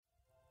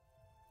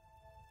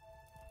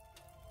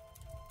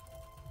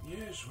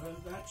Yes, well,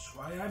 that's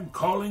why I'm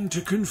calling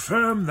to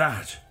confirm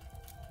that.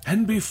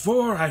 And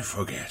before I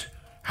forget,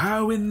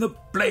 how in the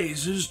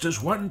blazes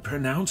does one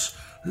pronounce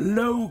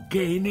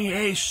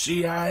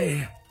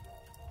Loganiaceae?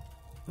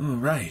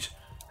 Right,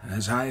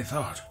 as I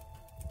thought.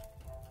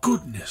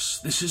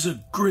 Goodness, this is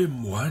a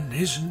grim one,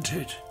 isn't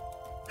it?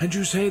 And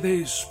you say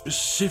they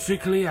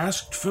specifically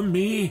asked for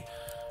me?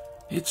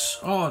 It's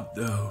odd,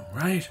 though,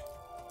 right?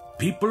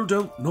 People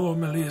don't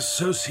normally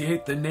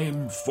associate the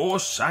name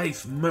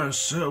Forsyth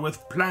Mercer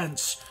with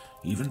plants,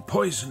 even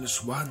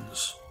poisonous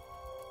ones.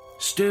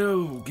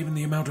 Still, given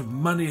the amount of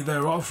money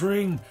they're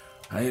offering,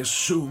 I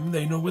assume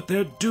they know what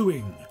they're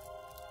doing.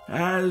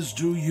 As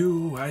do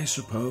you, I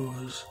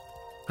suppose.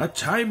 A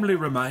timely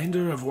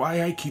reminder of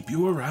why I keep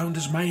you around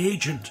as my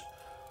agent.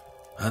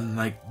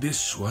 Unlike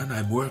this one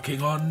I'm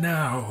working on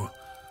now.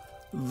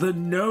 The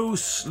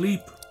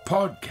NoSleep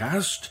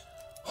podcast,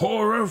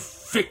 horror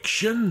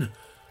fiction,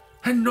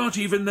 and not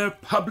even their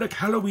public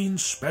Halloween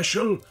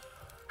special.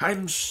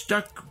 I'm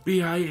stuck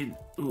behind,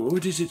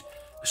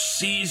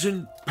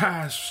 season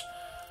pass.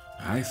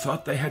 I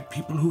thought they had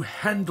people who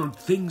handled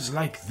things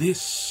like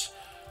this.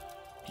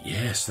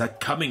 Yes,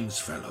 that Cummings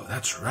fellow,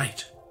 that's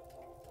right.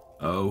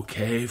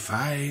 Okay,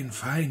 fine,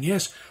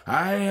 yes,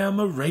 I am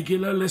a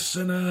regular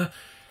listener.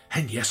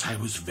 And yes, I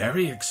was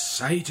very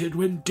excited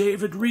when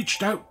David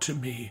reached out to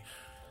me.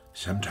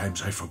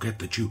 Sometimes I forget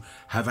that you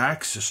have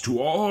access to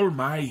all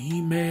my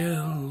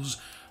emails,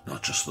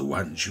 not just the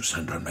ones you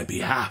send on my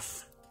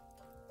behalf.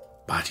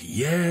 But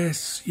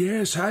yes,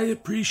 I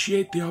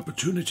appreciate the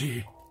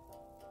opportunity.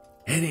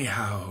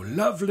 Anyhow,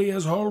 lovely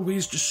as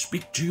always to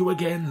speak to you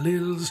again,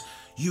 Lils.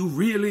 You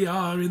really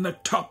are in the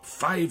top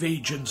 5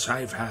 agents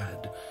I've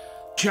had.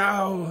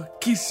 Ciao,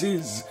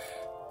 kisses.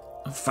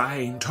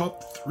 Fine,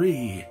 top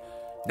 3.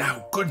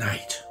 Now, good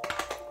night.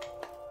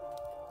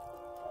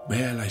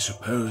 Well, I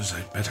suppose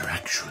I'd better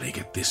actually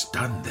get this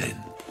done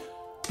then.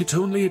 It's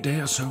only a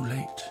day or so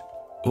late.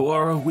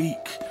 Or a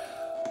week.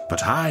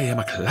 But I am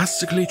a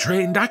classically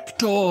trained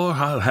actor,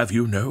 I'll have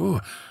you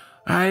know.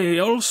 I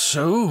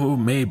also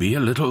may be a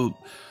little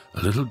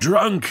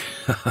drunk,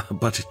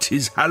 but it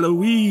is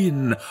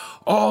Halloween.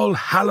 All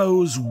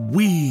Hallows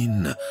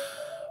Ween.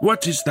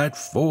 What is that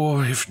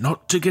for, if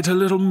not to get a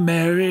little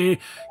merry,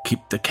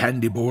 keep the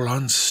candy bowl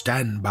on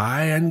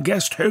standby, and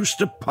guest host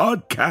a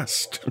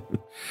podcast?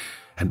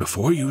 And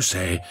before you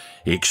say,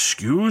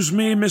 "Excuse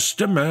me,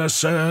 Mr.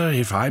 Mercer,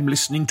 if I'm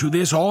listening to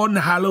this on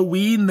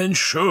Halloween, then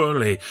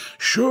surely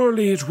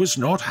it was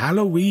not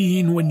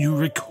Halloween when you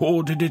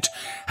recorded it,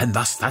 and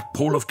thus that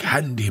bowl of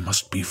candy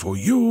must be for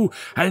you,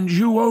 and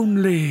you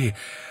only."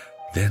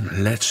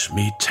 Then let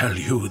me tell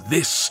you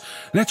this,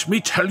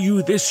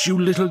 you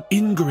little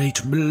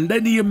ingrate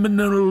millennial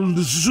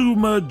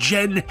Zoomer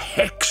Gen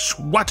Hex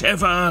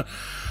whatever.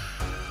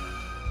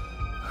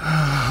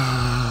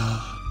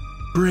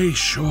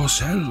 Brace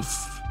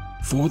yourself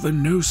for the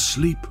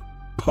NoSleep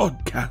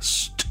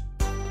podcast.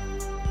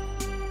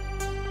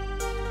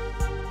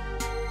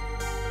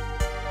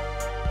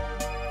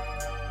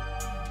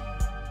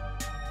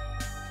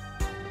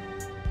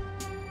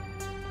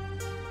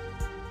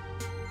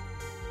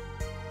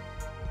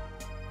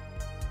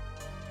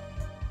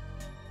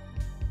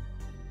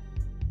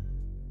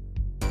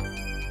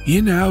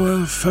 In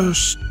our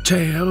first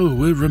tale,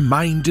 we're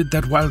reminded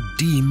that while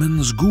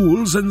demons,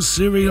 ghouls, and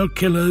serial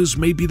killers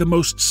may be the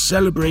most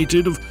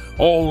celebrated of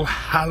all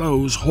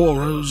Hallows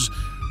horrors,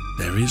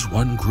 there is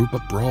one group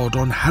abroad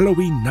on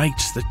Halloween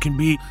nights that can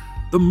be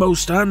the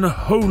most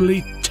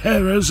unholy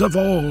terrors of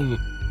all.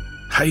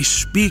 I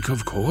speak,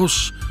 of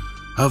course,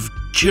 of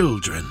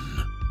children.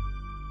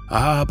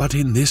 But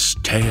in this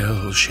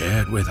tale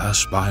shared with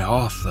us by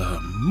author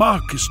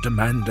Marcus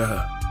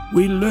Demander,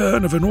 we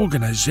learn of an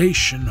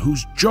organization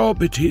whose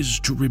job it is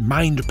to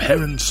remind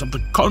parents of the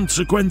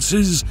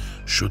consequences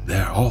should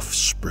their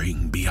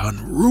offspring be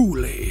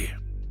unruly.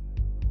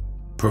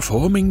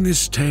 Performing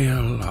this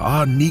tale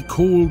are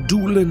Nicole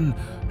Doolin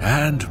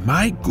and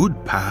my good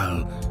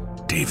pal,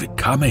 David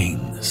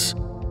Cummings.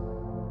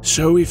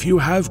 So if you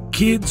have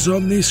kids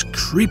on this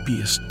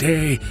creepiest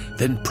day,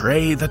 then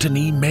pray that an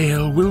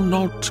email will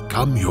not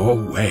come your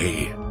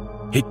way.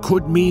 It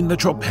could mean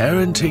that your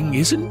parenting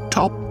isn't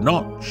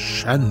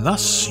top-notch, and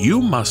thus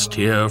you must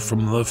hear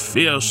from the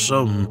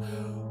fearsome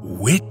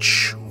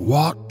Witch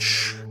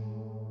Watch.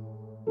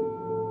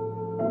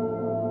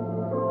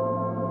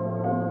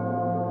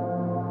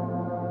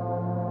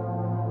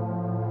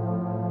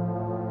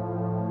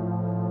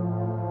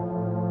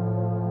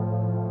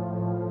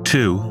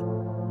 To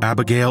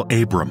Abigail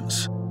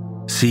Abrams,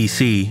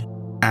 CC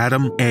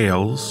Adam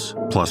Ailes,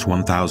 plus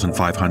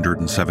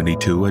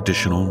 1,572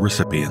 additional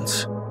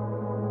recipients.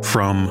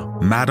 From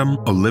Madam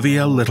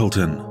Olivia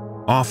Littleton,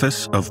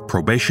 Office of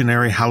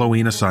Probationary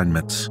Halloween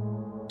Assignments.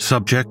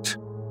 Subject,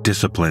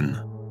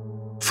 Discipline.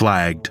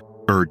 Flagged,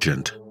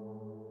 Urgent.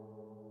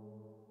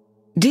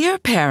 Dear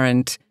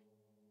parent,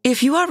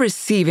 if you are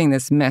receiving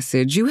this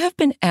message, you have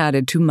been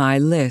added to my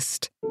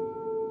list.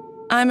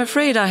 I'm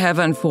afraid I have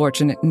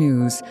unfortunate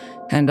news,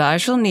 and I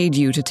shall need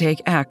you to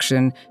take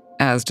action,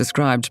 as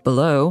described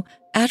below,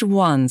 at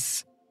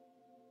once.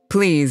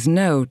 Please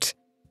note,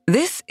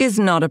 this is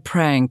not a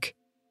prank.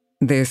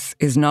 This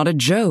is not a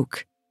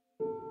joke.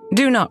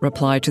 Do not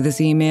reply to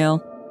this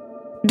email.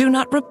 Do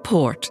not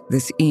report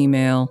this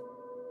email.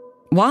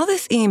 While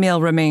this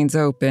email remains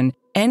open,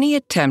 any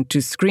attempt to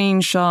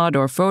screenshot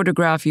or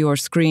photograph your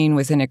screen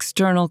with an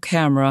external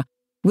camera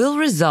will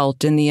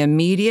result in the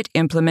immediate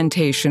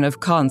implementation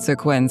of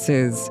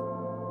consequences.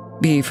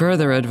 Be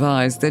further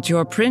advised that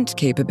your print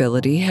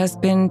capability has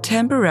been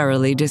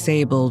temporarily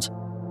disabled.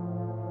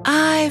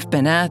 I've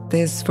been at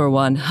this for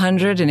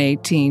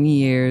 118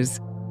 years.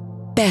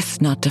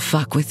 Best not to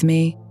fuck with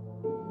me.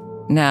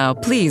 Now,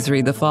 please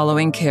read the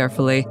following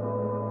carefully,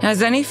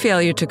 as any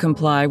failure to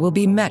comply will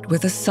be met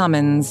with a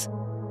summons.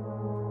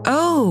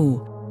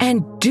 Oh,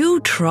 and do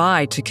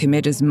try to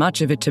commit as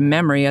much of it to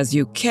memory as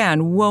you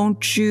can,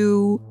 won't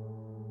you?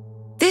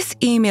 This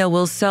email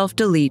will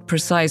self-delete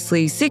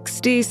precisely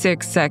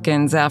 66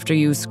 seconds after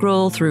you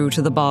scroll through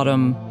to the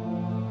bottom.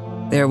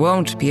 There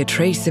won't be a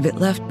trace of it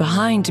left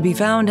behind to be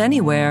found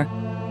anywhere,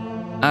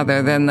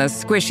 other than the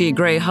squishy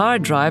gray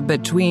hard drive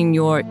between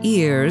your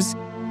ears,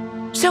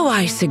 so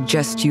I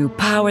suggest you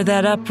power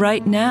that up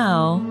right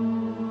now.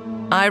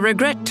 I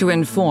regret to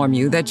inform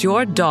you that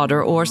your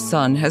daughter or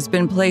son has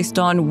been placed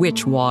on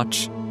Witch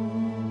Watch.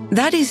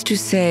 That is to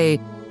say,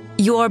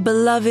 your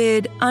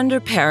beloved,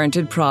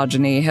 underparented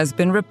progeny has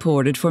been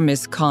reported for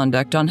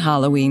misconduct on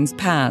Halloween's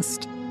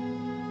past.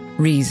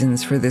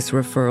 Reasons for this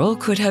referral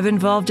could have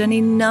involved any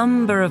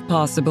number of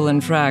possible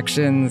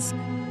infractions,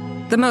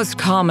 the most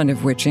common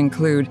of which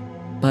include,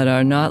 but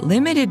are not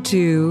limited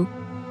to,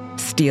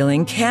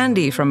 stealing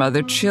candy from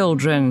other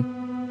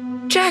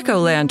children,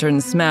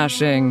 jack-o'-lantern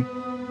smashing,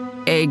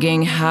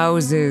 egging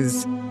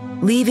houses,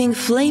 leaving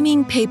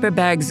flaming paper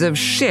bags of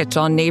shit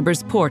on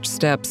neighbors' porch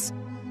steps,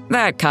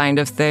 that kind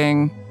of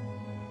thing.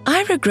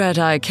 I regret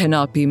I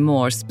cannot be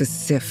more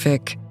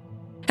specific,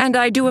 and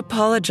I do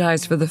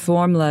apologize for the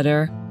form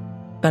letter,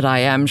 but I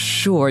am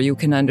sure you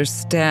can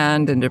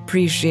understand and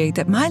appreciate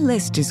that my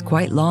list is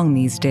quite long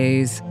these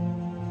days.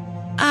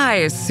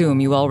 I assume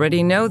you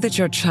already know that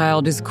your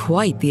child is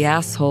quite the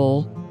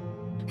asshole.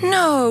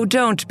 No,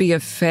 don't be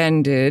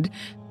offended.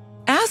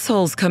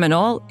 Assholes come in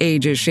all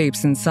ages,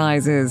 shapes, and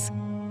sizes.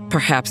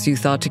 Perhaps you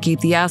thought to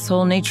keep the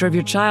asshole nature of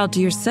your child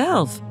to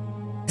yourself.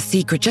 A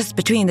secret just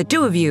between the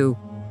two of you.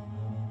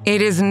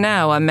 It is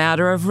now a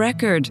matter of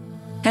record,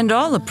 and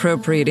all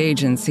appropriate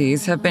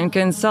agencies have been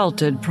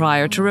consulted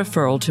prior to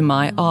referral to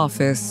my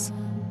office.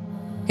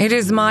 It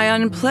is my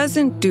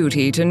unpleasant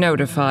duty to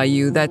notify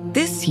you that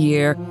this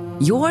year,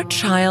 your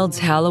child's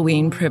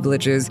Halloween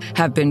privileges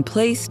have been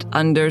placed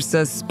under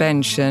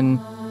suspension.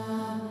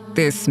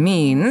 This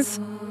means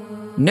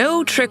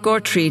no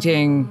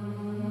trick-or-treating.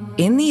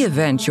 In the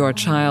event your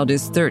child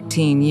is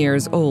 13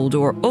 years old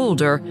or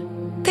older,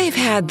 they've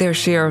had their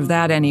share of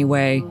that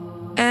anyway,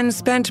 and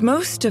spent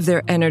most of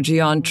their energy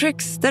on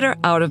tricks that are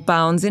out of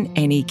bounds in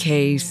any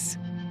case.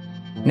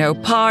 No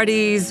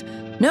parties,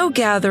 no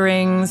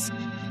gatherings,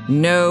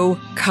 no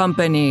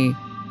company.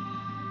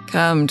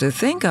 Come to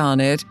think on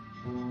it,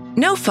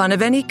 no fun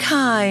of any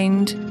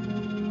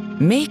kind.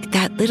 Make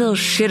that little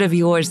shit of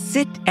yours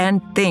sit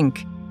and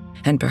think,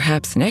 and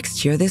perhaps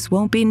next year this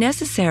won't be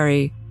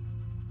necessary.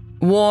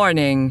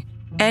 Warning: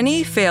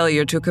 any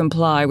failure to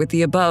comply with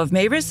the above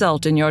may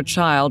result in your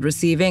child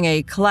receiving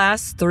a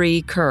Class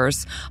 3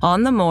 curse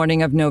on the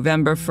morning of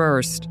November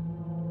 1st.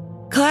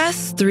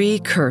 Class 3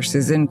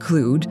 curses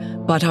include,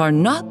 but are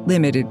not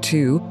limited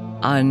to,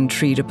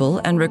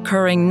 untreatable and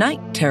recurring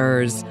night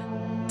terrors,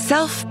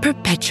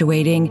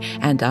 self-perpetuating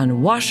and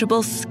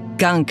unwashable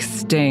skunk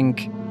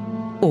stink,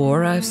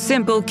 or a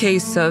simple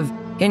case of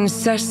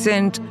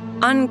incessant,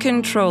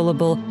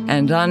 uncontrollable,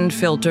 and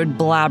unfiltered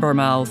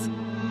blabbermouth.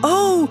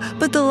 Oh,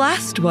 but the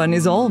last one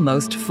is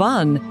almost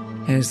fun,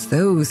 as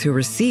those who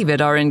receive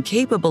it are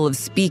incapable of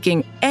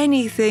speaking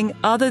anything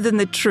other than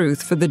the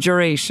truth for the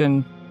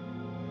duration,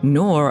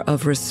 nor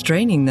of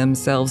restraining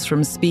themselves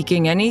from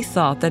speaking any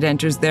thought that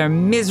enters their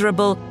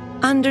miserable,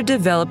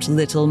 underdeveloped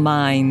little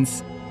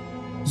minds.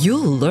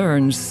 You'll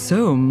learn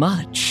so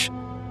much.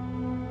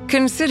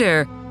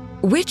 Consider,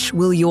 which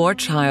will your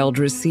child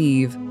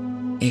receive?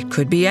 It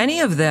could be any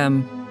of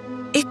them.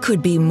 It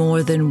could be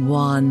more than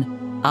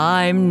one.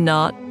 I'm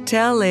not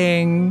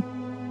telling.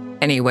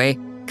 Anyway,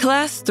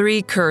 Class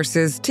 3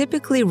 curses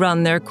typically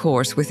run their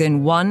course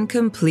within one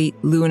complete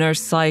lunar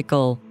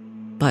cycle,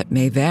 but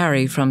may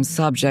vary from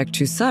subject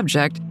to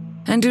subject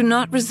and do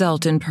not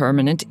result in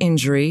permanent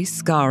injury,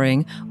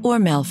 scarring, or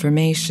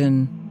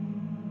malformation.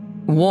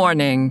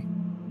 Warning: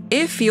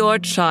 if your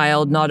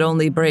child not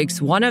only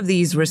breaks one of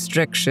these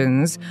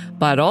restrictions,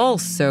 but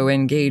also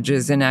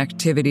engages in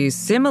activities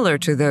similar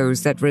to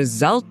those that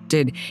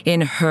resulted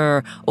in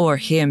her or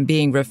him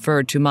being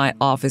referred to my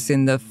office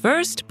in the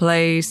first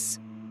place,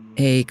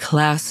 a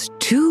Class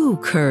 2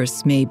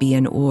 curse may be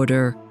in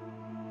order.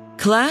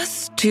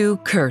 Class 2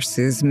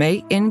 curses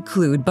may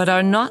include, but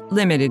are not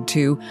limited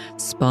to,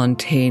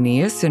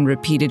 spontaneous and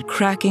repeated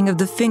cracking of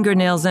the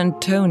fingernails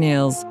and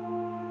toenails,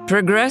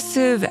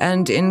 progressive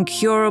and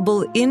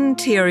incurable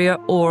interior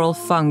oral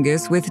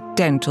fungus with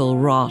dental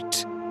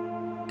rot,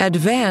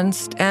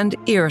 advanced and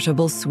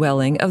irritable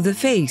swelling of the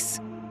face,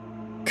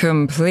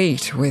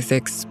 complete with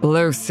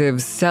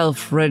explosive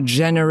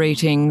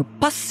self-regenerating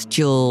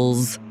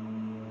pustules,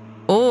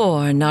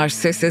 or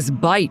Narcissus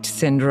bite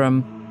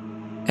syndrome,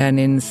 an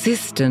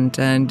insistent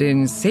and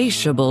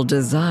insatiable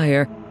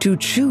desire to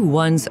chew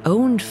one's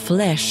own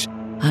flesh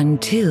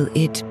until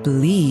it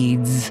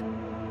bleeds.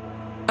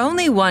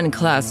 Only one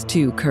Class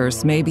 2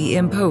 curse may be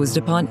imposed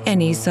upon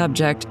any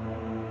subject,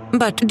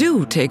 but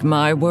do take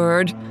my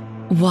word,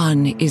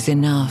 one is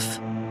enough.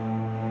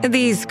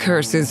 These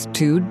curses,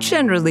 too,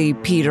 generally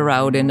peter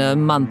out in a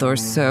month or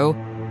so,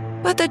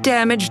 but the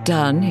damage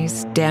done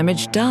is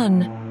damage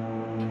done,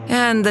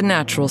 and the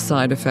natural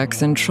side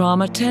effects and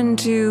trauma tend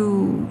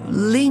to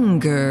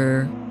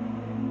linger.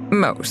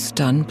 Most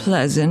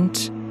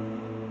unpleasant.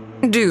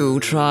 Do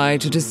try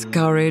to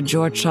discourage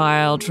your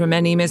child from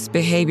any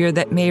misbehavior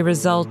that may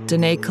result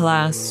in a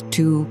Class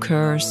 2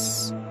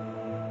 curse.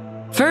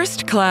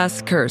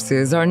 First-class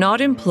curses are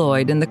not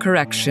employed in the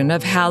correction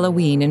of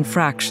Halloween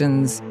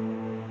infractions.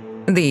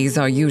 These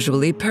are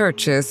usually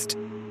purchased,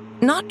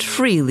 not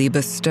freely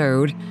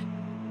bestowed,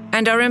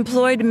 and are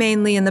employed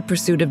mainly in the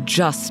pursuit of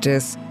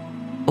justice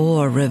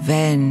or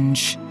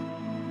revenge.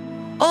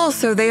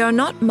 Also, they are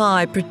not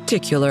my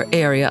particular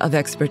area of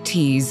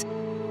expertise.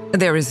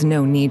 There is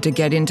no need to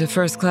get into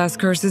first-class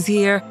curses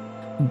here,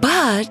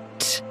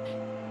 but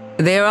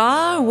there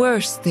are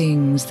worse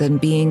things than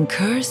being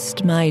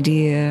cursed, my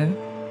dear.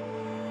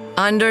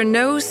 Under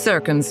no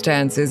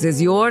circumstances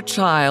is your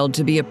child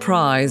to be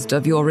apprised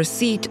of your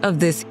receipt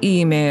of this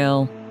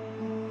email.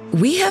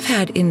 We have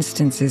had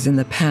instances in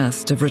the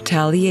past of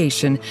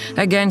retaliation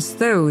against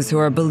those who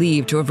are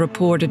believed to have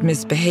reported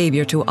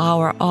misbehavior to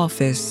our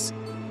office.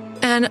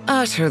 An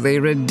utterly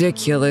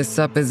ridiculous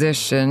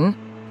supposition,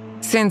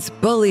 since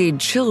bullied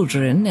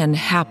children and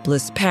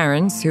hapless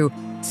parents who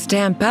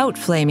stamp out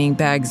flaming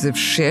bags of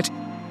shit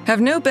have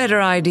no better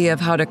idea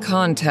of how to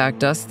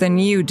contact us than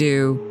you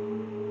do.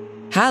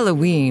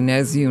 Halloween,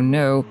 as you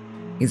know,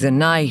 is a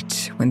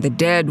night when the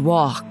dead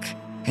walk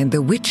and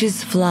the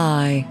witches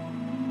fly,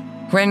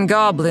 when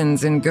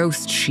goblins in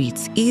ghost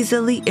sheets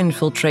easily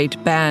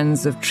infiltrate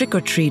bands of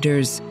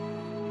trick-or-treaters,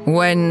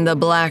 when the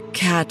black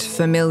cat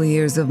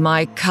familiars of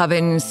my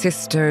coven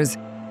sisters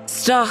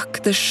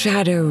stalk the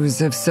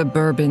shadows of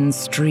suburban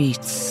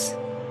streets.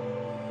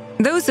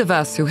 Those of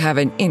us who have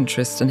an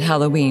interest in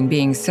Halloween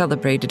being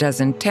celebrated as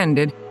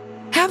intended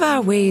have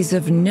our ways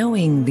of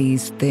knowing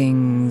these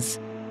things.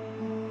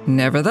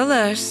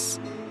 Nevertheless,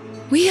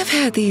 we have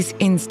had these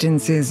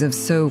instances of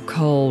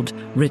so-called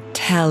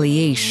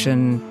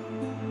retaliation.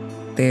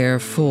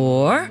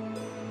 Therefore,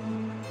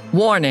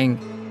 warning,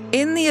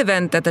 in the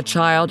event that the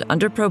child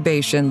under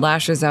probation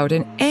lashes out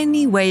in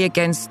any way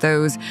against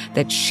those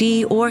that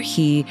she or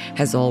he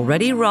has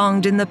already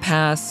wronged in the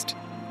past,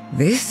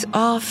 this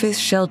office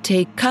shall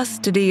take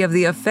custody of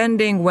the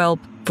offending whelp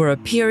for a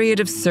period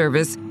of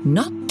service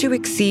not to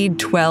exceed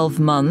 12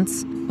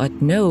 months,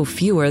 but no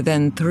fewer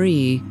than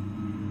 3.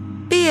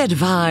 Be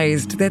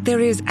advised that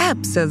there is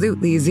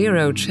absolutely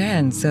zero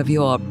chance of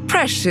your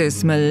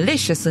precious,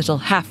 malicious little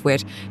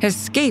halfwit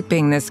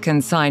escaping this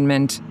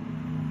consignment,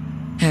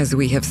 as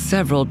we have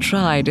several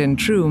tried and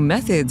true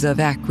methods of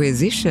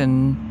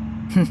acquisition.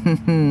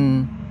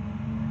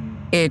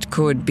 It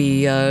could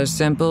be a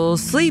simple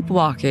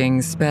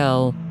sleepwalking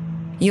spell.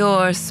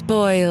 Your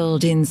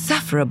spoiled,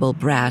 insufferable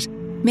brat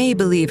may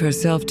believe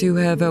herself to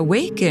have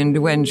awakened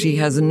when she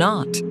has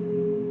not.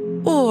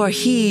 Or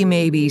he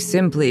may be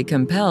simply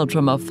compelled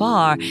from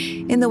afar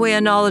in the way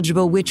a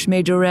knowledgeable witch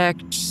may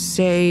direct,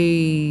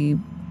 say,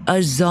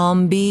 a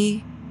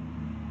zombie.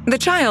 The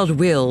child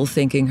will,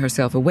 thinking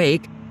herself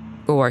awake,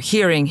 or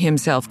hearing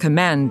himself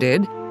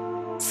commanded,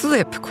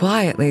 slip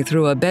quietly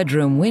through a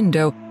bedroom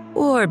window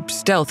or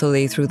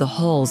stealthily through the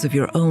halls of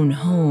your own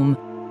home,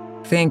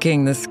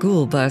 thinking the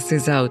school bus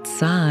is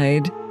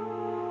outside.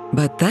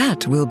 But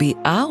that will be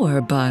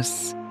our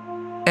bus,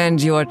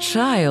 and your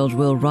child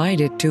will ride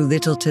it to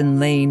Littleton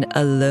Lane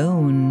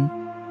alone.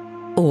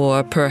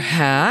 Or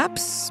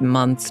perhaps,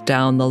 months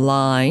down the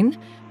line,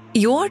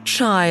 your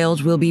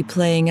child will be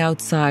playing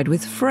outside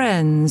with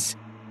friends.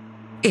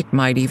 It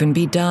might even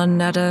be done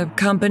at a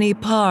company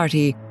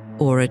party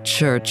or a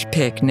church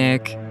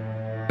picnic.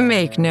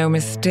 Make no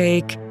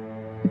mistake,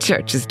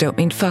 churches don't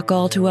mean fuck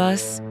all to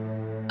us.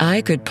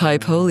 I could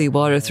pipe holy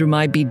water through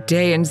my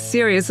bidet and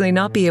seriously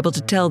not be able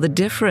to tell the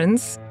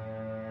difference.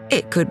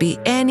 It could be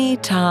any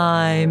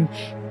time,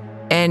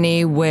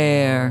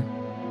 anywhere.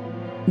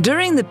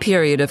 During the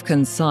period of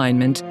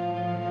consignment,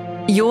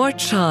 your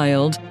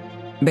child,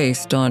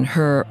 based on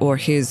her or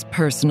his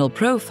personal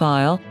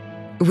profile,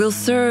 will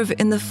serve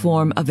in the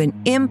form of an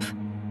imp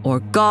or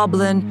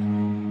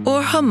goblin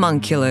or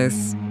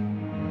homunculus,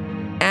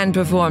 and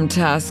perform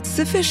tasks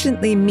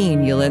sufficiently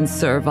menial and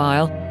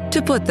servile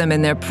to put them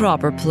in their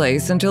proper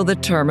place until the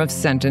term of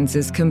sentence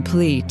is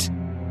complete.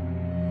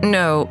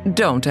 No,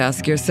 don't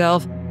ask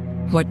yourself,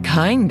 what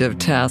kind of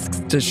tasks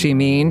does she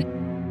mean?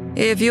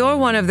 If you're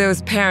one of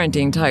those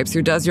parenting types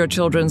who does your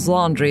children's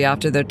laundry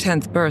after their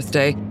 10th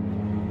birthday,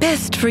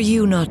 best for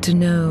you not to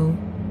know.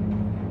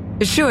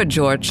 Should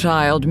your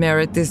child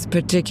merit this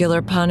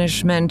particular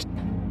punishment,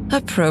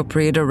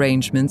 appropriate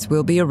arrangements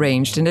will be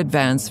arranged in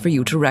advance for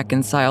you to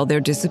reconcile their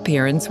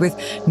disappearance with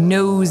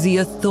nosy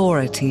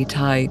authority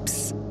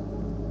types.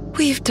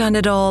 We've done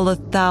it all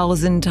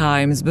 1,000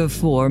 times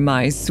before,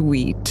 my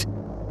sweet.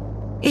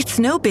 It's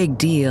no big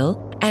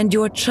deal, and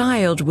your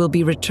child will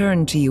be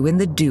returned to you in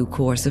the due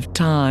course of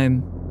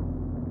time.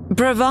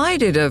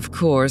 Provided, of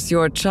course,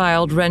 your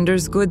child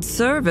renders good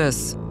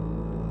service.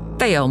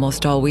 They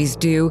almost always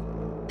do,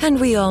 and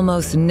we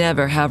almost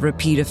never have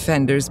repeat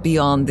offenders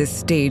beyond this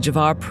stage of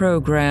our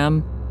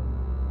program.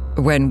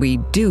 When we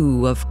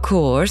do, of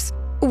course,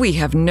 we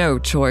have no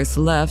choice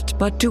left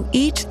but to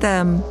eat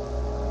them.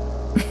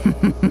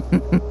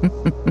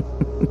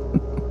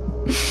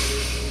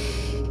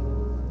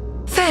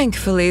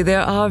 Thankfully,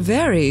 there are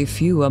very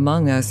few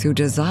among us who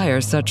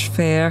desire such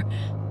fare,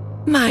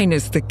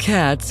 minus the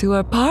cats who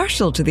are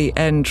partial to the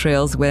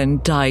entrails when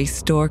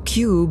diced or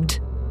cubed.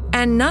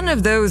 And none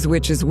of those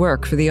witches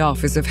work for the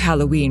Office of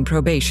Halloween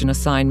probation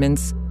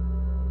assignments.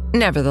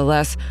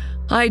 Nevertheless,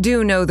 I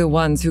do know the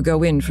ones who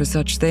go in for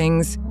such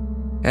things,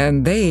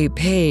 and they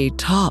pay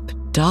top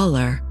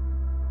dollar.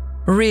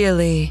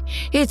 Really,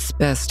 it's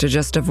best to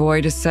just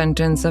avoid a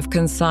sentence of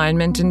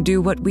consignment and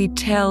do what we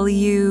tell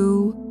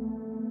you.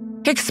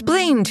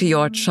 Explain to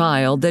your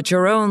child that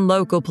your own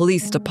local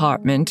police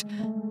department,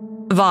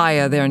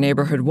 via their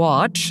neighborhood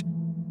watch,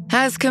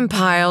 has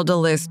compiled a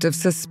list of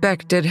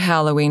suspected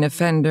Halloween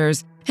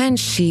offenders, and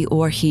she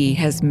or he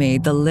has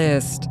made the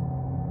list.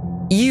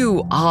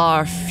 You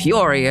are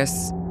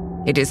furious.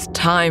 It is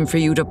time for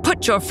you to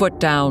put your foot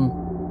down.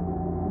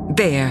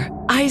 There,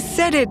 I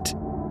said it.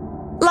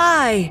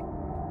 Lie.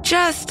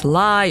 Just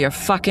lie your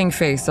fucking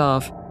face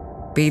off.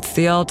 Beats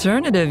the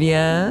alternative,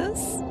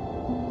 yes?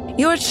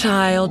 Your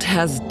child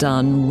has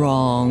done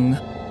wrong.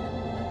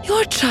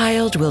 Your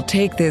child will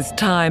take this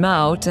time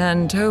out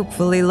and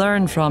hopefully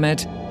learn from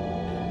it.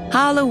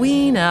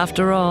 Halloween,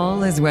 after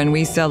all, is when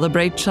we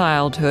celebrate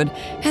childhood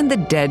and the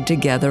dead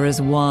together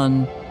as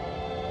one.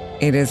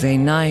 It is a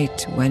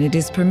night when it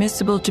is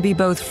permissible to be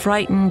both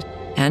frightened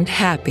and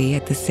happy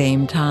at the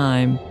same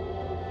time.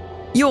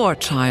 Your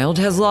child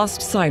has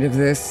lost sight of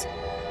this.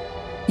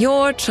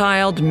 Your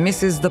child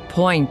misses the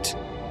point.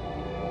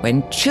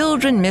 When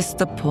children miss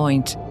the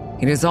point,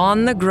 it is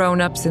on the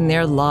grown-ups in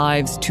their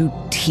lives to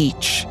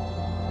teach.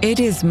 It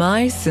is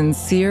my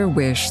sincere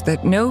wish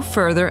that no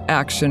further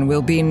action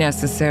will be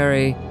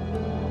necessary.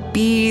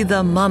 Be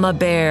the mama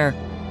bear.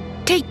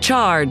 Take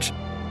charge,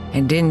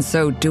 and in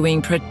so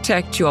doing,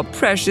 protect your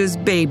precious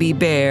baby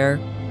bear.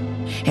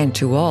 And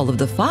to all of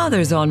the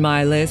fathers on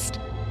my list,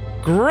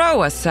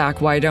 grow a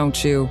sack, why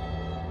don't you?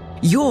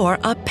 You're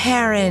a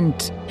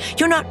parent.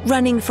 You're not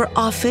running for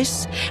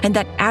office, and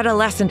that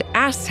adolescent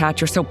asshat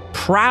you're so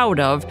proud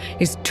of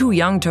is too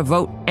young to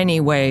vote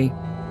anyway.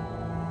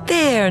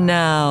 There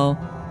now.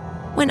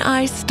 When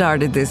I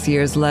started this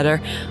year's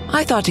letter,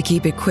 I thought to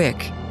keep it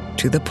quick,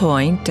 to the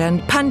point,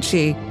 and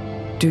punchy.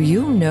 Do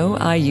you know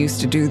I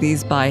used to do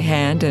these by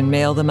hand and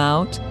mail them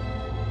out?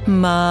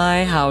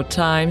 My, how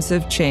times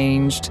have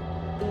changed.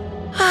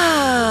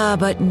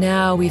 But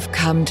now we've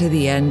come to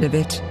the end of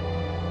it.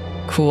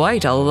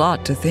 Quite a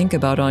lot to think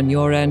about on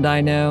your end,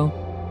 I know.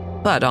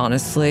 But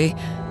honestly,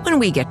 when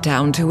we get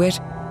down to it,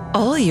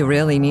 all you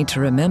really need to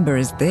remember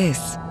is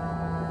this.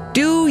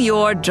 Do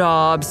your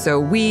job so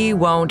we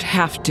won't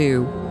have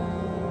to.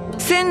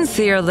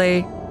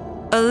 Sincerely,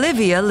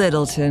 Olivia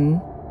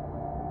Littleton,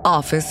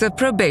 Office of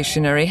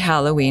Probationary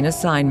Halloween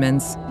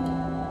Assignments.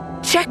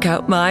 Check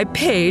out my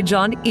page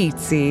on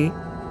Etsy.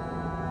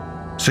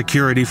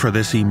 Security for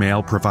this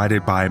email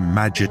provided by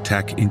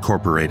Magitech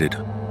Incorporated.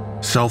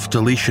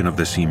 Self-deletion of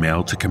this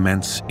email to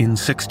commence in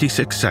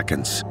 66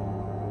 seconds.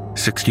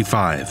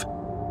 65,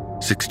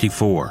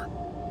 64,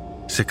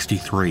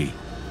 63.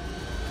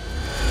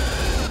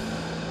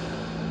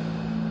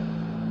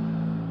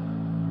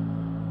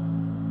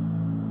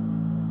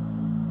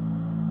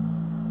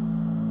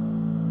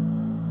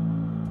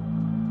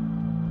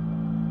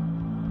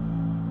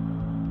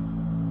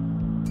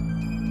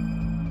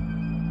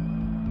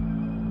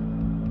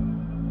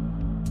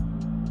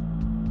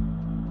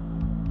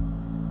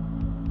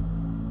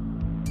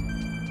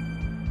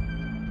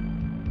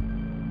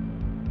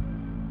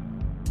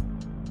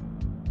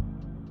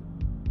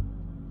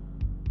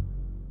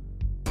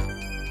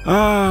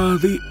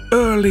 The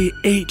early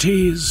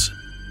 80s.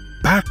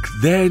 Back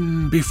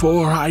then,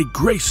 before I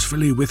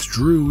gracefully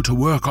withdrew to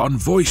work on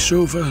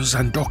voiceovers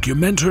and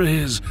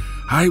documentaries,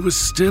 I was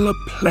still a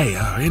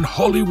player in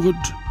Hollywood.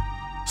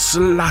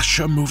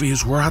 Slasher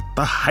movies were at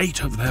the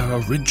height of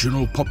their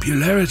original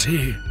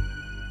popularity.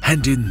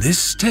 And in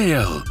this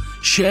tale,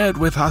 shared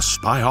with us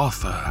by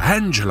author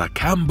Angela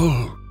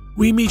Campbell,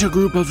 we meet a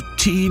group of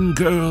teen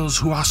girls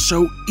who are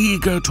so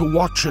eager to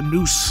watch a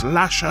new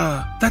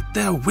slasher that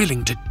they're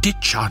willing to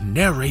ditch our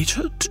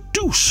narrator to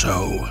do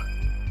so.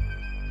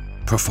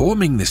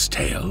 Performing this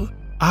tale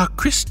are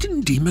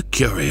Kristen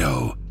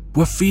DiMercurio,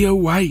 Wafia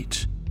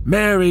White,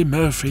 Mary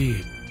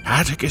Murphy,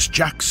 Atticus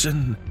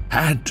Jackson,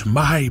 and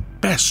my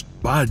best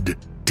bud,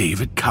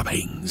 David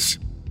Cummings.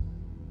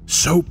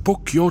 So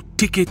book your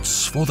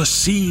tickets for the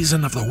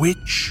season of the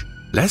witch,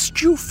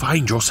 lest you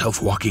find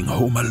yourself walking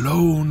home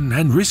alone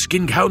and risk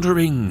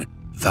encountering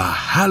the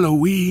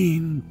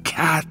Halloween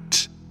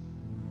cat.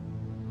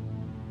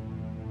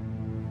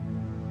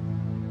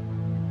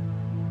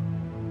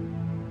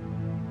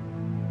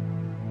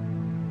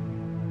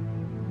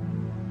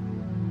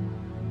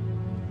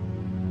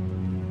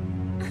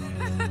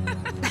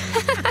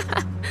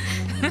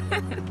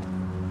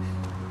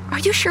 Are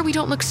you sure we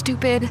don't look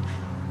stupid?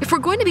 If we're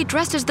going to be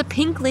dressed as the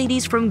pink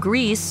ladies from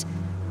Greece,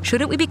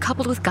 shouldn't we be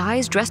coupled with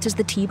guys dressed as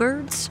the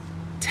T-Birds?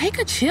 Take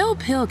a chill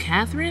pill,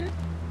 Catherine.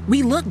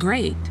 We look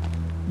great.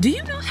 Do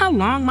you know how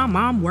long my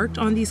mom worked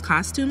on these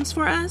costumes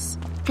for us?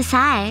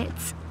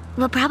 Besides,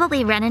 we'll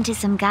probably run into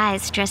some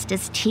guys dressed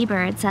as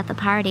T-Birds at the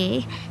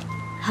party.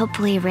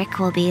 Hopefully Rick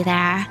will be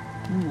there.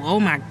 Oh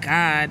my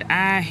God,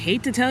 I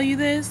hate to tell you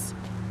this,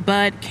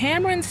 but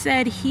Cameron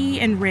said he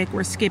and Rick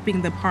were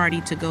skipping the party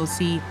to go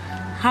see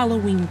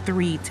Halloween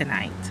 3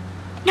 tonight.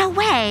 No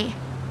way!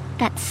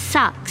 That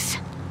sucks.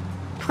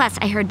 Plus,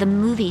 I heard the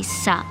movie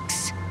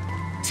sucks.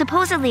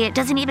 Supposedly, it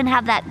doesn't even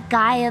have that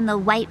guy in the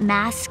white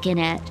mask in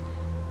it.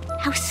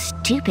 How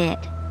stupid.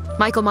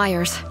 Michael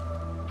Myers.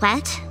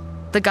 What?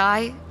 The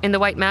guy in the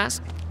white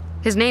mask?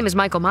 His name is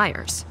Michael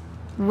Myers.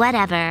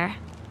 Whatever.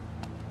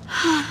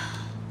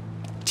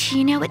 Do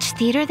you know which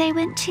theater they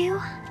went to?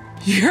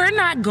 You're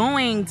not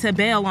going to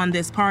bail on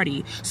this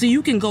party so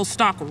you can go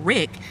stalk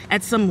Rick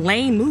at some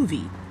lame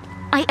movie.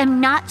 I am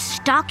not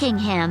stalking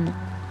him.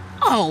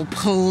 Oh,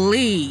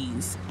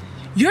 please.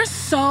 You're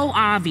so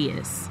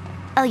obvious.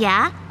 Oh,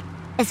 yeah?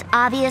 As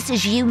obvious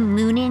as you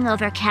mooning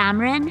over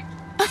Cameron?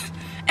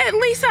 At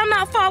least I'm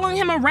not following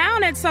him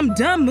around at some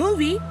dumb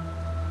movie.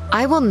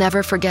 I will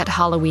never forget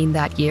Halloween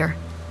that year.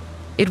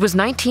 It was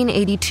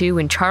 1982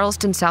 in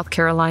Charleston, South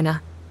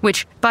Carolina,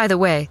 which, by the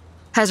way,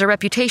 has a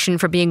reputation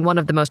for being one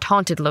of the most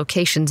haunted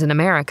locations in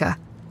America.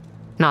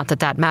 Not that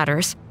that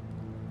matters.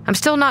 I'm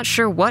still not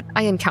sure what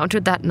I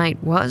encountered that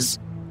night was,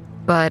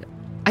 but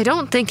I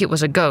don't think it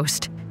was a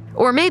ghost.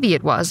 Or maybe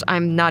it was,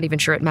 I'm not even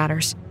sure it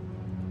matters.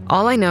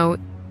 All I know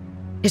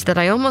is that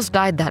I almost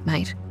died that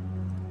night.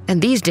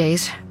 And these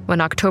days, when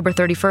October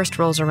 31st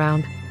rolls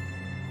around,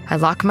 I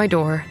lock my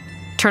door,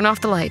 turn off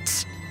the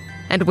lights,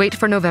 and wait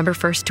for November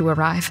 1st to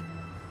arrive,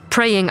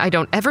 praying I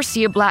don't ever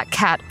see a black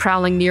cat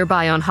prowling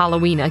nearby on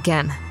Halloween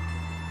again.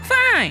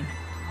 Fine.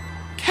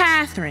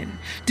 Catherine,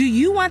 do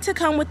you want to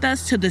come with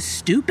us to the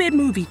stupid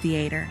movie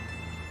theater?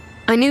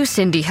 I knew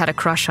Cindy had a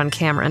crush on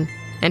Cameron,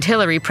 and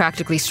Hillary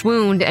practically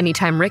swooned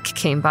anytime Rick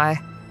came by.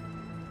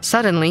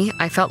 Suddenly,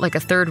 I felt like a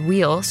third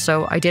wheel,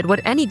 so I did what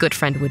any good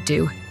friend would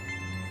do.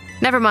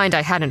 Never mind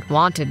I hadn't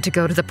wanted to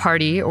go to the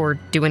party or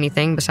do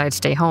anything besides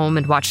stay home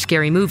and watch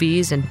scary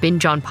movies and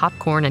binge on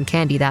popcorn and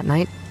candy that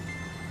night.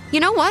 You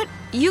know what?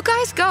 You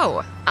guys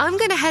go. I'm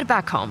gonna head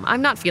back home.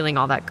 I'm not feeling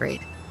all that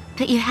great.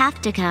 But you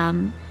have to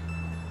come.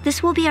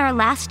 This will be our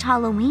last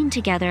Halloween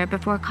together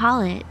before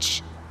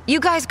college. You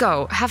guys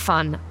go. Have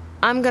fun.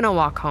 I'm gonna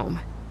walk home.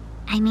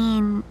 I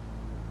mean,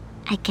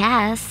 I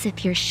guess,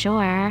 if you're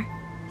sure.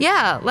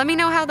 Yeah, let me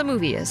know how the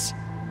movie is.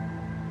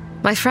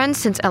 My friends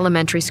since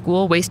elementary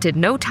school wasted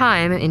no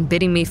time in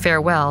bidding me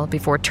farewell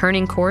before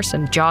turning course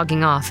and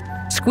jogging off,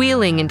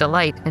 squealing in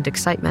delight and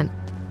excitement.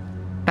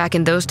 Back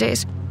in those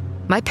days,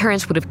 my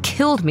parents would have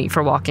killed me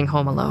for walking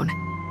home alone.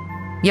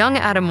 Young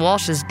Adam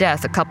Walsh's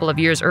death a couple of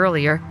years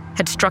earlier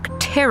had struck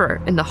terror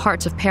in the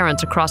hearts of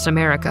parents across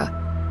America,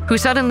 who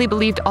suddenly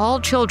believed all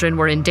children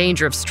were in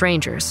danger of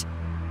strangers.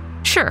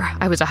 Sure,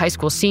 I was a high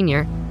school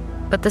senior,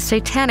 but the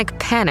satanic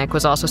panic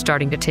was also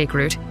starting to take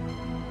root.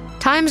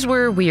 Times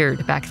were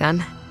weird back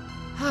then.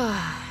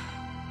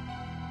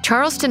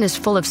 Charleston is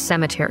full of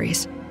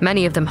cemeteries,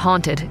 many of them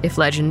haunted, if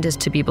legend is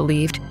to be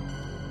believed,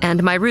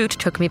 and my route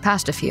took me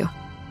past a few.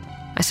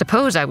 I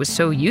suppose I was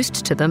so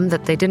used to them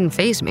that they didn't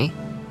faze me.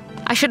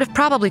 I should have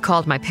probably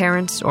called my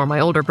parents or my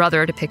older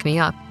brother to pick me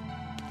up.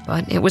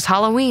 But it was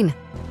Halloween,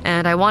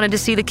 and I wanted to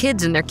see the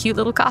kids in their cute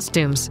little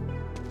costumes.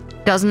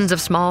 Dozens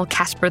of small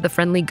Casper the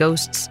Friendly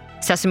Ghosts,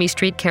 Sesame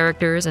Street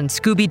characters, and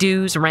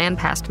Scooby-Doos ran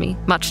past me,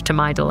 much to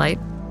my delight.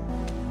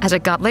 As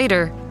it got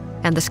later,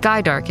 and the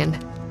sky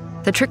darkened,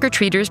 the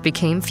trick-or-treaters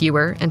became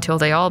fewer until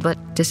they all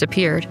but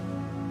disappeared.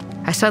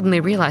 I suddenly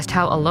realized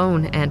how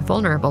alone and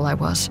vulnerable I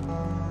was.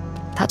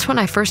 That's when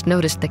I first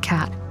noticed the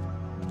cat.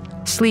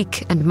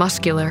 Sleek and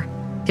muscular,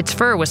 its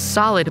fur was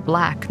solid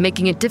black,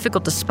 making it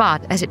difficult to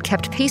spot as it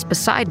kept pace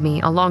beside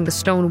me along the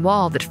stone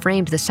wall that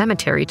framed the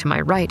cemetery to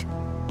my right.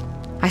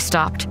 I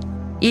stopped,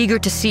 eager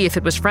to see if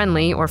it was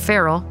friendly or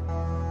feral.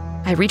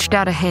 I reached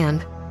out a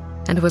hand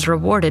and was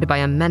rewarded by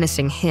a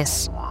menacing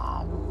hiss.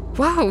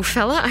 Whoa,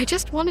 fella, I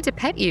just wanted to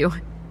pet you.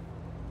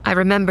 I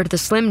remembered the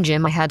Slim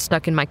Jim I had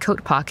stuck in my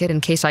coat pocket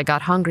in case I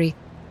got hungry,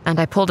 and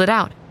I pulled it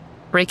out,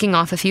 breaking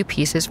off a few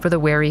pieces for the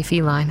wary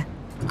feline.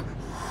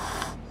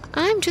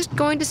 I'm just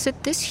going to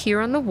sit this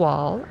here on the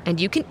wall, and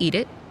you can eat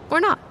it or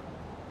not."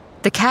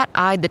 The cat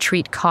eyed the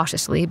treat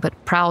cautiously,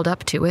 but prowled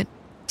up to it,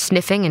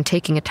 sniffing and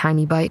taking a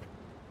tiny bite.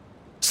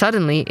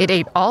 Suddenly, it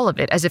ate all of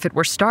it as if it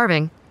were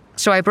starving,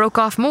 so I broke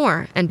off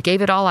more and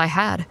gave it all I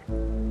had.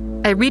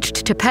 I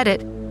reached to pet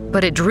it,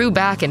 but it drew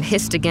back and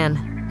hissed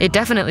again. It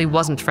definitely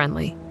wasn't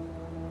friendly.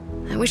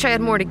 "I wish I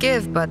had more to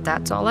give, but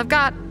that's all I've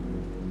got.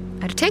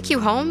 I'd take you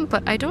home,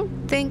 but I don't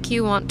think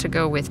you want to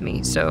go with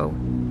me, so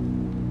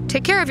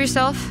take care of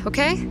yourself,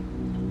 okay?"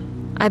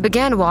 I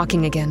began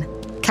walking again,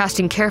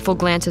 casting careful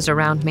glances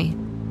around me.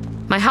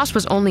 My house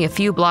was only a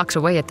few blocks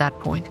away at that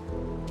point.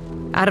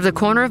 Out of the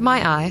corner of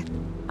my eye,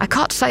 I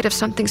caught sight of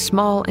something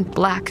small and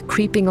black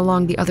creeping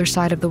along the other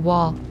side of the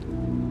wall,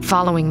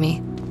 following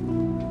me.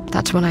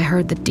 That's when I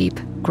heard the deep,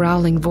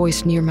 growling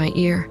voice near my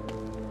ear.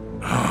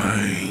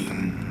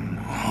 "I'm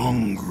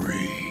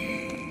hungry."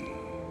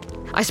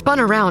 I spun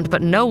around,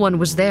 but no one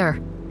was there.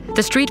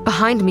 The street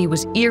behind me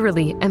was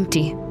eerily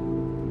empty.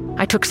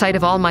 I took sight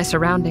of all my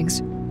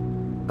surroundings,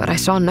 but I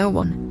saw no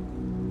one.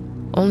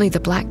 Only the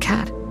black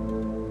cat.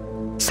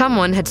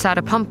 Someone had sat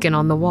a pumpkin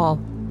on the wall,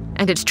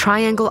 and its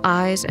triangle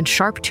eyes and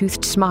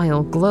sharp-toothed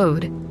smile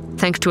glowed,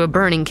 thanks to a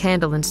burning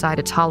candle inside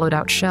its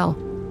hollowed-out shell.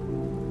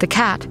 The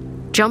cat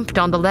jumped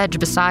on the ledge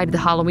beside the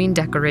Halloween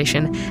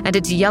decoration, and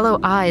its yellow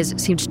eyes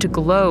seemed to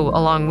glow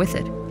along with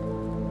it.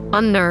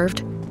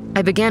 Unnerved,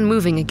 I began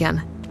moving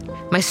again,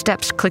 my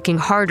steps clicking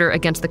harder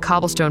against the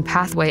cobblestone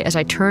pathway as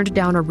I turned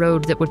down a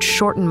road that would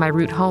shorten my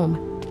route home.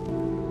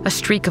 A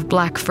streak of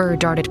black fur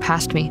darted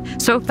past me,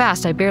 so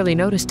fast I barely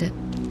noticed it.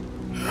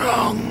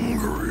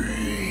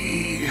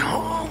 Hungry,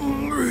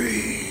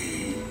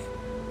 hungry,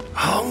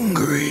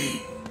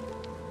 hungry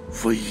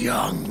for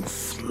young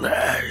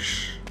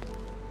flesh.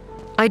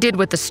 I did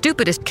what the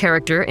stupidest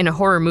character in a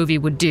horror movie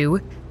would do,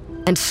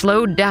 and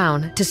slowed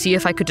down to see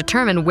if I could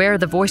determine where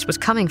the voice was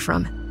coming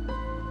from.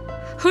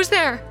 "Who's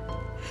there?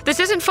 This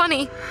isn't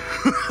funny."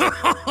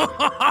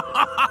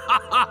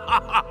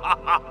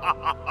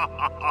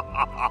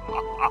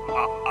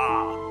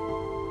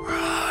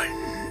 Run,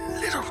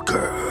 little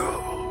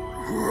girl,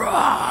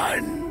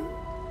 run.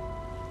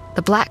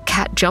 The black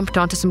cat jumped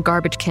onto some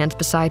garbage cans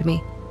beside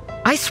me.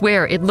 I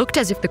swear it looked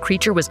as if the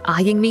creature was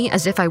eyeing me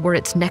as if I were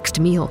its next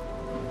meal.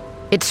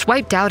 It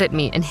swiped out at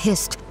me and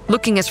hissed,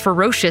 looking as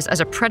ferocious as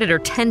a predator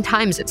 10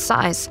 times its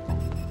size.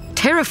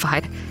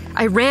 Terrified,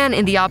 I ran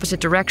in the opposite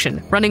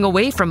direction, running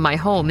away from my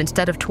home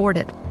instead of toward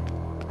it.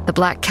 The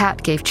black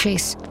cat gave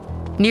chase.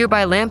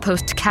 Nearby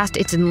lampposts cast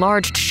its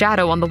enlarged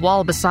shadow on the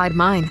wall beside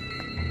mine.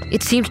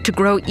 It seemed to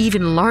grow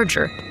even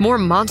larger, more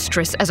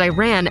monstrous as I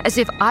ran, as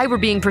if I were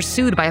being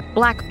pursued by a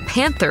black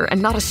panther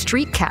and not a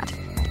street cat.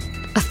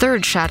 A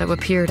third shadow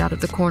appeared out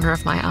of the corner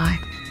of my eye,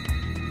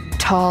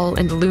 tall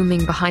and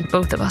looming behind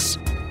both of us.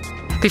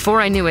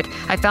 Before I knew it,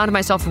 I found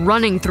myself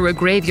running through a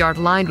graveyard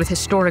lined with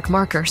historic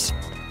markers.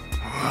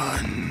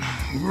 Run,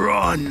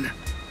 run,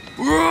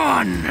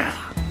 run!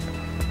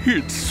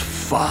 It's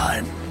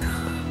fun.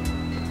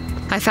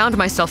 I found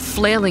myself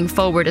flailing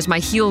forward as my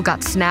heel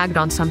got snagged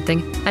on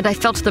something, and I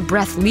felt the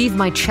breath leave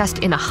my chest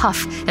in a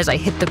huff as I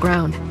hit the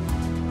ground.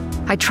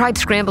 I tried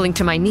scrambling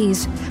to my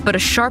knees, but a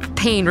sharp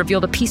pain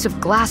revealed a piece of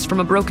glass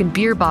from a broken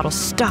beer bottle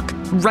stuck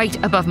right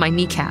above my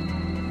kneecap.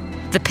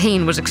 The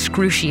pain was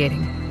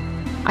excruciating.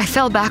 I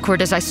fell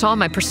backward as I saw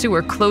my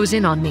pursuer close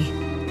in on me.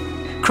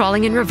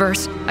 Crawling in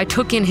reverse, I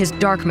took in his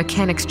dark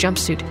mechanic's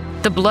jumpsuit,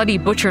 the bloody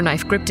butcher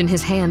knife gripped in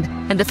his hand,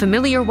 and the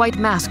familiar white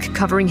mask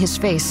covering his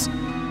face.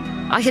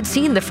 I had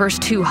seen the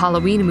first 2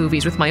 Halloween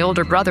movies with my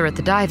older brother at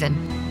the dive-in,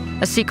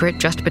 a secret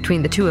just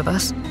between the two of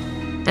us,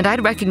 and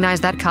I'd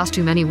recognized that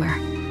costume anywhere.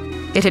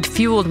 It had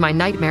fueled my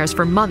nightmares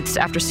for months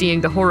after seeing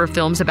the horror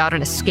films about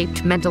an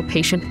escaped mental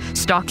patient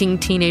stalking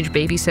teenage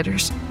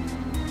babysitters.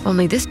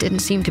 Only this didn't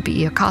seem to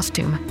be a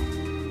costume.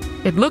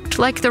 It looked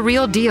like the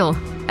real deal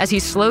as he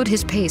slowed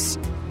his pace,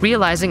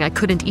 realizing I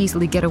couldn't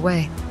easily get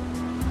away.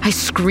 I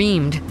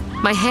screamed.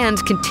 My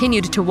hands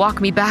continued to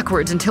walk me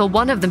backwards until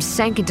one of them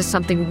sank into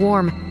something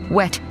warm,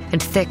 wet,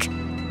 and thick.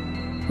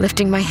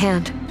 Lifting my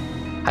hand,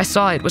 I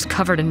saw it was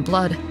covered in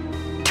blood.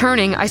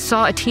 Turning, I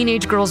saw a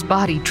teenage girl's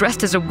body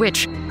dressed as a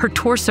witch, her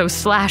torso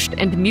slashed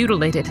and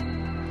mutilated.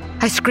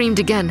 I screamed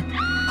again,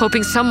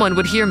 hoping someone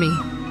would hear me.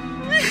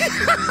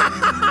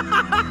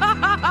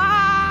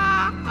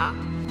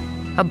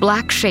 A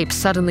black shape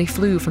suddenly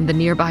flew from the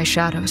nearby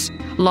shadows,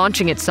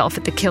 launching itself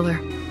at the killer.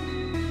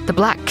 The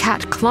black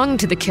cat clung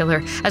to the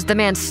killer as the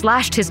man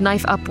slashed his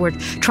knife upward,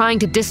 trying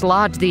to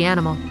dislodge the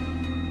animal.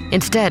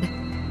 Instead,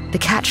 the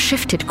cat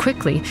shifted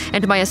quickly,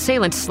 and my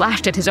assailant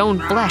slashed at his own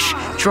flesh,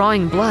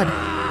 drawing blood.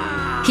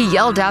 He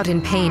yelled out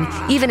in pain,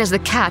 even as the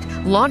cat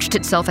launched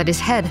itself at his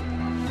head.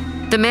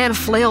 The man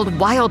flailed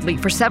wildly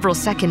for several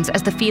seconds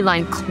as the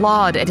feline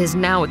clawed at his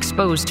now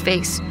exposed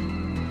face.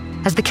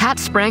 As the cat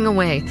sprang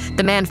away,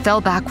 the man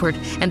fell backward,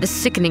 and the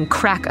sickening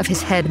crack of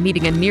his head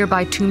meeting a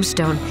nearby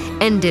tombstone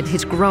ended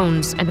his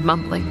groans and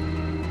mumbling.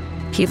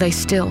 He lay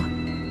still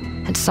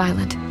and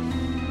silent,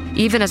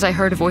 even as I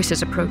heard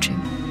voices approaching.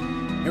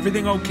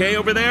 Everything okay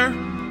over there?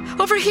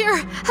 "Over here!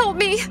 Help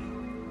me!"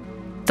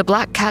 The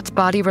black cat's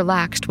body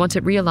relaxed once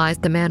it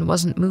realized the man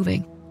wasn't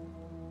moving.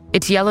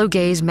 Its yellow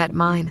gaze met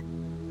mine,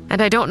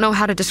 and I don't know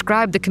how to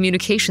describe the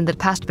communication that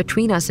passed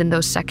between us in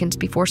those seconds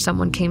before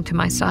someone came to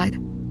my side.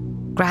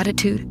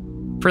 Gratitude,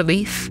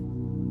 relief,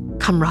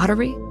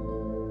 camaraderie.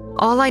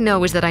 All I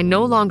know is that I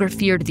no longer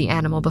feared the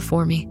animal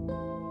before me.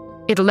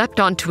 It leapt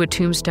onto a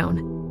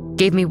tombstone,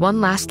 gave me one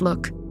last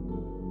look,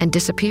 and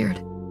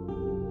disappeared.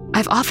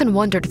 I've often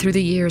wondered through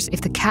the years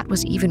if the cat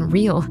was even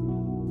real,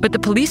 but the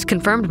police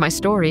confirmed my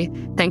story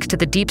thanks to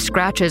the deep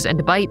scratches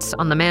and bites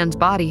on the man's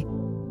body.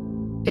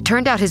 It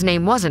turned out his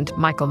name wasn't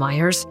Michael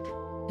Myers,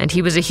 and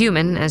he was a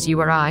human, as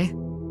you or I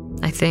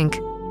think.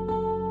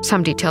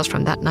 Some details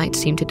from that night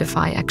seem to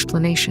defy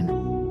explanation.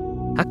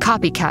 A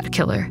copycat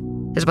killer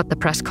is what the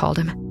press called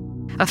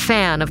him. A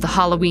fan of the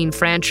Halloween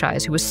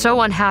franchise who was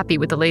so unhappy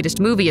with the latest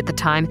movie at the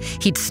time,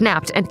 he'd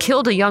snapped and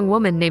killed a young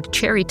woman named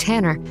Cherry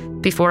Tanner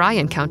before I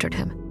encountered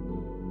him.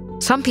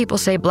 Some people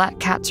say black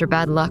cats are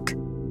bad luck,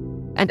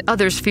 and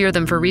others fear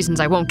them for reasons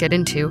I won't get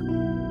into.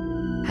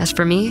 As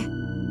for me,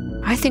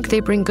 I think they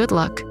bring good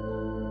luck,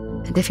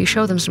 and if you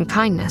show them some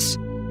kindness,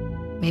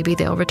 maybe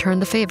they'll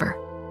return the favor.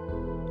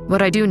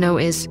 What I do know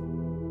is,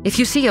 if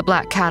you see a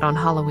black cat on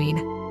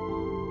Halloween,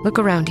 look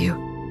around you.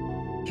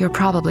 You're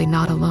probably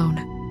not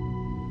alone.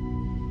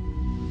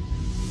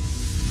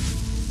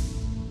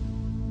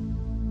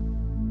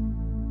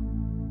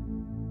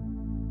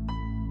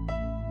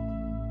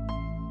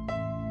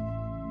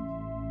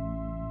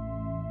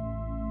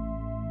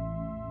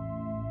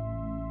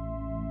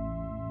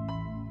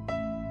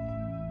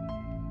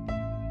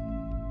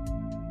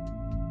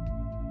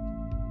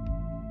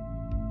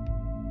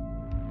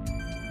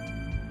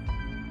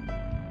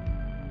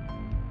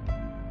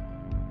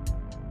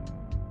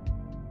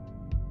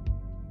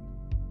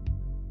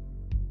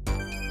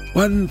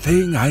 One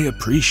thing I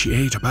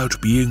appreciate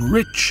about being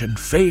rich and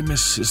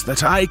famous is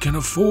that I can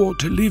afford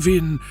to live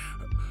in...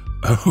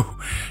 Oh,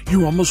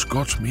 you almost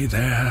got me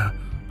there.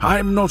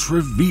 I'm not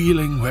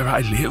revealing where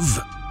I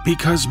live,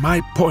 because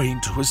my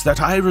point was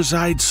that I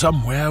reside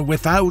somewhere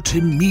without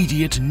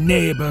immediate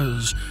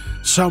neighbors,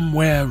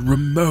 somewhere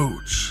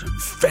remote,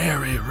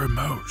 very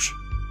remote.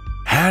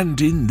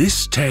 And in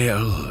this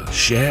tale,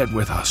 shared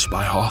with us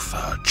by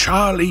author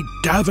Charlie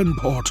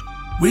Davenport,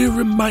 we're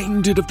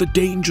reminded of the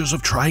dangers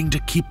of trying to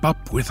keep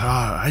up with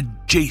our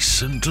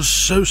adjacent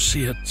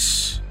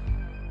associates.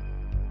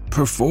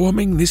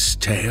 Performing this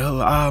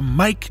tale are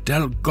Mike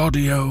Del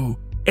Gaudio,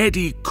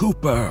 Eddie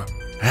Cooper,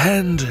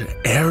 and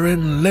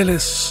Aaron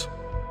Lillis.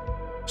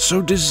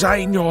 So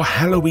design your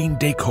Halloween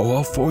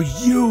decor for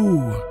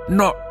you,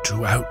 not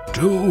to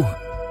outdo.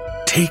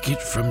 Take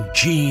it from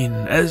Gene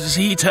as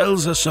he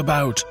tells us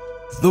about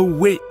The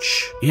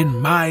Witch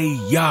in My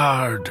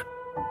Yard.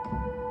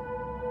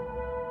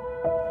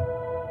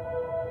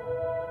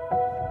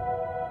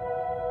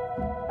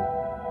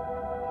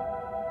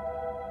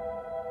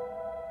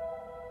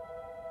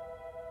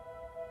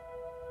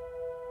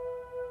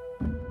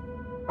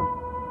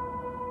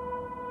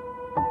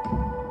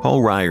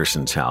 Paul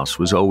Ryerson's house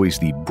was always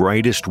the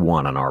brightest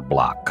one on our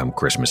block come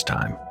Christmas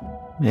time,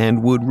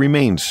 and would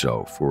remain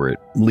so for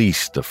at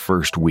least the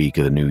first week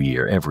of the new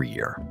year every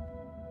year.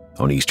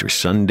 On Easter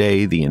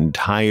Sunday, the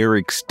entire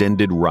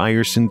extended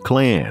Ryerson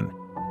clan,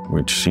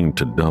 which seemed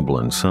to double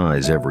in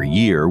size every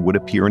year, would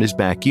appear in his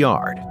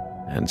backyard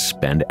and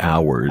spend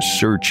hours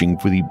searching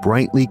for the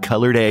brightly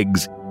colored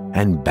eggs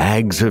and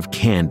bags of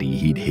candy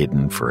he'd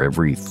hidden for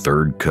every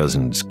third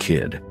cousin's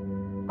kid.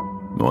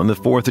 On the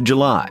 4th of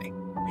July,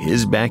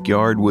 his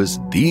backyard was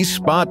the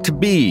spot to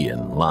be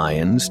in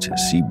Lyons to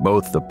see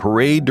both the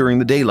parade during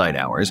the daylight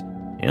hours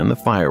and the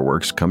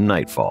fireworks come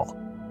nightfall.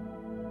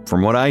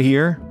 From what I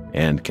hear,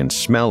 and can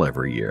smell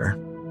every year,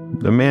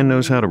 the man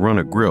knows how to run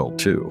a grill,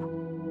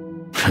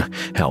 too.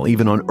 Hell,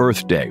 even on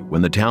Earth Day,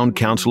 when the town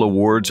council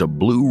awards a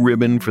blue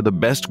ribbon for the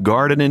best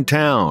garden in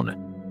town,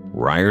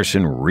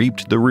 Ryerson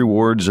reaped the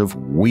rewards of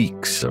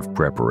weeks of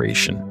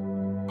preparation.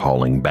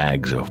 Hauling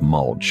bags of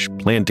mulch,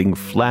 planting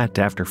flat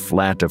after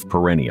flat of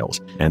perennials,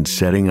 and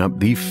setting up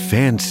the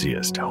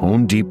fanciest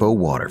Home Depot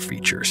water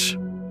features.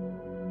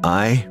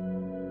 I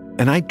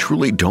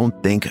truly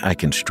don't think I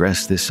can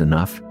stress this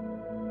enough,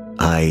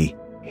 I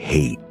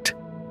hate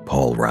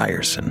Paul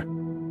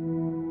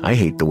Ryerson. I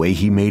hate the way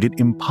he made it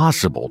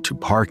impossible to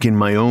park in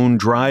my own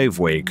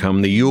driveway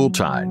come the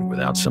Yuletide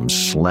without some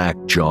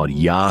slack-jawed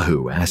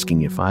yahoo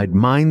asking if I'd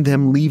mind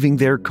them leaving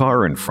their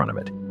car in front of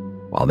it,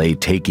 while they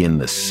take in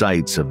the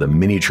sights of the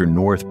miniature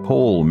North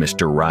Pole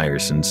Mr.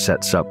 Ryerson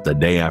sets up the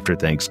day after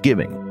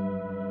Thanksgiving.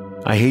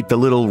 I hate the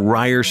little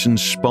Ryerson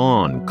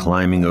spawn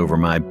climbing over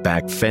my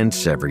back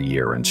fence every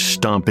year and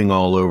stomping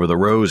all over the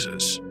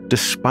roses,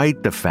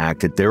 despite the fact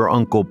that their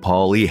Uncle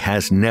Paulie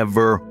has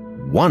never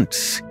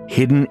once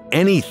hidden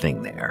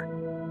anything there.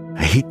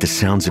 I hate the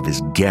sounds of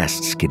his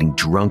guests getting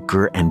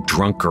drunker and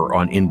drunker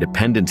on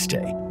Independence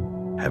Day,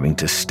 having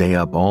to stay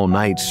up all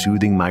night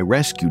soothing my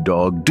rescue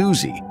dog,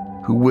 Doozy,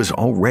 who was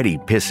already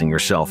pissing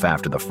herself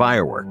after the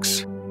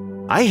fireworks.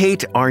 I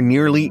hate our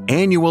nearly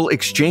annual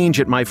exchange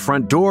at my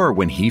front door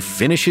when he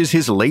finishes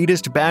his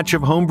latest batch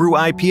of homebrew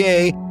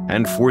IPA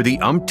and for the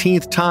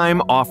umpteenth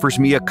time offers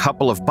me a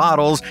couple of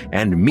bottles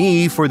and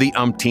me for the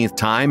umpteenth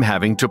time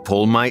having to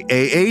pull my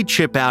AA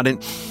chip out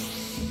and...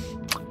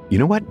 You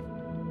know what?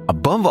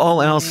 Above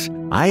all else,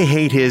 I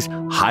hate his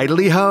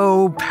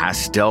hidely-ho,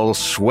 pastel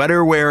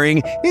sweater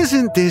wearing,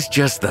 isn't this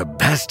just the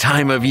best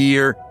time of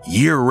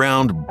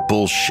year-round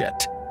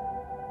bullshit.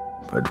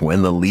 But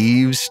when the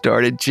leaves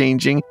started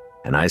changing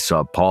and I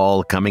saw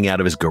Paul coming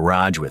out of his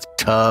garage with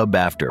tub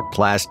after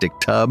plastic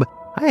tub,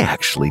 I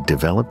actually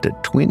developed a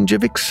twinge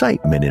of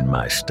excitement in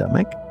my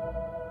stomach.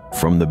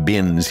 From the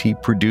bins, he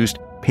produced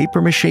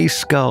papier-mâché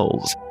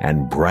skulls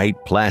and bright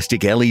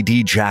plastic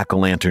LED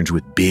jack-o'-lanterns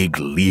with big,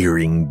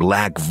 leering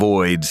black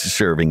voids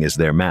serving as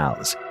their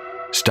mouths.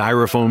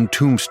 Styrofoam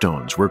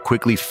tombstones were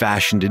quickly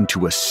fashioned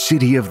into a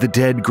City of the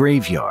Dead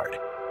graveyard.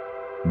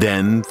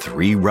 Then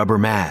 3 rubber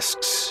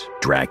masks,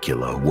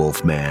 Dracula,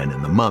 Wolfman,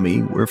 and the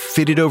Mummy, were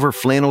fitted over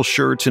flannel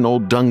shirts and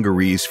old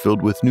dungarees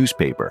filled with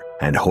newspaper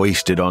and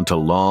hoisted onto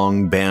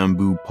long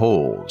bamboo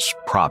poles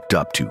propped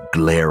up to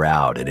glare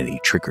out at any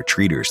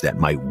trick-or-treaters that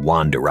might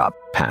wander up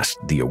past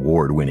the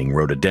award-winning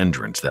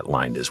rhododendrons that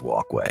lined his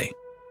walkway.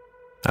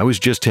 I was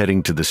just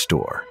heading to the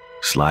store,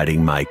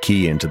 sliding my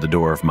key into the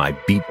door of my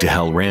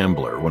beat-to-hell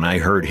Rambler when I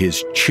heard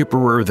his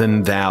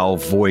chipperer-than-thou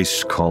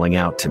voice calling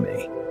out to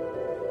me.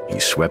 He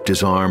swept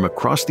his arm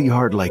across the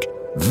yard like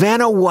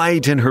Vanna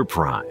White in her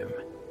prime.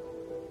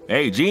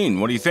 Hey, Gene,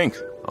 what do you think?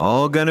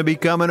 All gonna be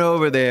coming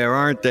over there,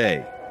 aren't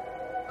they?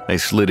 I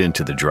slid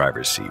into the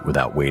driver's seat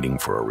without waiting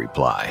for a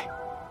reply.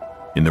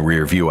 In the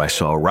rear view, I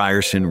saw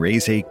Ryerson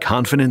raise a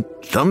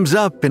confident thumbs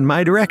up in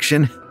my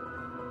direction.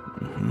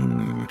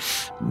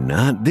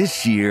 Not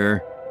this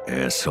year,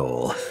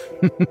 asshole.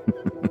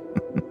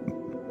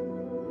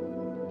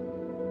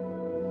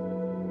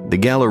 The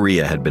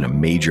Galleria had been a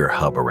major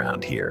hub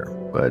around here,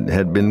 but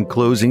had been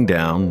closing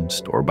down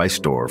store by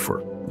store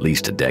for at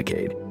least a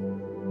decade.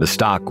 The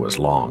stock was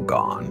long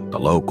gone, the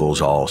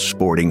locals all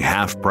sporting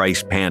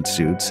half-price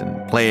pantsuits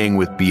and playing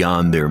with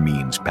beyond their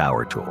means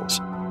power tools.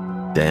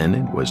 Then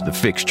it was the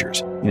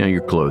fixtures,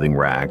 your clothing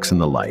racks and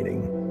the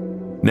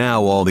lighting.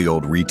 Now all the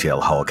old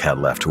retail hulk had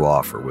left to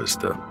offer was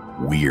the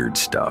weird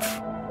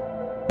stuff.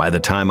 By the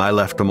time I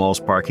left the mall's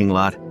parking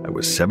lot, I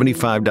was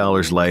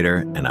 $75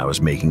 lighter, and I was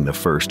making the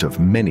first of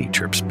many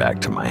trips back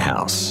to my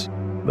house.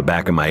 The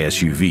back of my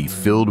SUV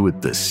filled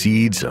with the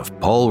seeds of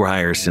Paul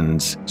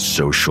Ryerson's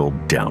social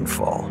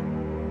downfall.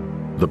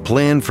 The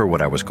plan for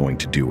what I was going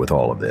to do with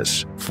all of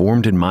this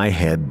formed in my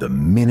head the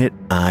minute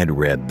I'd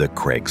read the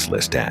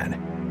Craigslist ad.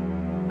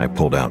 I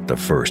pulled out the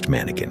first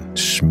mannequin,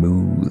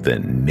 smooth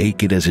and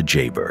naked as a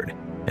jaybird,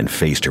 and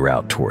faced her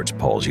out towards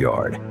Paul's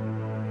yard.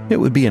 It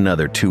would be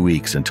another 2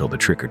 weeks until the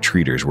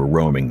trick-or-treaters were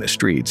roaming the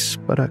streets,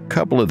 but a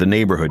couple of the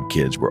neighborhood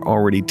kids were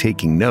already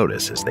taking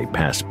notice as they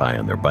passed by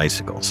on their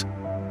bicycles.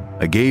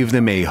 I gave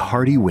them a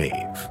hearty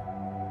wave.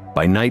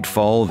 By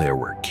nightfall, there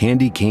were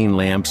candy cane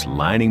lamps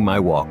lining my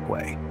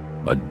walkway,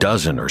 a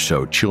dozen or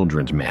so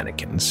children's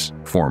mannequins,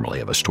 formerly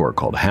of a store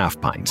called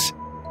Half Pints,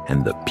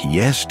 and the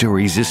pièce de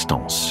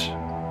résistance,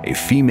 a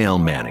female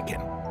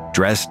mannequin,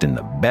 dressed in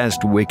the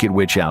best Wicked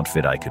Witch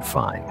outfit I could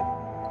find.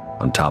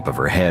 On top of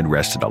her head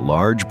rested a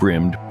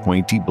large-brimmed,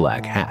 pointy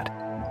black hat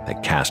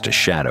that cast a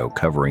shadow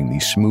covering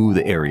the smooth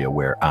area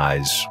where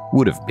eyes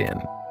would have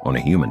been on a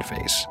human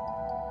face.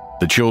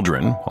 The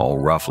children, all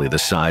roughly the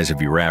size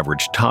of your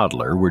average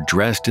toddler, were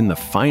dressed in the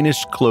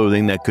finest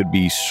clothing that could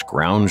be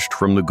scrounged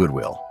from the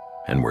Goodwill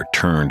and were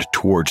turned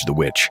towards the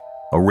witch,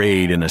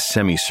 arrayed in a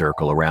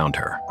semicircle around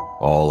her,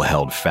 all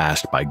held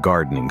fast by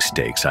gardening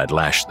stakes I'd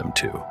lashed them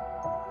to.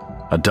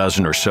 A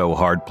dozen or so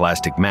hard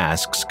plastic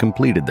masks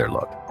completed their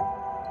look.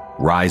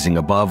 Rising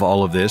above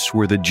all of this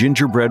were the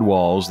gingerbread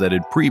walls that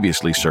had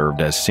previously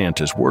served as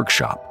Santa's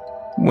workshop,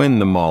 when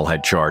the mall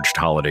had charged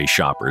holiday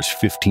shoppers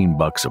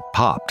 $15 a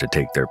pop to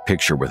take their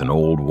picture with an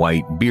old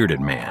white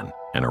bearded man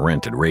and a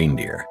rented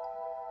reindeer.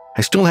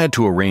 I still had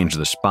to arrange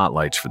the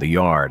spotlights for the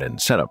yard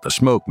and set up the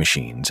smoke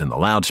machines and the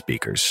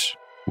loudspeakers,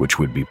 which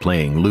would be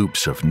playing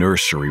loops of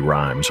nursery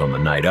rhymes on the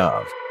night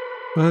of.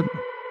 But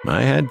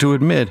I had to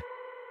admit,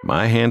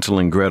 my Hansel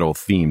and Gretel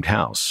themed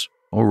house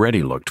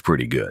already looked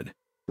pretty good.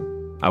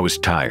 I was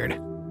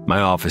tired. My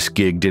office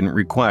gig didn't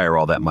require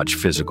all that much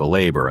physical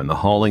labor, and the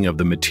hauling of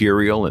the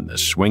material and the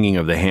swinging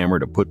of the hammer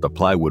to put the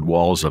plywood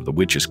walls of the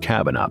witch's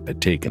cabin up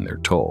had taken their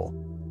toll.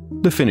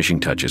 The finishing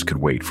touches could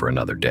wait for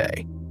another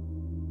day.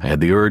 I had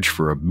the urge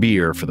for a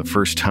beer for the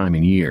first time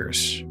in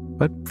years,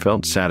 but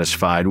felt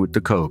satisfied with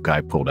the Coke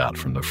I pulled out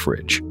from the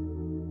fridge.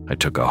 I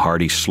took a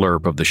hearty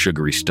slurp of the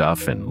sugary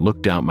stuff and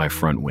looked out my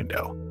front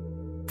window.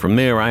 From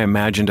there, I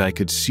imagined I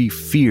could see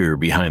fear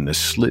behind the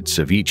slits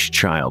of each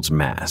child's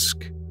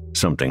mask,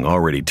 something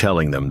already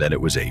telling them that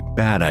it was a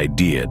bad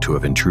idea to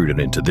have intruded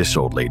into this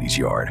old lady's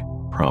yard,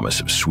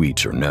 promise of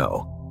sweets or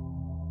no.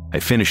 I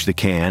finished the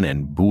can,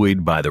 and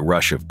buoyed by the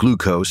rush of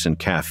glucose and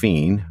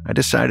caffeine, I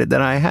decided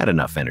that I had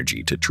enough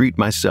energy to treat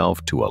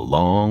myself to a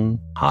long,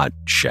 hot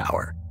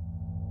shower.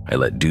 I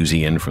let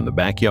Doozy in from the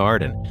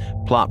backyard and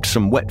plopped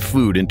some wet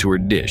food into her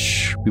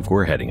dish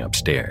before heading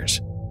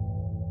upstairs.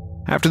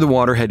 After the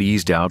water had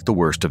eased out the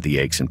worst of the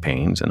aches and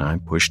pains and I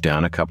pushed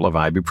down a couple of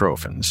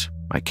ibuprofens,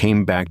 I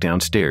came back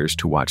downstairs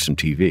to watch some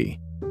TV,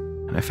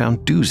 and I found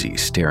Doozy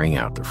staring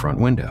out the front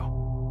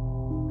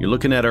window. "You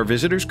looking at our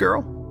visitors,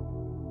 girl?"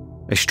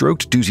 I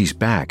stroked Doozy's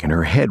back and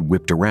her head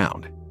whipped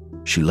around.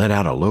 She let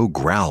out a low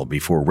growl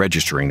before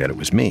registering that it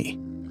was me.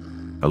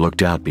 I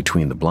looked out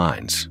between the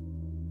blinds.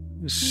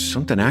 Is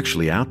something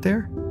actually out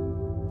there?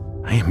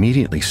 I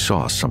immediately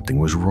saw something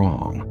was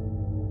wrong,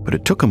 but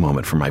it took a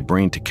moment for my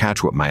brain to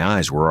catch what my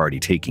eyes were already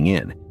taking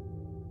in.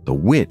 The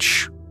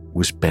witch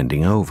was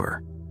bending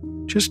over,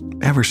 just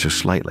ever so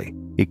slightly.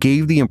 It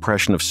gave the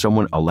impression of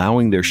someone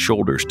allowing their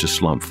shoulders to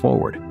slump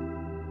forward.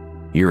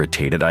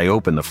 Irritated, I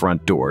opened the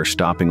front door,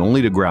 stopping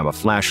only to grab a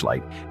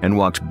flashlight and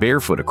walked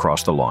barefoot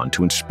across the lawn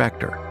to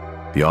inspect her,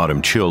 the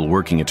autumn chill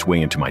working its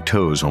way into my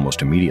toes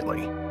almost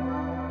immediately.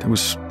 There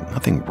was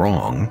nothing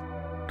wrong,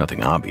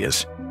 nothing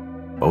obvious.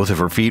 Both of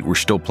her feet were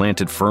still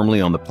planted firmly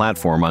on the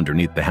platform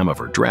underneath the hem of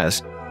her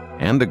dress,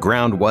 and the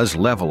ground was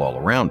level all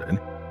around it.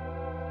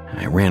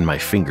 I ran my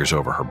fingers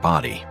over her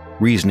body,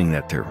 reasoning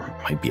that there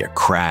might be a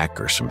crack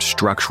or some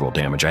structural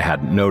damage I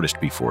hadn't noticed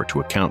before to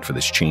account for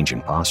this change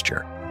in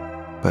posture.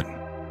 But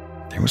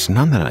there was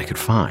none that I could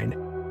find.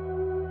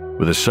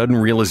 With a sudden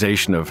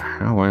realization of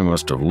how I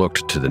must have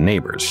looked to the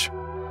neighbors,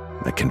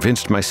 I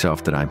convinced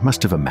myself that I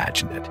must have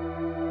imagined it.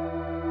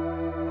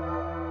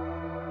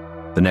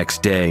 The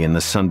next day, in the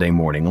Sunday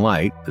morning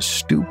light, the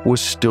stoop was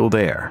still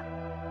there,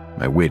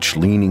 my witch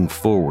leaning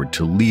forward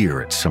to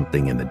leer at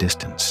something in the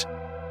distance.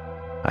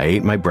 I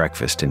ate my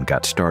breakfast and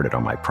got started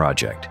on my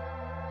project.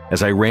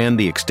 As I ran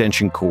the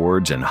extension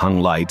cords and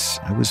hung lights,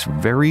 I was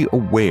very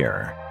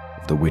aware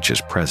of the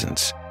witch's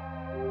presence.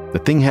 The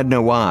thing had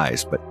no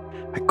eyes, but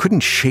I couldn't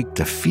shake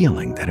the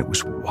feeling that it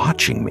was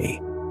watching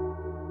me.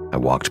 I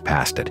walked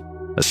past it,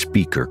 a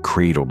speaker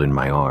cradled in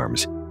my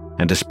arms,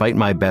 and despite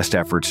my best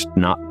efforts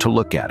not to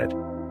look at it,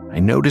 I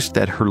noticed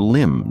that her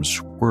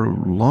limbs were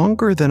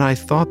longer than I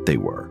thought they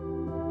were,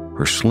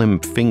 her slim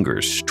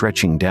fingers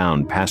stretching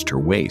down past her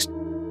waist,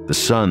 the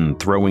sun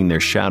throwing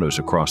their shadows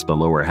across the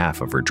lower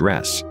half of her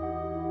dress.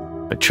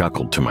 I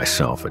chuckled to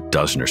myself a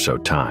dozen or so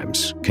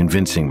times,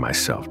 convincing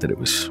myself that it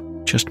was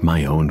just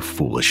my own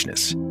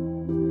foolishness.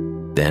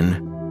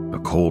 Then, a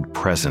cold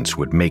presence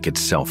would make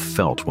itself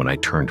felt when I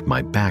turned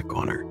my back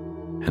on her,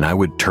 and I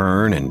would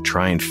turn and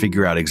try and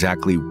figure out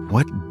exactly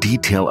what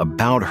detail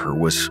about her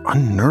was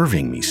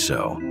unnerving me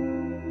so.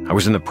 I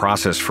was in the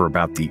process for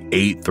about the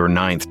 8th or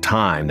 9th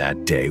time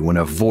that day when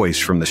a voice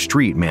from the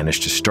street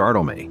managed to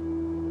startle me.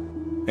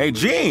 "Hey,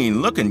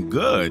 Gene, looking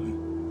good."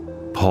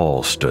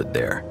 Paul stood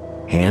there,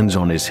 hands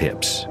on his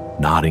hips,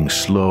 nodding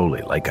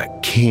slowly like a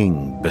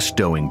king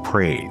bestowing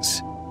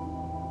praise.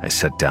 I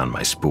set down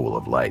my spool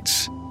of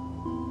lights.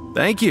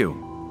 "Thank you.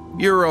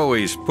 You're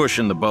always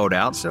pushing the boat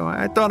out, so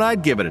I thought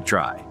I'd give it a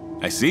try."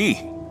 I see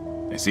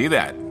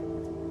that.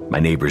 My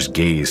neighbor's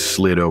gaze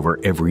slid over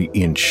every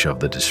inch of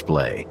the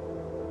display.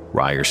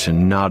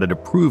 Ryerson nodded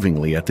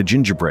approvingly at the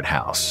gingerbread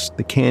house,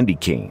 the candy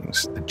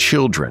canes, the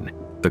children,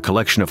 the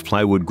collection of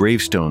plywood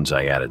gravestones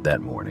I added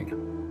that morning.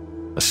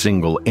 A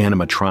single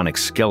animatronic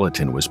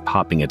skeleton was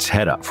popping its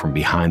head up from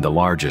behind the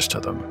largest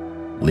of them,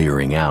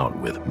 leering out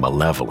with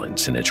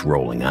malevolence in its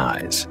rolling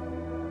eyes.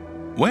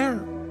 "Where?"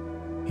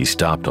 He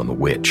stopped on the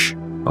witch,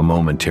 a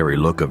momentary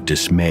look of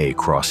dismay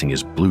crossing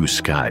his blue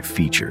sky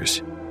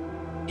features.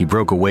 He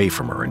broke away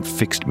from her and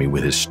fixed me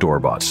with his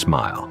store-bought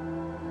smile.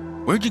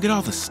 "Where'd you get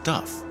all the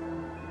stuff?"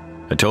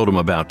 I told him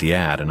about the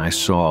ad, and I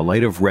saw a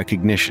light of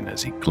recognition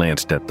as he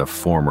glanced at the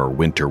former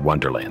Winter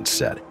Wonderland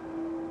set.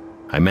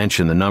 I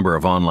mentioned the number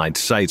of online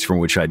sites from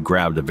which I'd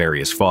grabbed the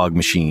various fog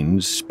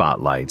machines,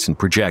 spotlights, and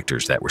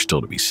projectors that were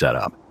still to be set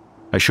up.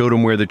 I showed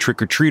him where the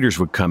trick-or-treaters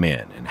would come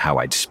in and how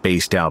I'd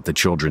spaced out the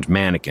children's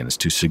mannequins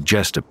to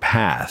suggest a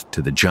path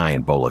to the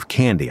giant bowl of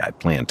candy I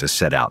planned to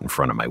set out in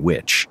front of my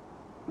witch.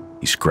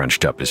 He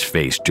scrunched up his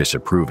face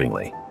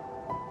disapprovingly.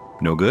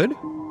 "No good?"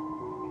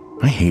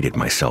 I hated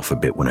myself a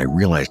bit when I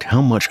realized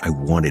how much I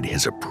wanted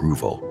his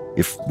approval,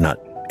 if not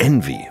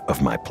envy,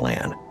 of my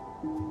plan.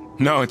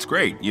 "No, it's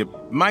great. You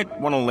might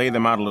want to lay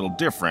them out a little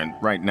different.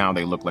 Right now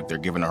they look like they're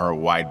giving her a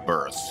wide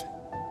berth."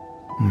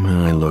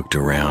 I looked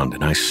around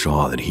and I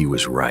saw that he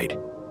was right.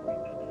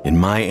 In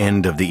my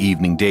end of the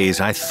evening days,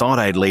 I thought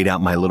I'd laid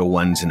out my little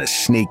ones in a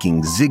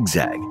snaking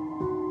zigzag,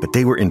 but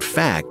they were in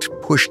fact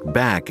pushed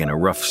back in a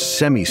rough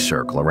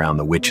semicircle around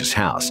the witch's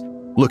house,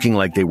 looking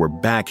like they were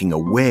backing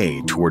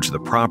away towards the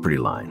property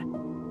line.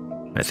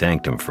 I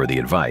thanked him for the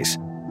advice,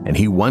 and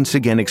he once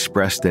again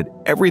expressed that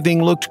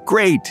everything looked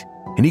great,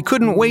 and he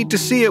couldn't wait to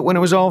see it when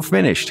it was all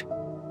finished.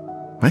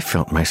 I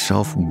felt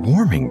myself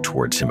warming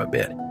towards him a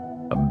bit,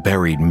 a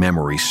buried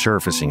memory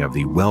surfacing of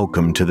the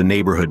welcome to the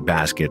neighborhood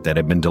basket that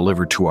had been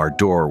delivered to our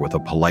door with a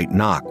polite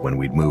knock when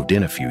we'd moved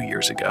in a few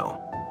years ago.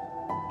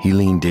 He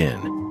leaned in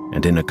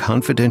and in a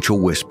confidential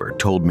whisper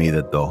told me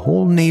that the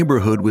whole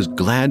neighborhood was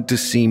glad to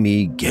see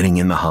me getting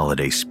in the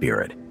holiday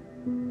spirit.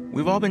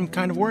 We've all been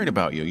kind of worried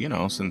about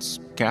you, since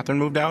Catherine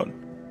moved out.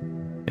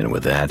 And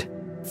with that,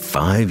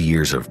 5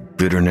 years of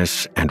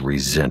bitterness and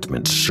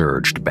resentment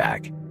surged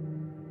back.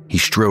 He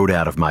strode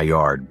out of my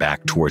yard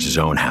back towards his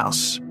own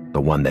house,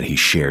 the one that he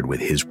shared with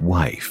his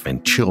wife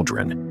and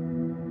children.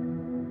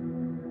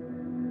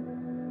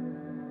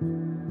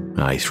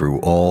 I threw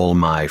all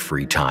my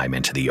free time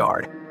into the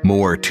yard.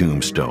 More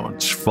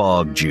tombstones,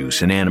 fog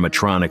juice, and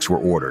animatronics were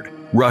ordered.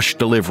 Rush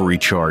delivery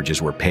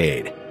charges were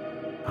paid.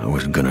 I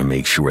was gonna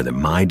make sure that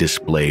my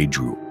display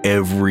drew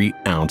every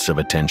ounce of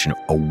attention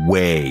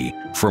away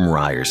from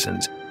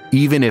Ryerson's,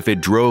 even if it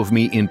drove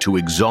me into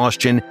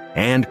exhaustion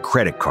and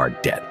credit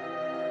card debt.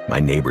 My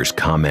neighbor's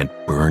comment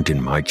burned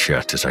in my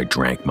chest as I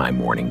drank my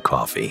morning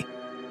coffee.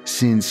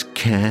 Since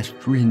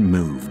Catherine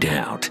moved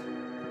out.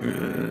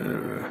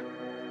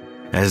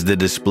 As the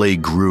display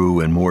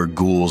grew and more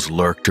ghouls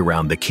lurked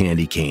around the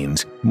candy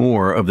canes,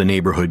 more of the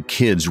neighborhood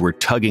kids were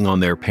tugging on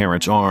their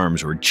parents'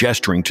 arms or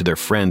gesturing to their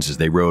friends as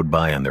they rode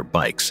by on their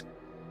bikes.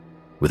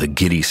 With a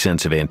giddy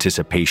sense of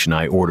anticipation,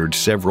 I ordered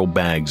several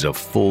bags of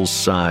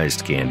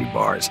full-sized candy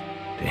bars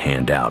to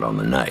hand out on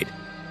the night.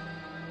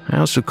 I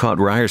also caught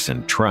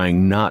Ryerson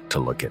trying not to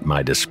look at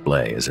my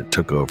display as it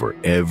took over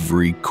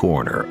every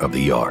corner of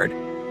the yard.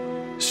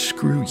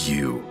 Screw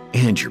you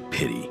and your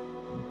pity,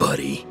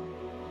 buddy.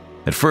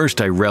 At first,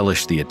 I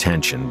relished the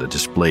attention the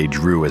display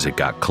drew as it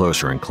got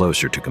closer and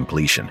closer to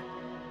completion.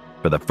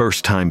 For the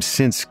first time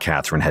since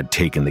Catherine had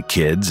taken the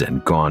kids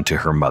and gone to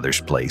her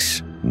mother's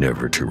place,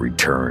 never to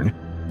return,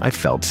 I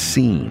felt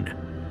seen.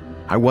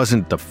 I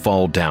wasn't the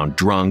fall-down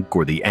drunk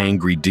or the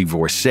angry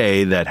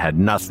divorcee that had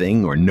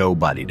nothing or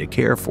nobody to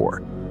care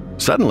for.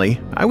 Suddenly,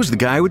 I was the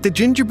guy with the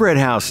gingerbread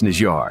house in his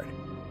yard,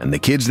 and the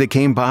kids that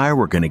came by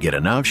were going to get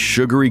enough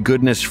sugary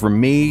goodness from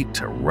me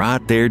to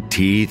rot their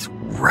teeth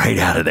right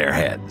out of their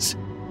heads.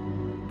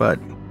 But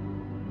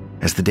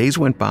as the days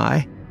went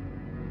by,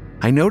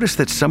 I noticed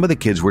that some of the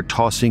kids were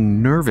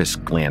tossing nervous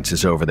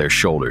glances over their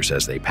shoulders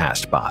as they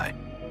passed by,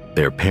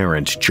 their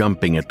parents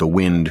jumping at the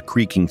wind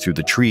creaking through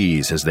the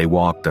trees as they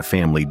walked the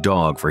family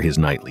dog for his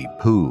nightly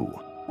poo.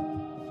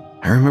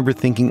 I remember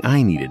thinking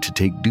I needed to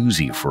take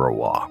Doozy for a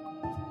walk.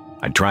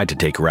 I tried to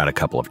take her out a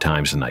couple of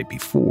times the night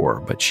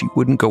before, but she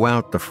wouldn't go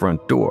out the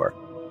front door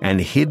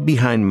and hid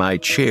behind my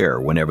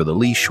chair whenever the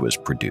leash was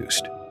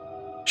produced.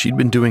 She'd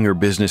been doing her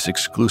business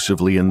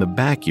exclusively in the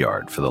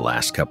backyard for the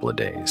last couple of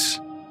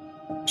days.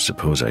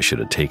 Suppose I should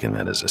have taken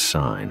that as a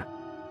sign.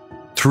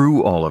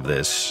 Through all of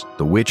this,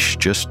 the witch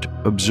just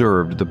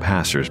observed the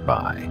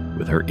passers-by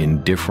with her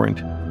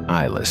indifferent,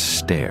 eyeless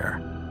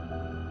stare.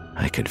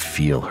 I could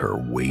feel her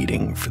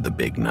waiting for the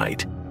big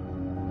night.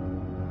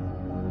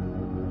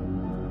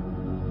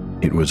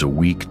 It was a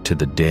week to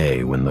the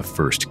day when the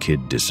first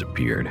kid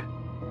disappeared.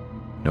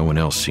 No one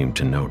else seemed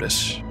to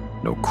notice.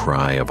 No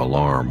cry of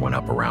alarm went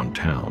up around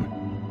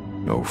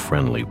town. No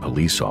friendly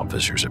police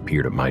officers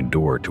appeared at my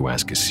door to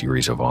ask a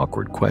series of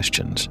awkward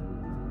questions.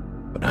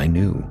 But I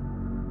knew.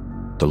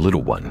 The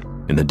little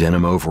one, in the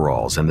denim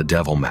overalls and the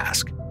devil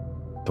mask,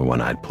 the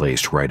one I'd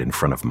placed right in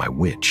front of my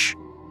witch,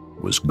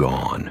 was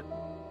gone.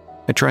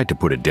 I tried to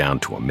put it down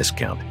to a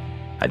miscount.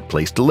 I'd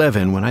placed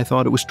 11 when I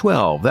thought it was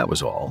 12, that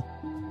was all.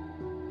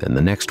 Then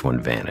the next one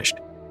vanished.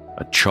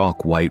 A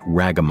chalk-white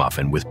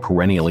ragamuffin with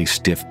perennially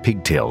stiff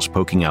pigtails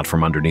poking out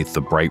from underneath the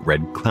bright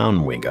red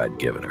clown wig I'd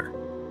given her.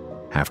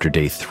 After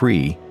day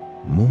 3,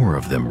 more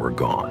of them were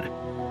gone.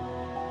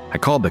 I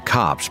called the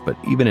cops, but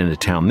even in a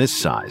town this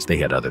size, they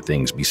had other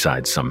things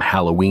besides some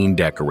Halloween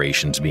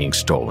decorations being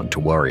stolen to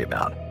worry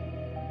about.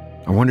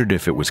 I wondered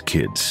if it was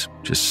kids,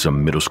 just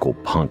some middle school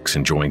punks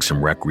enjoying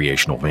some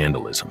recreational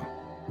vandalism.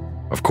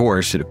 Of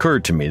course, it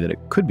occurred to me that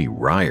it could be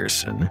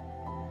Ryerson.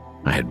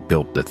 I had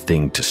built the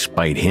thing to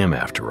spite him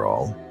after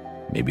all.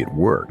 Maybe it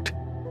worked.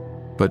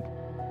 But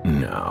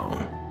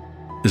no.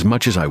 As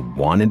much as I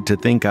wanted to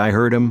think I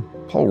heard him,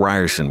 Paul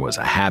Ryerson was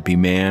a happy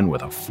man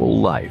with a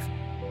full life.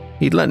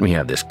 He'd let me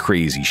have this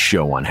crazy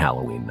show on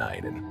Halloween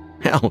night, and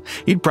hell,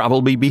 he'd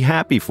probably be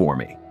happy for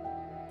me.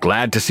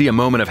 Glad to see a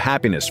moment of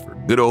happiness for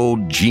good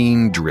old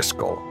Gene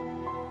Driscoll.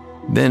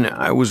 Then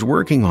I was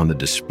working on the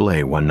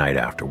display one night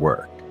after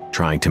work,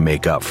 trying to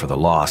make up for the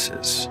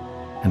losses,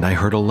 and I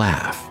heard a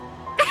laugh.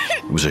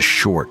 It was a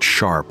short,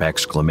 sharp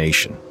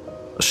exclamation,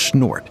 a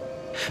snort,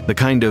 the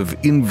kind of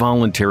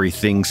involuntary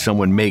thing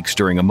someone makes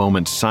during a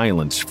moment's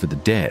silence for the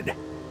dead.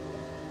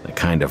 The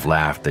kind of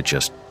laugh that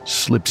just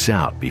slips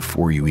out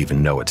before you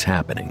even know it's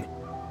happening.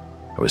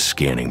 I was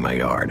scanning my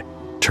yard,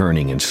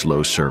 turning in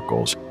slow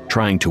circles,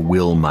 trying to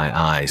will my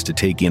eyes to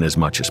take in as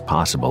much as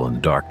possible in the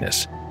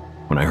darkness,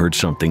 when I heard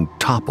something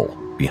topple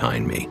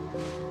behind me.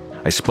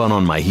 I spun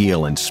on my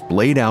heel and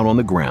splayed out on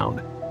the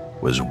ground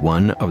was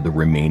one of the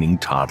remaining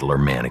toddler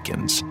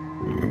mannequins.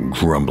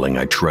 Grumbling,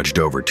 I trudged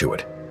over to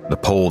it, the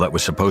pole that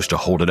was supposed to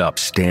hold it up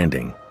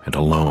standing and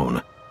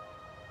alone.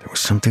 There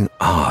was something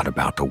odd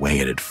about the way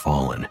it had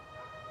fallen.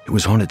 It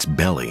was on its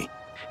belly,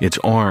 its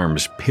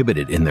arms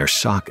pivoted in their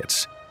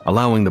sockets,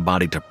 allowing the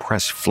body to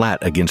press flat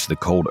against the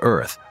cold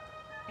earth.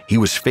 He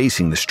was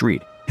facing the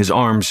street, his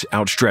arms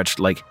outstretched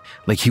like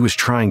he was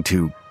trying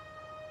to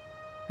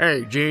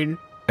Hey, Gene.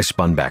 I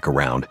spun back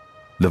around.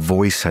 The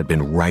voice had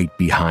been right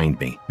behind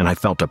me, and I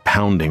felt a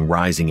pounding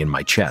rising in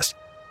my chest.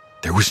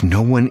 There was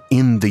no one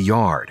in the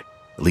yard,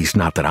 at least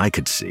not that I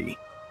could see.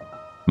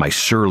 My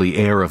surly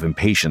air of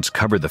impatience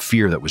covered the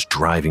fear that was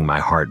driving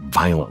my heart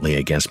violently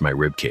against my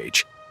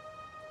ribcage.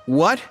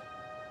 What?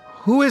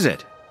 Who is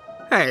it?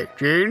 Hey,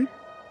 Gene.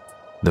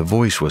 The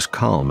voice was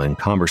calm and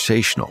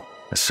conversational,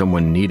 as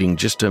someone needing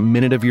just a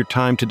minute of your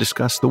time to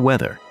discuss the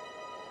weather.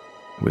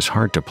 It was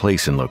hard to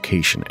place in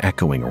location,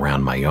 echoing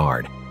around my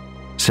yard,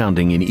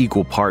 sounding in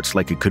equal parts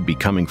like it could be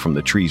coming from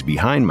the trees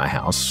behind my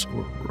house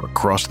or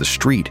across the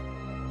street.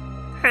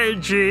 Hey,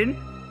 Gene.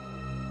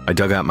 I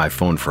dug out my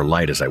phone for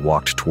light as I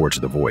walked towards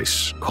the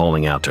voice,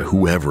 calling out to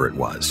whoever it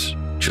was,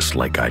 just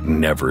like I'd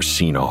never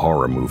seen a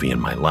horror movie in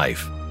my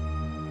life.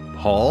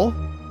 Paul?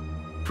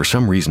 For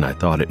some reason, I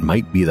thought it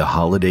might be the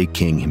Holiday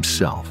King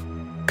himself,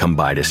 come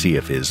by to see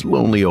if his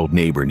lonely old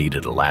neighbor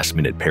needed a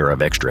last-minute pair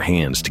of extra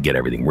hands to get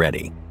everything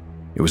ready.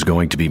 It was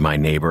going to be my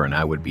neighbor, and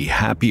I would be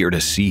happier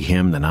to see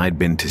him than I'd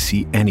been to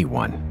see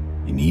anyone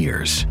in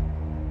years.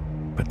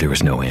 But there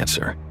was no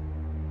answer.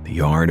 The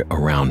yard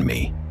around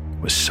me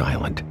was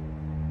silent.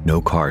 No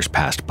cars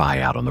passed by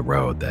out on the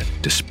road that,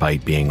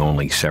 despite being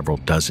only several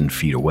dozen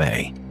feet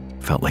away,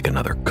 felt like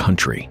another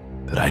country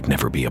that I'd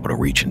never be able to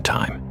reach in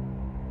time.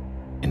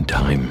 In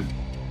time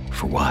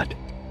for what?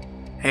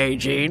 Hey,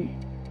 Gene.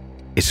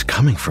 It's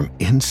coming from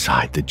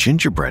inside the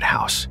gingerbread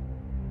house.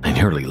 I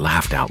nearly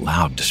laughed out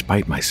loud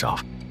despite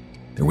myself.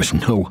 There was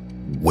no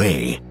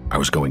way I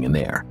was going in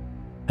there.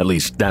 At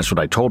least that's what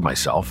I told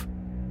myself,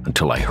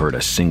 until I heard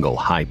a single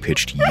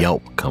high-pitched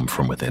yelp come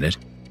from within it.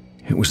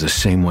 It was the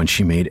same one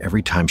she made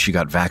every time she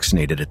got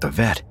vaccinated at the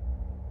vet.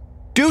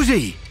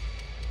 Doozy!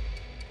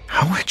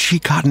 How had she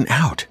gotten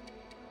out?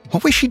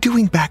 What was she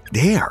doing back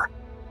there?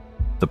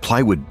 The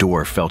plywood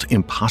door felt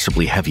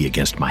impossibly heavy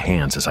against my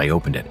hands as I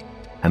opened it,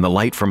 and the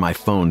light from my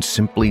phone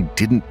simply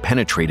didn't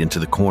penetrate into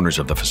the corners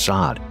of the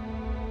facade.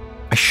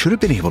 I should have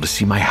been able to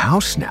see my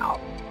house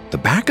now. The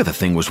back of the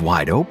thing was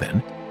wide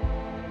open.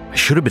 I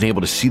should have been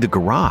able to see the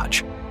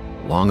garage,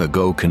 long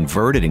ago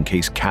converted in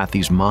case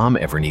Kathy's mom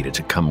ever needed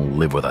to come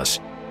live with us.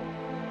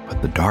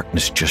 But the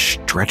darkness just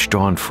stretched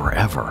on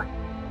forever,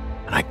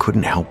 and I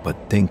couldn't help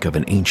but think of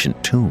an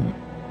ancient tomb.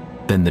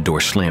 Then the door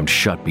slammed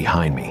shut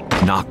behind me,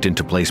 knocked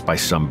into place by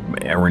some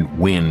errant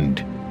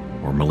wind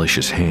or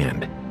malicious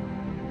hand.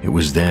 It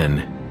was then,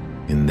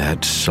 in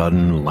that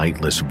sudden,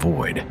 lightless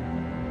void,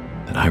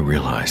 that I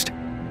realized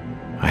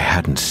I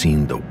hadn't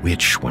seen the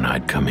witch when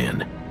I'd come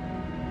in.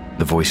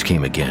 The voice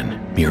came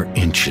again, mere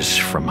inches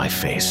from my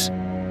face.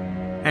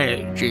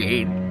 Hey,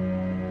 Gene.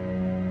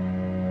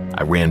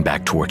 I ran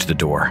back towards the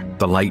door,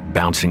 the light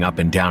bouncing up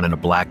and down in a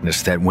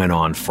blackness that went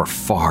on for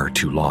far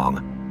too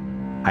long.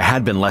 I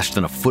had been less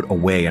than a foot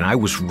away, and I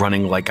was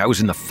running like I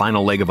was in the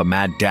final leg of a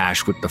mad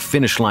dash with the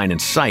finish line in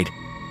sight,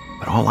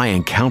 but all I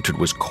encountered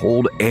was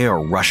cold air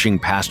rushing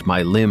past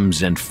my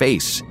limbs and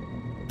face.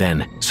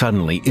 Then,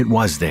 suddenly, it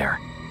was there,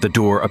 the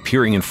door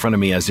appearing in front of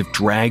me as if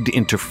dragged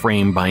into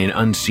frame by an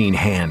unseen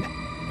hand,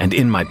 and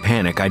in my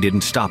panic, I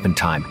didn't stop in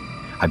time.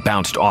 I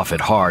bounced off it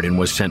hard and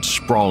was sent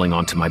sprawling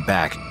onto my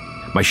back.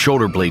 My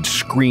shoulder blades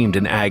screamed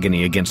in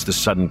agony against the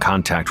sudden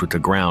contact with the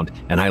ground,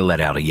 and I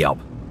let out a yelp.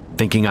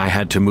 Thinking I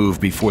had to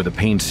move before the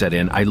pain set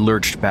in, I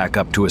lurched back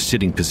up to a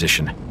sitting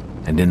position,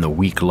 and in the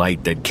weak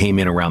light that came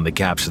in around the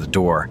gaps of the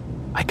door,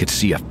 I could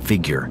see a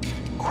figure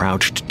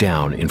crouched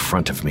down in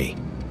front of me.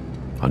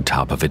 On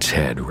top of its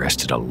head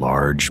rested a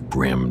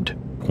large-brimmed,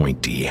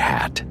 pointy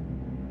hat.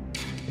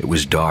 It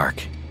was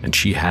dark, and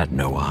she had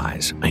no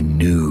eyes. I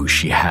knew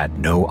she had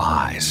no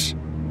eyes,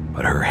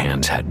 but her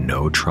hands had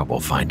no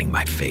trouble finding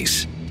my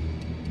face.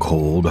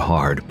 Cold,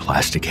 hard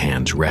plastic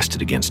hands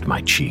rested against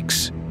my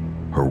cheeks,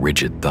 her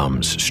rigid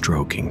thumbs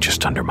stroking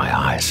just under my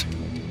eyes.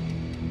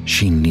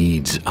 She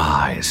needs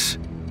eyes.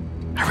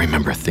 I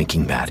remember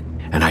thinking that,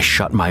 and I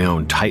shut my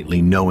own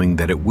tightly, knowing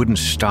that it wouldn't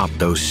stop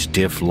those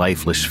stiff,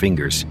 lifeless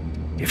fingers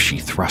if she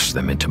thrust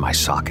them into my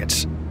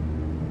sockets.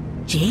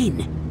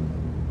 Jane.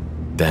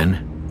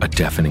 Then a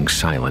deafening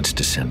silence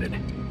descended.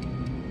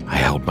 I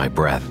held my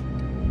breath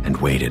and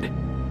waited,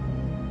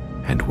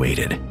 and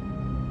waited,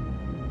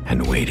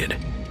 and waited.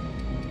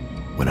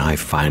 When I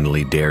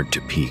finally dared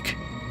to peek,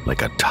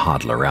 like a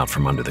toddler out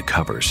from under the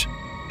covers,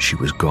 she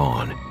was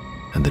gone,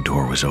 and the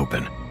door was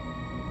open.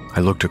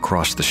 I looked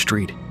across the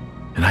street,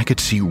 and I could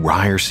see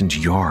Ryerson's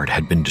yard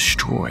had been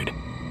destroyed.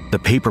 The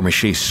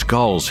papier-mâché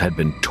skulls had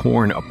been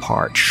torn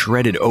apart,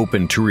 shredded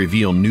open to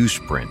reveal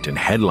newsprint and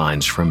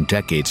headlines from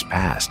decades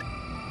past.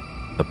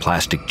 The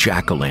plastic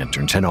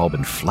jack-o'-lanterns had all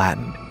been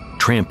flattened,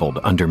 trampled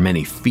under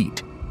many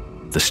feet.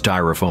 The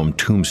styrofoam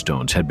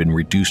tombstones had been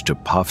reduced to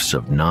puffs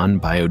of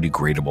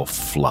non-biodegradable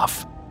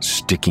fluff,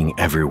 sticking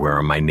everywhere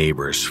on my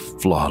neighbor's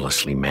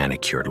flawlessly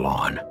manicured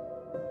lawn.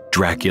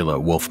 Dracula,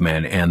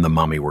 Wolfman, and the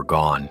Mummy were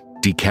gone,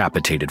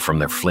 decapitated from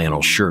their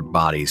flannel shirt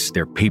bodies,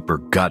 their paper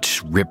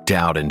guts ripped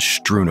out and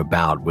strewn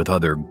about with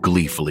other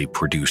gleefully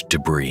produced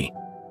debris.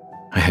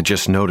 I had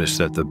just noticed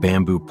that the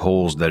bamboo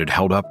poles that had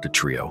held up the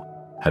trio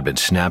had been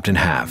snapped in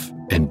half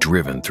and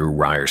driven through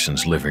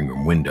Ryerson's living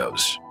room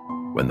windows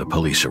when the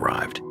police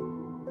arrived.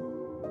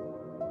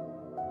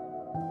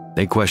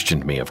 They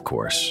questioned me, of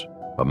course,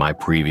 but my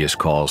previous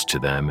calls to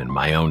them and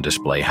my own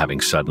display having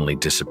suddenly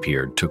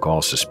disappeared took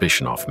all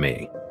suspicion off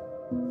me.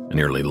 I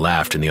nearly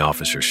laughed in the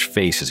officer's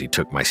face as he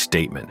took my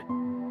statement,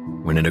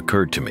 when it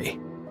occurred to me.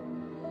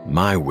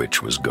 My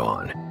witch was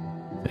gone,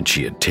 and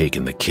she had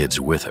taken the kids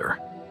with her.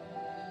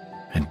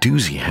 And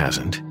Doozy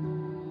hasn't.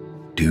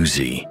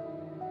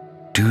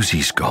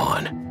 Doozy's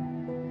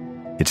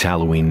gone. It's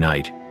Halloween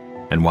night,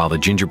 and while the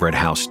gingerbread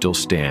house still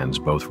stands,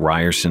 both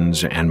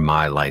Ryerson's and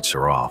my lights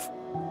are off.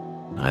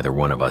 Neither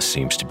one of us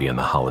seems to be in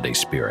the holiday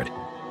spirit.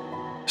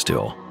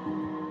 Still,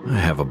 I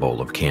have a bowl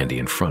of candy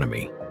in front of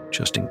me,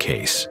 just in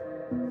case.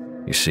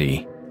 You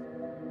see,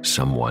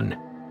 someone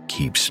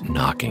keeps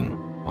knocking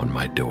on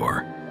my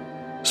door.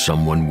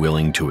 Someone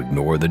willing to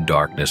ignore the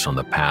darkness on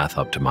the path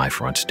up to my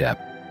front step.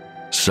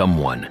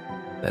 Someone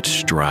that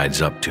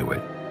strides up to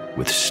it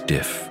with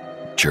stiff,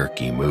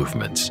 jerky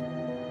movements.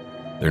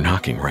 They're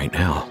knocking right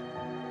now,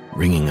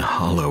 ringing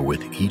hollow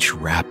with each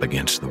rap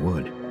against the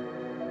wood.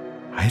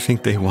 I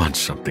think they want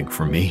something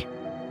from me.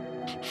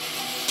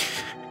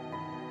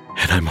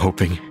 And I'm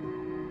hoping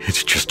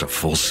it's just a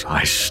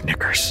full-size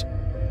Snickers.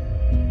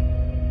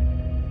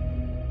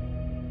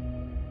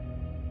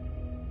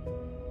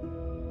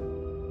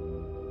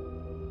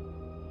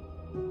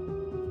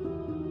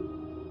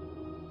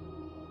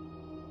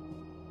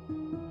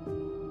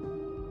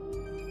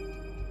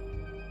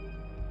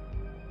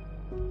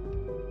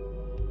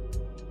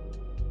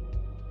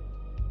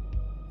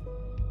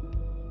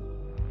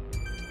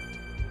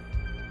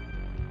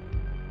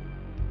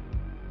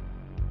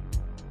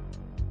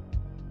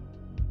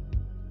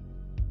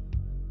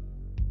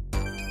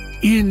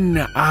 In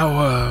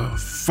our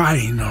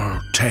final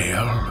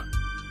tale,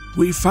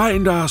 we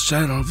find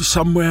ourselves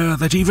somewhere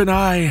that even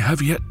I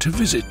have yet to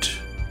visit,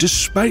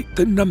 despite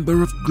the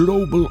number of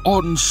global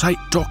on-site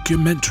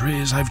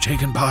documentaries I've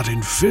taken part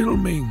in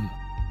filming.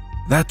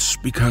 That's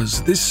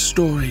because this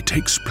story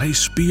takes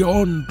place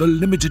beyond the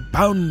limited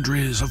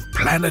boundaries of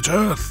planet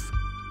Earth.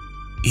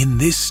 In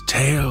this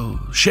tale,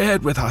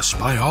 shared with us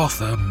by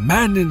author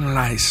Manin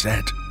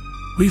Lyset,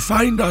 we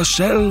find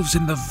ourselves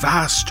in the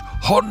vast,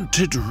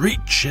 haunted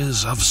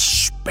reaches of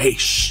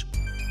space.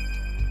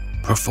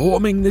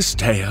 Performing this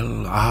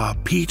tale are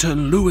Peter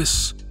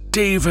Lewis,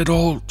 David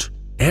Alt,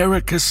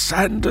 Erica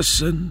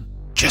Sanderson,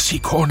 Jesse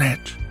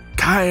Cornett,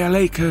 Kyle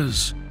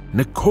Akers,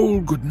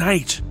 Nicole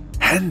Goodnight,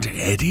 and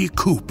Eddie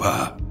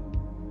Cooper.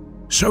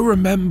 So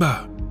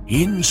remember,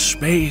 in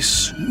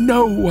space,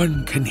 no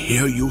one can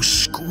hear you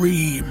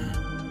scream,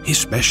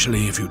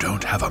 especially if you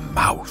don't have a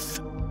mouth.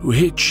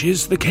 Which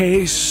is the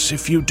case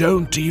if you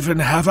don't even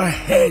have a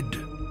head.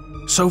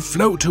 So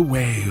float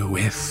away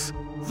with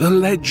the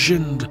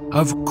legend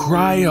of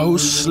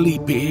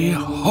Cryo-Sleepy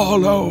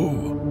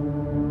Hollow.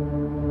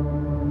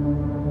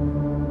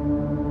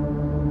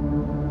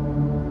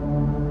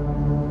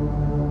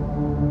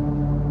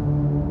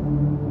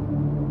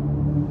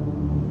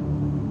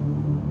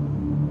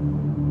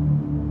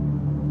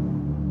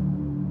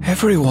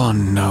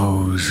 Everyone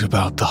knows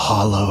about the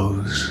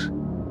Hollows.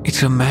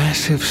 It's a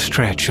massive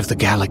stretch of the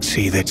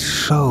galaxy that's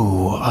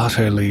so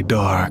utterly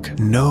dark,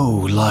 no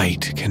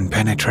light can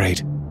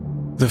penetrate.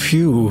 The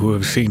few who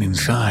have seen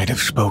inside have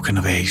spoken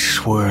of a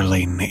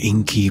swirling,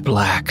 inky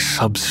black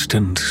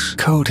substance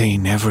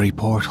coating every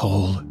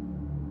porthole.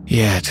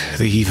 Yet,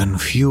 the even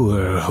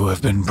fewer who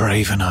have been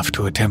brave enough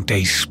to attempt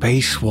a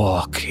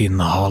spacewalk in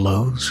the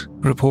Hollows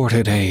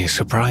reported a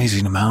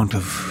surprising amount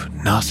of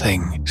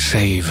nothing,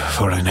 save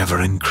for an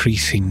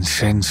ever-increasing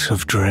sense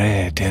of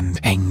dread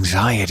and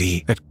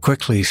anxiety that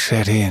quickly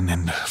set in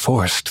and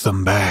forced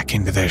them back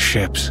into their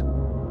ships.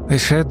 They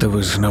said there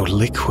was no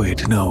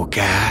liquid, no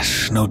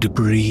gas, no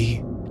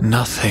debris,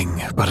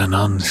 nothing but an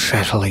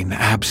unsettling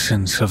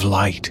absence of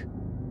light.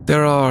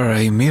 There are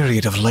a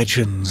myriad of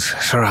legends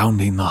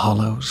surrounding the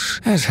Hollows,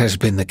 as has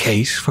been the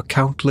case for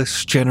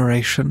countless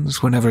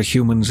generations whenever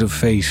humans have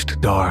faced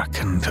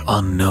dark and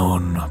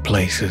unknown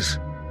places.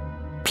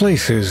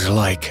 Places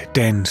like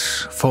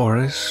dense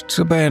forests,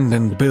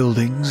 abandoned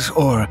buildings,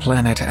 or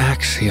planet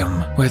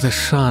Axiom, where the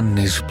sun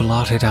is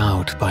blotted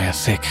out by a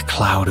thick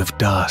cloud of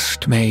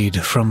dust made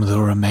from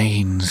the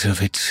remains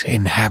of its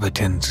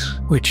inhabitants,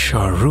 which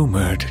are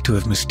rumored to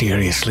have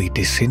mysteriously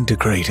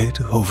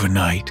disintegrated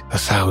overnight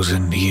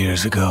 1,000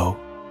 years ago.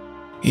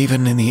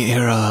 Even in the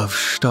era of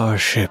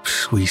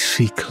starships, we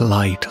seek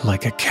light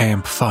like a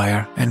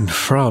campfire, and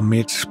from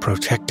its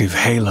protective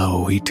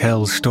halo we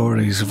tell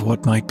stories of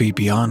what might be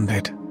beyond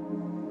it.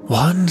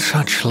 One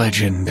such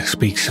legend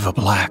speaks of a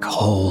black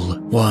hole,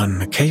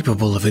 one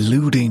capable of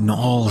eluding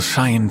all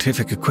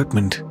scientific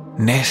equipment,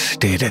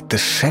 nested at the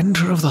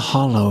center of the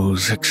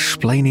Hollows,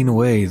 explaining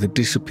away the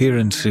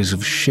disappearances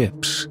of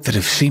ships that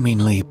have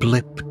seemingly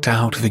blipped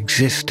out of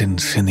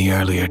existence in the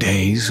earlier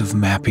days of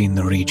mapping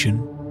the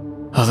region.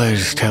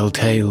 Others tell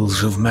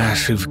tales of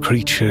massive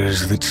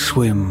creatures that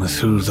swim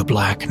through the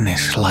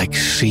blackness like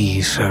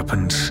sea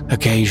serpents,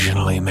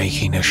 occasionally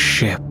making a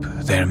ship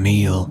their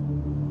meal.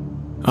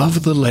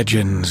 Of the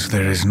legends,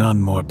 there is none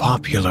more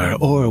popular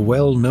or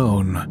well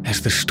known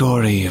as the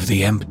story of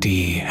the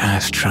empty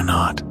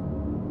astronaut.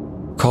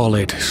 Call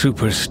it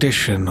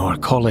superstition or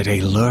call it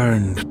a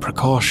learned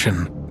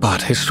precaution,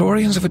 but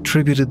historians have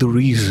attributed the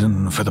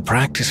reason for the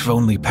practice of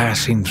only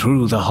passing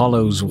through the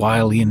hollows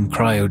while in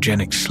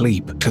cryogenic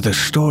sleep to the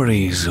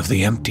stories of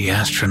the empty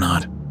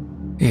astronaut.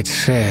 It's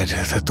said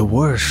that the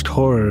worst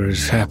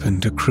horrors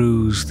happen to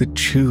crews that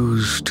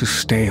choose to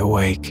stay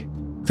awake.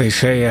 They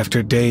say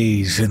after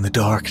days in the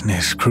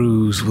darkness,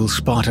 crews will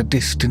spot a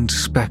distant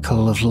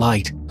speckle of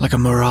light, like a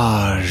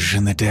mirage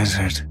in the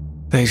desert.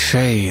 They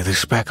say the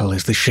speckle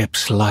is the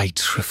ship's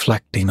lights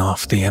reflecting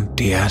off the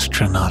empty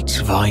astronaut's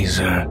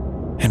visor.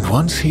 And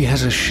once he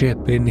has a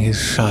ship in his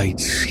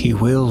sights, he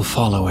will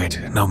follow it,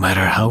 no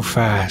matter how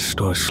fast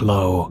or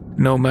slow,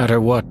 no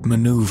matter what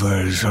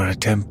maneuvers are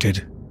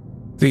attempted.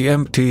 The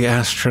empty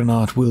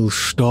astronaut will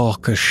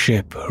stalk a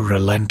ship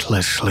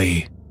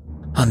relentlessly,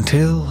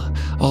 until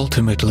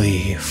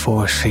ultimately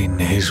forcing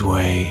his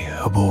way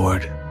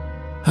aboard.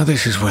 Now,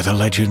 this is where the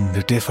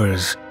legend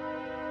differs.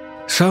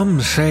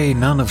 Some say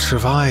none have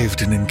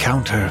survived an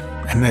encounter,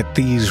 and that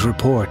these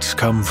reports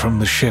come from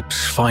the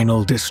ship's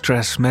final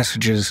distress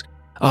messages.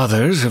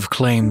 Others have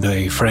claimed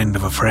a friend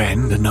of a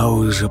friend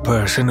knows a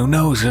person who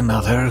knows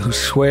another who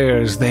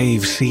swears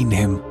they've seen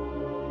him.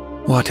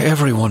 What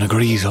everyone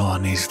agrees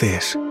on is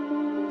this: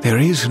 there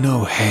is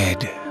no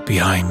head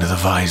behind the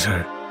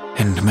visor,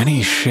 and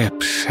many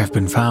ships have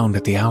been found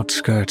at the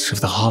outskirts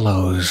of the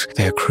hollows,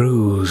 their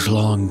crews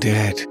long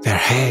dead, their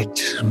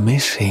heads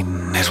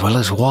missing, as well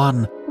as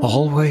one,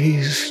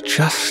 always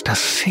just a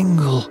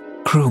single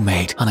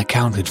crewmate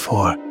unaccounted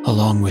for,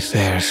 along with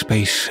their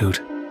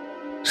spacesuit.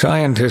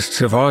 Scientists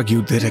have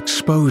argued that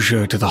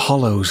exposure to the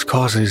hollows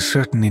causes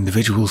certain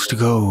individuals to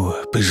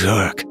go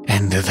berserk,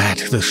 and that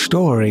the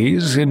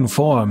stories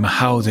inform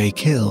how they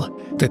kill,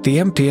 that the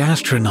empty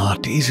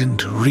astronaut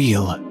isn't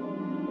real.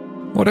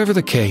 Whatever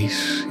the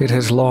case, it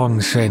has long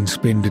since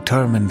been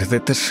determined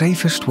that the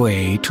safest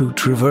way to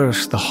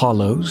traverse the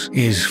hollows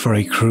is for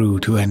a crew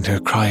to enter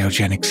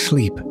cryogenic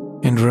sleep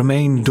and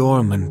remain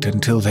dormant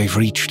until they've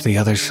reached the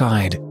other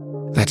side.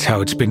 That's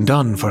how it's been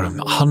done for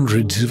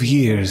hundreds of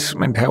years,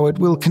 and how it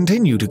will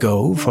continue to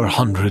go for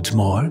hundreds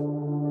more.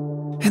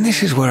 And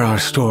this is where our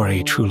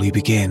story truly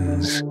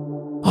begins.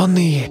 On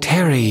the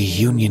Terry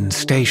Union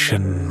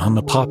Station, on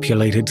the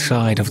populated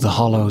side of the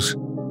hollows.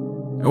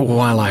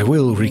 While I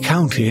will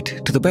recount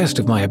it to the best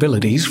of my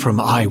abilities from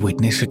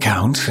eyewitness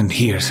accounts and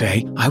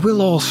hearsay, I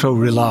will also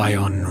rely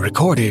on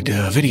recorded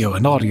video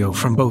and audio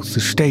from both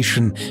the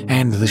station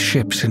and the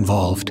ships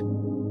involved.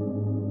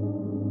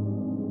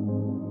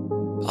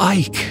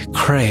 Ike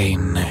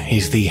Crane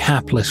is the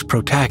hapless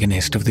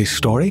protagonist of this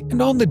story,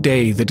 and on the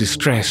day the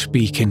distress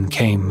beacon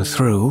came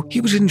through, he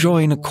was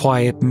enjoying a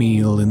quiet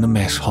meal in the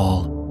mess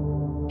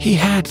hall. He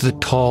had the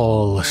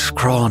tall,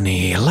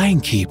 scrawny,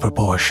 lanky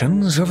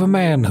proportions of a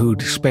man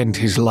who'd spent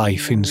his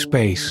life in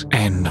space,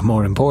 and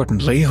more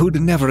importantly,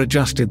 who'd never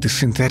adjusted the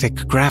synthetic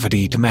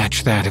gravity to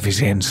match that of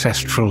his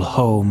ancestral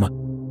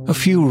home. A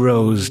few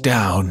rows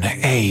down,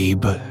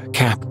 Abe,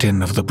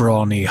 captain of the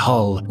brawny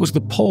hull, was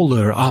the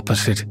polar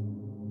opposite.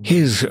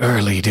 His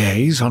early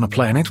days on a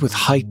planet with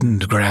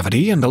heightened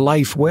gravity and a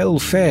life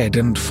well-fed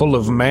and full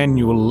of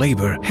manual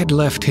labor had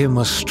left him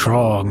a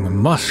strong,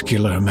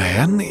 muscular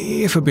man,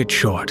 if a bit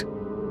short.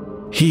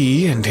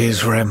 He and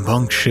his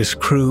rambunctious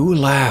crew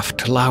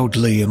laughed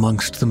loudly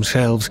amongst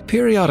themselves,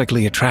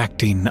 periodically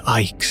attracting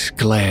Ike's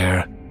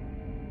glare.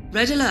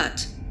 Red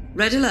alert!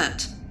 Red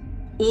alert!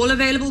 All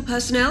available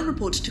personnel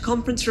report to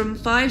conference room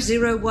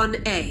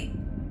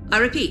 501A. I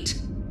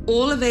repeat.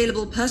 All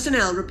available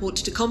personnel report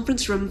to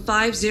conference room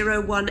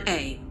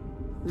 501A.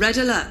 Red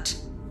alert.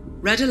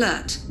 Red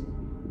alert.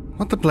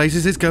 What the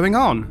blazes is going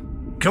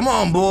on? Come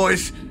on,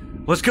 boys.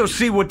 Let's go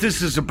see what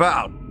this is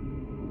about.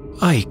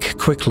 Ike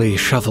quickly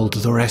shoveled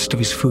the rest of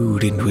his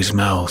food into his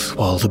mouth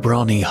while the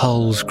brawny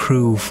hull's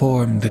crew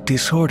formed a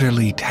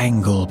disorderly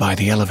tangle by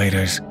the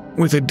elevators.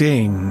 With a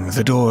ding,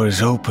 the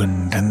doors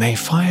opened and they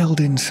filed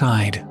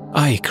inside.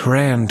 Ike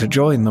ran to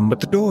join them,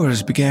 but the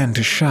doors began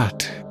to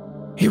shut.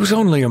 He was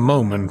only a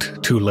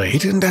moment too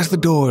late, and as the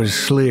doors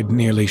slid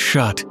nearly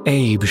shut,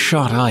 Abe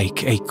shot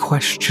Ike a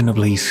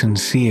questionably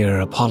sincere,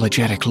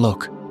 apologetic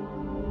look.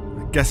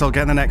 I guess I'll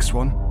get the next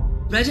one.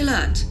 Red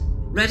alert!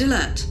 Red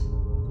alert!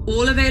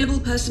 All available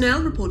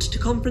personnel report to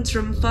conference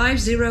room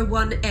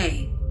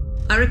 501A.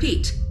 I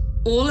repeat,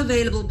 all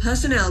available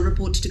personnel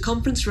report to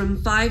conference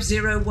room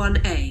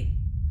 501A.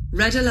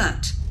 Red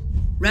alert!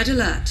 Red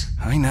alert!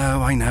 I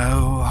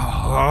know.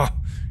 Oh,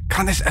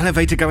 can't this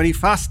elevator go any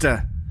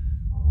faster?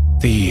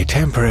 The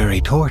temporary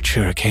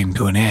torture came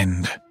to an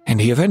end, and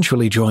he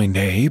eventually joined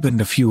Abe and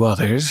a few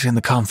others in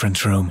the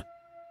conference room.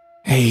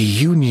 A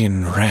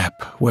union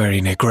rep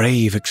wearing a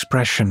grave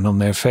expression on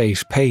their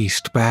face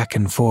paced back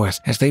and forth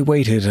as they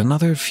waited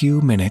another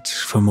few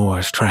minutes for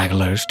more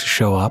stragglers to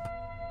show up.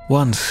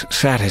 Once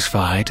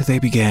satisfied, they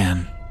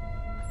began.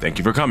 Thank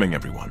you for coming,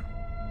 everyone.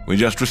 We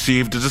just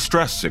received a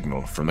distress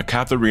signal from the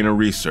Katharina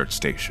Research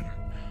Station.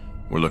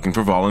 We're looking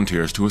for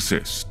volunteers to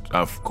assist.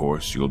 Of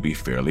course, you'll be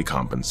fairly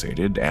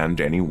compensated,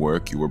 and any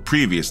work you were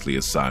previously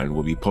assigned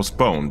will be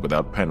postponed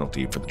without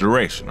penalty for the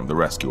duration of the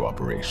rescue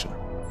operation.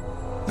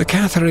 The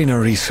Katharina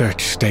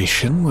Research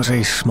Station was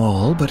a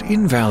small but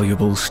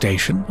invaluable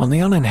station on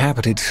the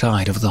uninhabited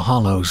side of the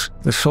Hollows,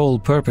 the sole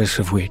purpose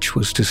of which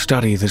was to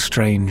study the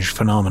strange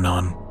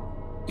phenomenon.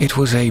 It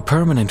was a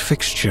permanent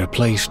fixture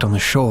placed on the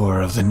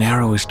shore of the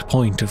narrowest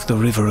point of the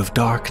River of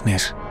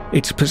Darkness.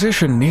 Its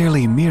position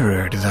nearly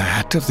mirrored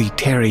that of the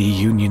Terry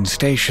Union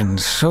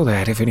stations, so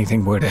that if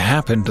anything were to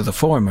happen to the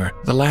former,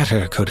 the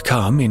latter could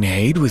come in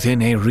aid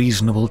within a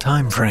reasonable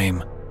time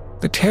frame.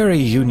 The Terry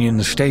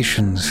Union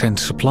stations sent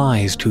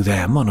supplies to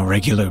them on a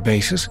regular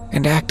basis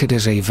and acted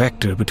as a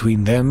vector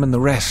between them and the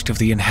rest of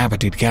the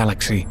inhabited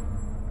galaxy.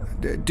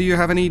 Do you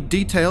have any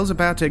details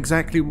about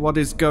exactly what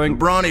is going... The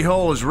Brawny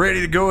Hull is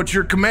ready to go at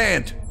your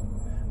command.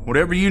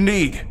 Whatever you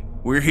need,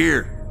 we're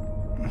here.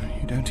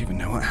 You don't even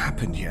know what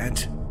happened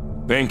yet.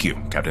 Thank you,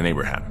 Captain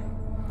Abraham.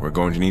 We're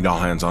going to need all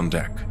hands on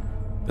deck.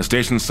 The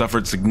station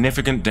suffered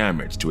significant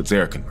damage to its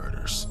air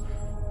converters.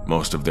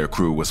 Most of their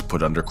crew was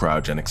put under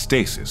cryogenic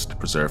stasis to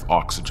preserve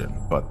oxygen,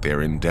 but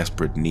they're in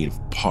desperate need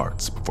of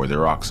parts before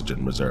their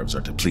oxygen reserves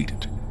are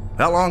depleted.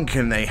 How long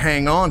can they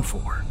hang on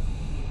for?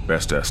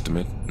 Best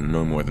estimate,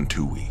 no more than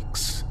 2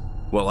 weeks.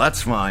 Well,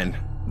 that's fine.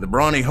 The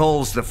Brawny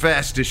Hull's the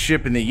fastest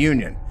ship in the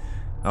Union.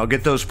 I'll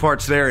get those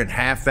parts there in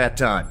half that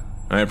time.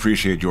 I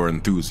appreciate your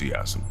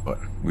enthusiasm, but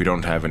we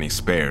don't have any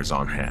spares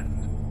on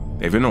hand.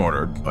 They've been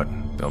ordered, but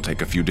they'll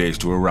take a few days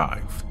to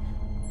arrive.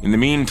 In the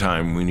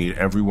meantime, we need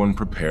everyone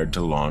prepared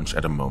to launch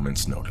at a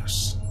moment's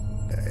notice.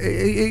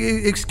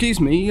 Excuse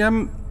me,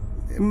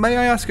 may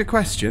I ask a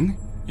question?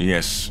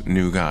 Yes,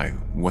 new guy.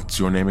 What's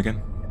your name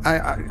again?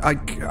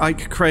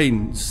 Ike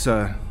Crane,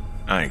 sir.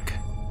 Ike.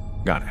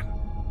 Got it.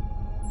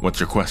 What's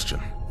your question?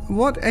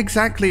 What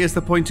exactly is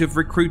the point of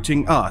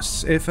recruiting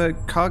us if a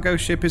cargo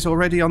ship is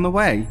already on the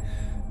way?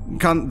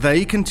 Can't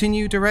they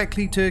continue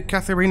directly to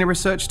Katharina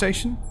Research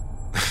Station?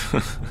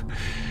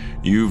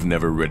 You've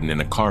never ridden in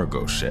a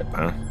cargo ship,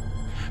 huh?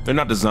 They're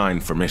not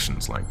designed for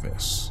missions like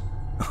this.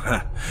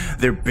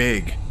 They're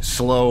big,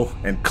 slow,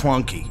 and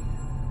clunky.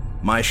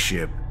 My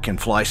ship can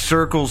fly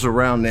circles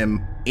around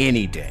them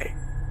any day.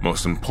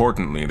 Most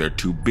importantly, they're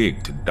too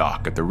big to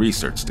dock at the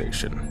research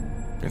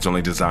station. It's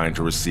only designed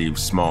to receive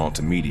small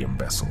to medium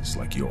vessels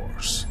like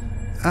yours.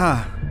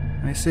 Ah,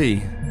 I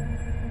see.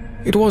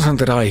 It wasn't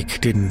that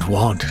Ike didn't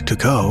want to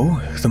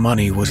go. The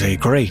money was a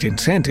great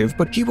incentive,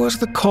 but he was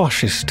the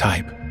cautious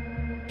type.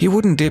 He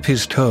wouldn't dip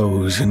his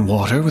toes in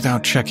water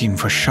without checking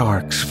for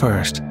sharks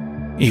first,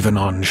 even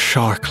on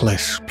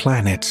sharkless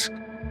planets.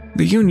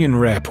 The Union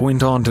rep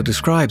went on to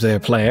describe their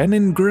plan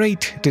in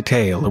great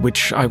detail,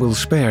 which I will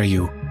spare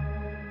you.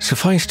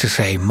 Suffice to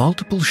say,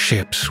 multiple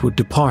ships would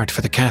depart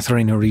for the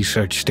Katharina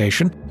Research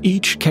Station,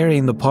 each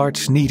carrying the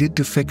parts needed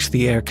to fix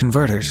the air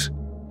converters.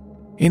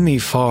 In the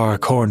far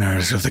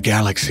corners of the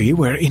galaxy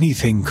where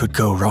anything could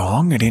go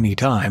wrong at any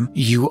time,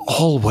 you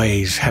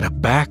always had a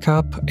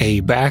backup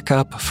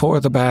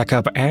for the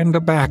backup, and a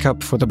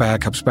backup for the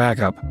backup's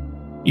backup.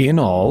 In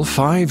all,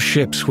 5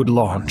 ships would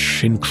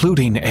launch,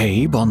 including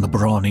Abe on the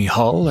Brawny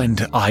Hull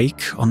and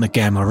Ike on the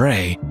Gamma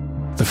Ray.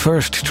 The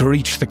first to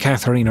reach the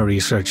Katharina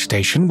Research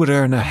Station would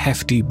earn a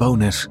hefty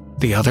bonus.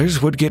 The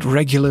others would get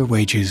regular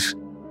wages.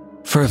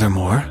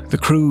 Furthermore, the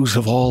crews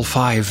of all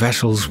 5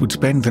 vessels would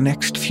spend the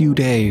next few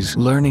days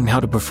learning how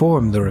to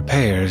perform the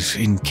repairs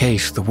in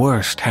case the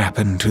worst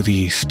happened to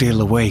the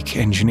still-awake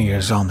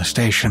engineers on the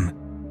station.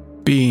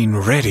 Being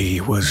ready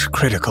was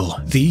critical.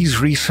 These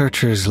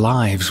researchers'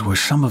 lives were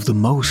some of the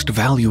most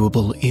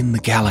valuable in the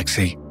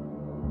galaxy.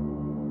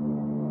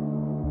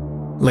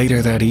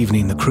 Later that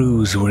evening, the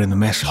crews were in the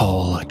mess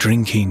hall,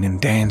 drinking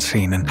and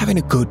dancing and having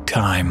a good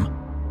time.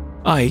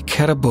 Ike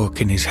had a book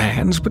in his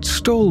hands, but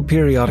stole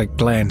periodic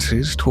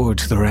glances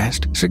towards the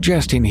rest,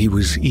 suggesting he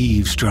was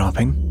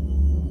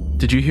eavesdropping.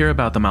 Did you hear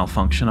about the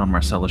malfunction on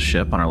Marcella's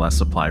ship on our last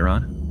supply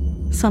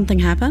run? Something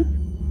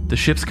happened? The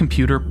ship's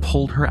computer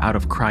pulled her out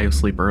of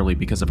cryosleep early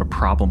because of a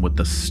problem with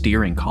the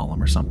steering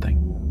column or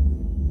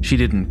something. She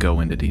didn't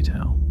go into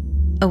detail.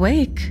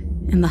 Awake?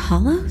 In the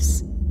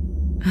hollows?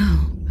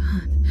 Oh,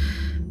 God.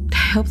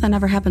 I hope that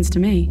never happens to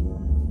me.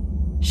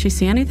 She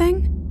see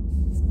anything?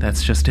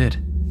 That's just it.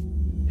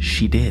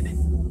 She did.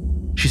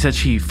 She said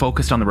she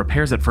focused on the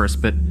repairs at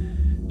first, but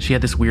she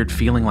had this weird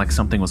feeling like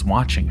something was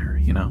watching her,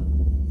 you know?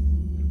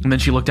 And then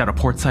she looked out a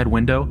portside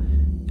window,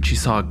 and she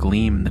saw a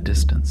gleam in the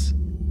distance.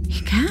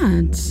 You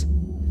can't.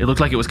 It looked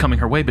like it was coming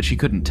her way, but she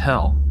couldn't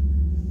tell.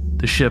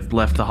 The ship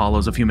left the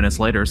hollows a few minutes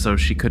later, so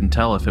she couldn't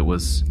tell if it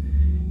was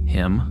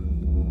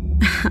him.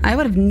 I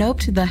would have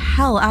noped the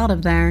hell out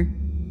of there.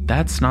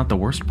 That's not the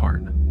worst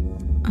part.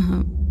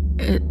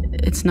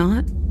 It's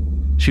not?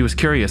 She was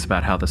curious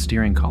about how the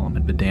steering column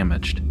had been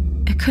damaged.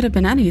 It could have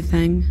been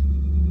anything.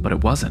 But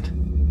it wasn't.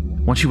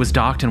 Once she was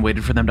docked and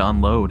waited for them to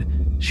unload,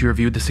 she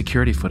reviewed the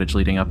security footage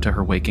leading up to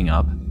her waking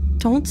up.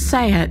 Don't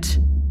say it.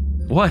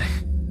 What?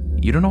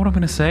 You don't know what I'm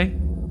going to say?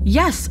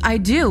 Yes, I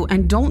do,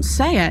 and don't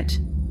say it.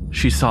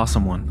 She saw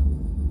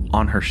someone.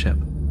 on her ship.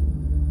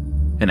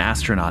 An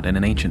astronaut in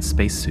an ancient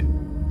spacesuit.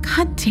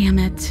 God damn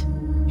it.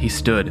 He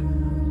stood,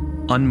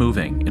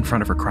 unmoving, in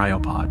front of her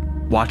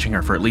cryopod, watching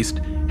her for at least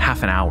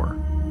half an hour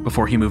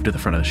before he moved to the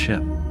front of the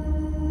ship.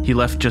 He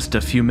left just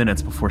a few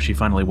minutes before she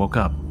finally woke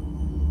up.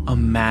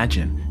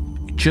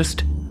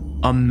 Just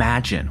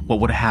imagine what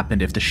would have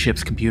happened if the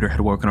ship's computer had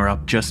woken her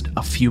up just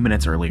a few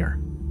minutes earlier.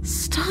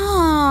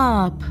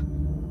 Stop.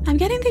 I'm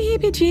getting the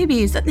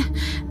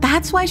heebie-jeebies.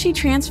 That's why she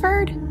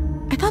transferred?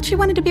 I thought she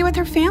wanted to be with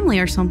her family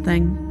or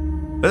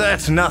something.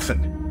 That's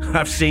nothing.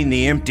 I've seen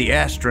the empty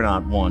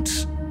astronaut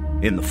once,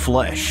 in the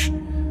flesh.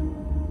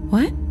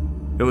 What?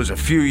 It was a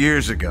few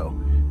years ago.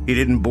 He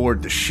didn't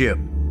board the ship.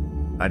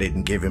 I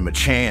didn't give him a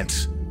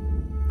chance.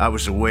 I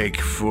was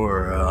awake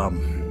for,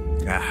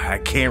 I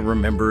can't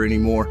remember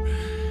anymore.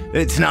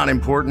 It's not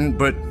important,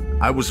 but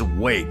I was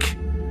awake.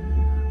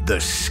 The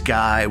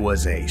sky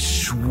was a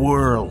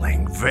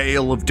swirling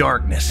veil of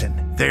darkness,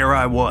 and there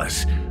I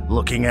was,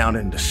 looking out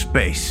into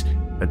space,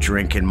 a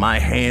drink in my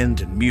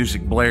hand and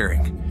music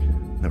blaring.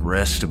 The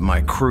rest of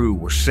my crew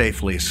were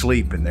safely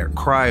asleep in their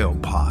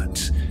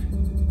cryopods.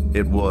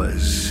 It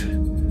was...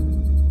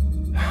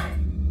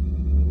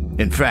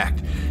 In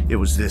fact, it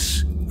was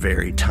this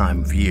very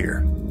time of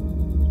year.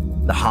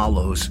 The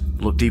hollows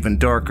looked even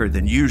darker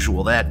than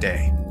usual that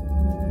day.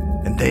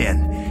 And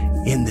then,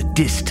 in the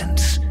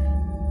distance,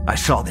 I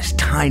saw this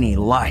tiny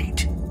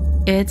light.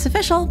 It's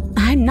official.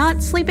 I'm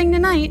not sleeping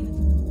tonight.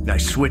 I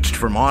switched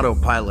from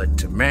autopilot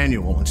to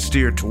manual and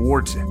steered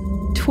towards it.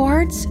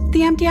 Towards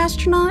the empty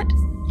astronaut?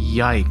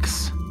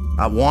 Yikes.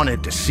 I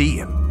wanted to see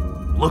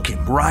him, look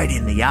him right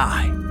in the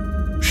eye,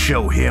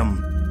 show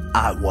him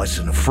I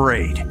wasn't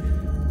afraid.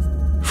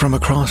 From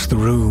across the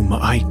room,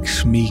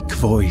 Ike's meek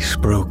voice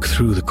broke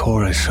through the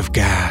chorus of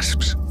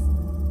gasps.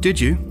 Did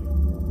you?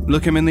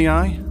 Look him in the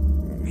eye?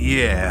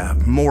 Yeah,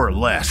 more or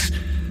less.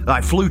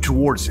 I flew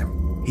towards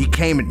him. He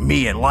came at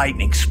me at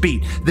lightning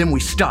speed. Then we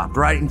stopped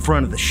right in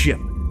front of the ship.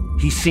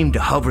 He seemed to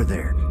hover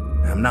there.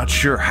 I'm not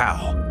sure how.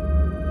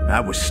 I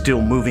was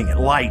still moving at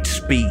light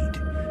speed.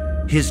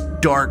 His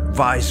dark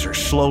visor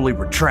slowly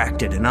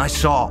retracted, and I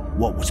saw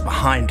what was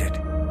behind it.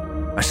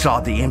 I saw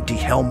the empty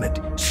helmet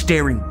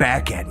staring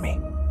back at me.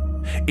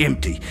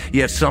 Empty,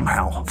 yet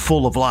somehow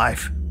full of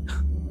life.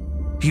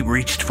 He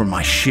reached for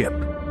my ship.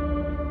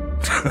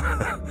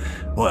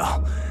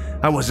 Well,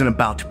 I wasn't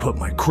about to put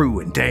my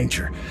crew in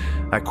danger.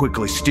 I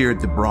quickly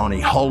steered the brawny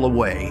hull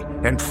away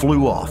and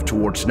flew off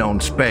towards known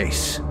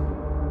space.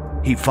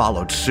 He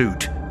followed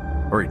suit,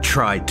 or he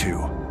tried to,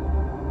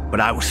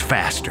 but I was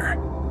faster.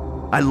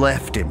 I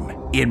left him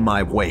in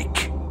my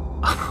wake.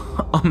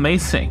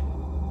 Amazing.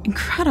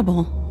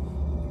 Incredible.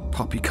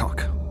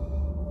 Poppycock.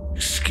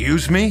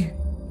 Excuse me?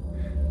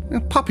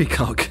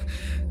 Poppycock?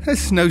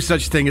 There's no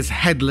such thing as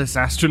headless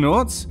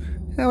astronauts.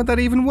 How would that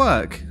even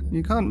work?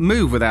 You can't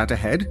move without a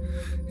head.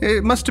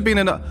 It must have been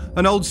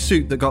an old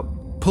suit that got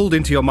pulled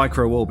into your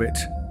micro-orbit.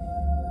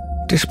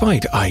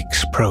 Despite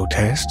Ike's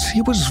protests,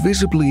 he was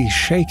visibly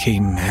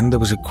shaking and there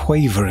was a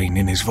quavering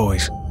in his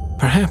voice.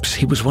 Perhaps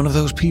he was one of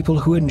those people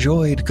who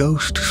enjoyed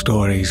ghost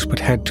stories but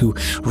had to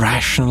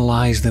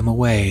rationalize them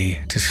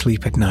away to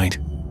sleep at night.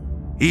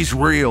 He's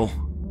real.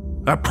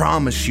 I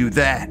promise you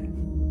that.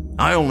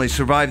 I only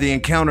survived the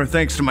encounter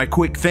thanks to my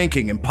quick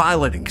thinking and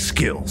piloting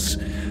skills.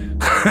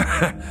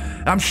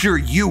 I'm sure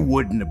you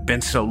wouldn't have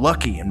been so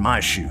lucky in my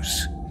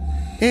shoes.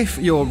 If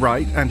you're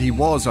right and he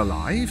was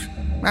alive,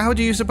 how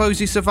do you suppose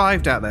he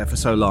survived out there for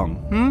so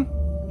long,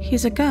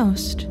 He's a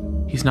ghost.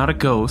 He's not a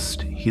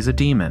ghost, he's a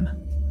demon.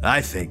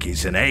 I think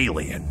he's an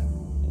alien.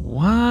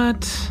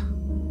 What?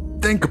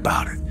 Think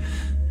about it.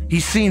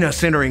 He's seen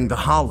us entering the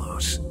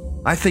hollows.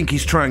 I think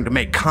he's trying to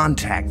make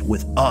contact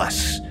with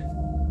us.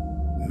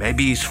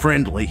 Maybe he's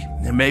friendly,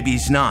 and maybe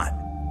he's not.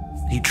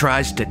 He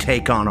tries to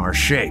take on our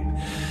shape,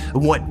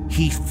 what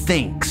he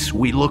thinks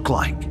we look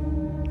like,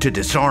 to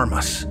disarm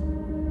us.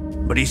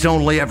 But he's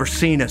only ever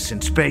seen us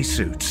in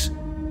spacesuits.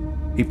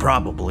 He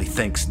probably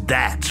thinks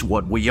that's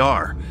what we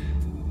are.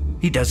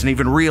 He doesn't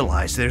even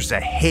realize there's a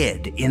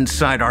head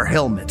inside our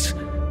helmets.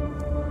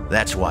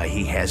 That's why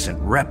he hasn't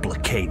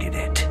replicated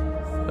it.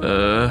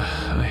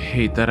 I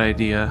hate that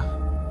idea.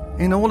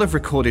 In all of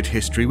recorded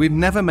history, we've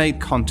never made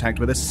contact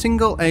with a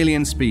single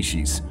alien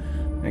species,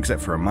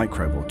 except for a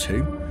microbe or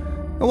two.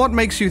 What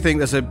makes you think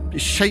there's a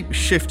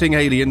shape-shifting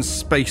alien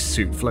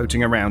spacesuit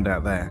floating around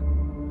out there?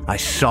 I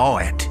saw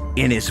it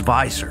in his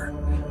visor.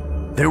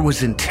 There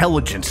was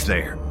intelligence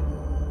there.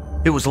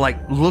 It was like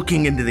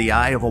looking into the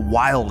eye of a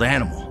wild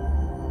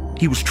animal.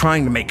 He was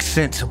trying to make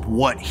sense of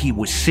what he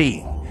was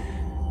seeing.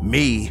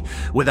 Me,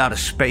 without a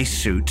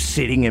spacesuit,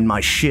 sitting in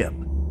my ship.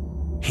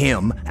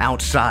 Him,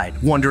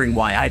 outside, wondering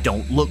why I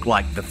don't look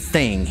like the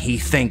thing he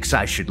thinks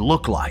I should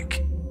look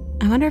like.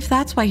 I wonder if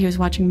that's why he was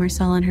watching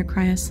Marcella in her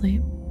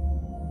cryosleep.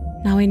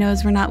 Now he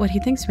knows we're not what he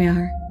thinks we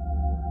are.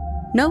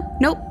 Nope,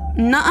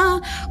 nuh-uh.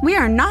 We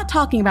are not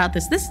talking about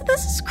this. This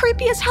is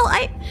creepy as hell.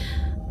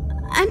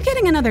 I'm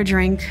getting another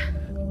drink.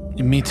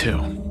 Me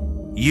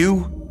too.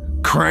 You?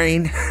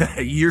 Crane?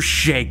 You're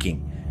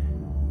shaking.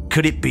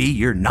 could it be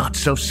you're not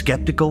so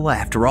skeptical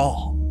after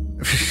all?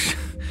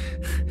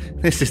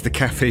 This is the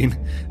caffeine.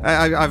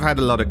 I've had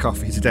a lot of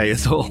coffee today,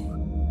 is all.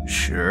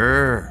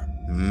 Sure.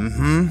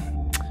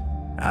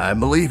 I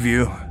believe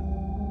you.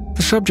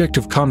 The subject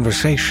of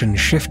conversation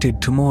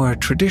shifted to more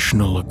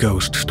traditional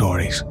ghost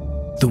stories.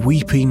 The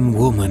weeping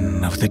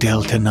woman of the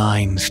Delta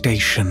 9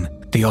 station,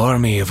 the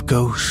army of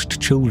ghost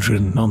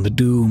children on the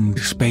doomed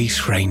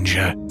Space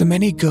Ranger, the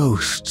many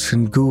ghosts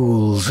and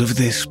ghouls of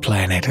this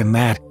planet and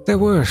that. There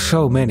were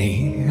so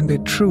many, and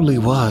it truly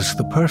was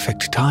the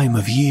perfect time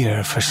of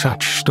year for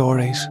such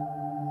stories.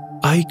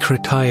 Ike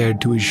retired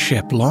to his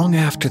ship long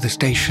after the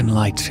station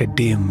lights had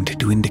dimmed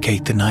to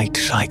indicate the night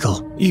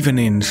cycle. Even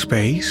in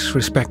space,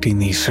 respecting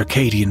the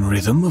circadian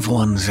rhythm of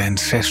one's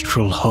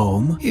ancestral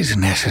home is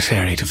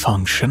necessary to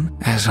function,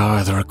 as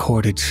are the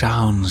recorded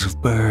sounds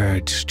of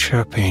birds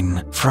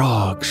chirping,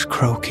 frogs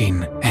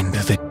croaking, and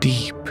the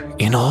deep,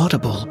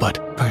 inaudible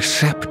but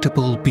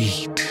perceptible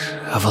beat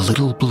of a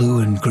little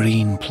blue and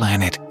green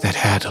planet that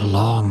had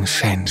long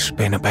since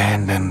been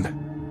abandoned.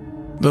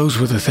 Those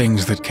were the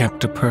things that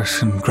kept a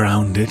person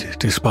grounded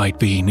despite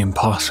being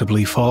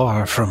impossibly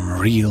far from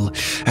real,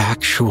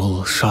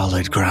 actual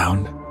solid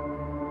ground.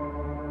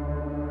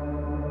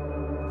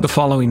 The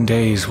following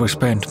days were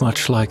spent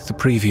much like the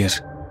previous.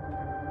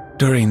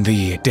 During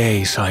the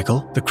day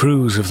cycle, the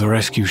crews of the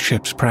rescue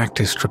ships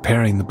practiced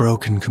repairing the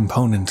broken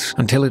components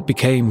until it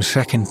became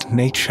second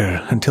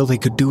nature, until they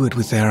could do it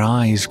with their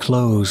eyes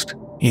closed.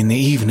 In the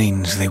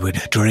evenings, they would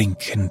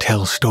drink and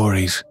tell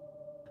stories.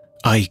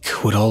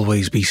 Ike would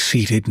always be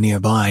seated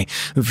nearby,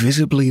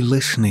 visibly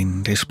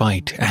listening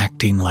despite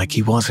acting like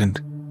he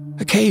wasn't.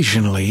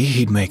 Occasionally,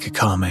 he'd make a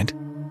comment,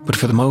 but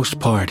for the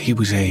most part, he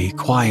was a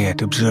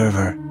quiet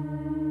observer.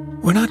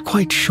 We're not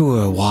quite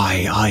sure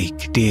why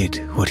Ike did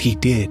what he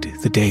did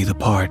the day the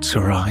parts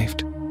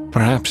arrived.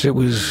 Perhaps it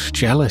was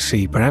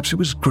jealousy, perhaps it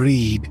was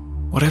greed.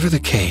 Whatever the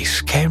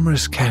case,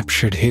 cameras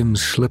captured him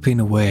slipping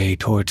away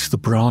towards the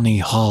brawny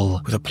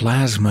hull with a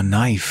plasma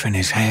knife in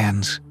his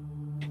hands.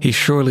 He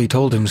surely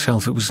told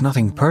himself it was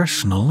nothing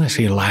personal as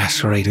he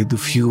lacerated the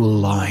fuel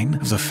line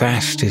of the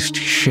fastest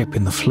ship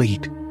in the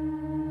fleet.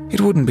 It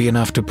wouldn't be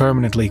enough to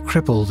permanently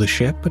cripple the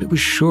ship, but it was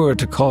sure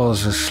to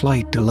cause a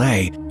slight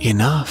delay,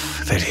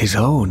 enough that his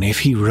own, if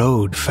he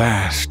rode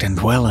fast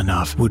and well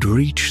enough, would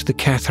reach the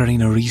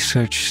Katharina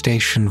research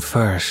station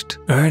first,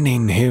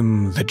 earning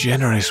him the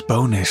generous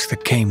bonus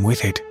that came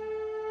with it.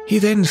 He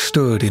then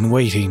stood in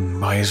waiting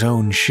by his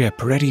own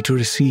ship, ready to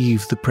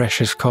receive the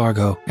precious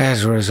cargo.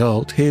 As a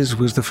result, his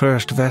was the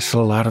first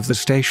vessel out of the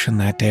station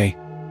that day,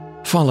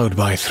 followed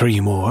by 3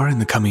 more in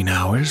the coming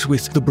hours,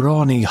 with the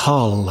brawny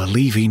hull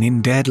leaving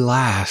in dead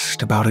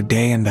last about a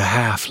day and a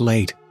half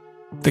late.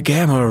 The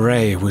gamma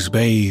ray was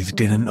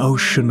bathed in an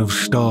ocean of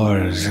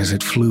stars as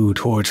it flew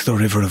towards the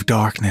river of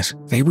darkness.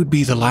 They would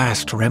be the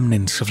last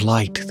remnants of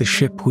light the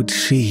ship would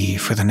see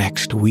for the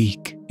next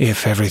week,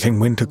 if everything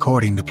went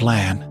according to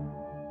plan.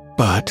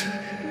 But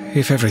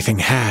if everything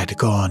had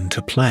gone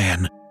to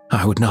plan,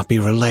 I would not be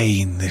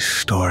relaying this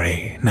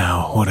story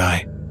now, would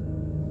I?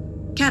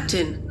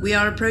 Captain, we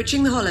are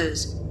approaching the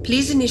hollows.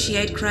 Please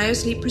initiate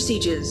cryosleep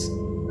procedures.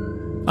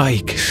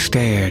 Ike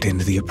stared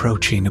into the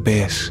approaching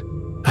abyss,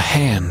 a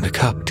hand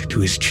cupped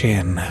to his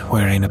chin,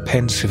 wearing a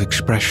pensive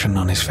expression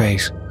on his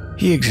face.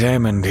 He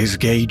examined his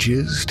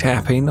gauges,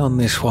 tapping on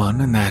this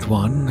one and that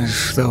one,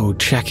 as though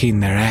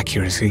checking their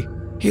accuracy.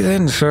 He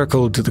then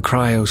circled to the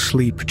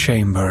cryo-sleep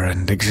chamber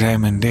and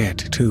examined it,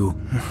 too.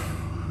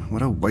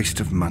 What a waste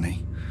of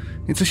money.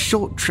 It's a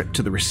short trip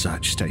to the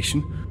research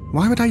station.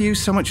 Why would I use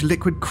so much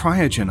liquid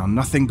cryogen on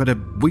nothing but a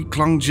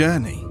week-long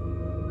journey?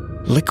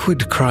 Liquid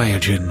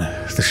cryogen,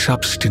 the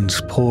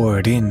substance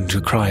poured into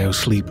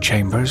cryo-sleep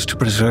chambers to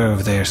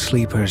preserve their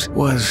sleepers,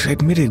 was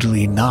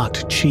admittedly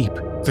not cheap.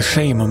 The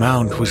same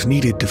amount was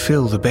needed to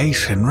fill the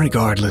basin,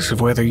 regardless of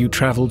whether you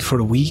traveled for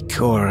a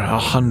week or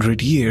 100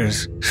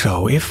 years.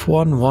 So if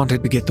one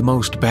wanted to get the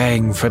most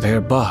bang for their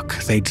buck,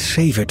 they'd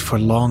save it for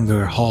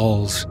longer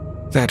hauls.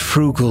 That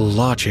frugal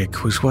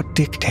logic was what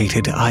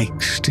dictated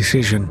Ike's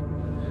decision.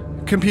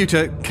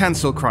 Computer,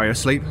 cancel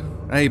cryosleep.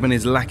 Abe and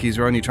his lackeys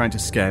are only trying to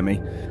scare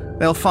me.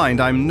 They'll find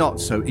I'm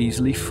not so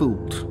easily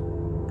fooled.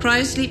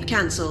 Cryosleep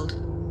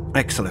cancelled.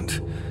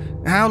 Excellent.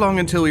 How long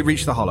until we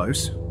reach the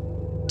hollows?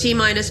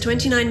 T-minus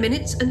 29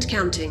 minutes and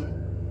counting.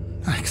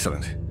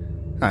 Excellent.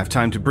 I have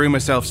time to brew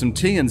myself some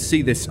tea and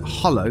see this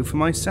hollow for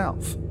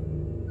myself.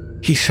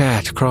 He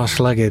sat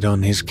cross-legged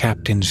on his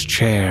captain's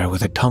chair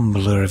with a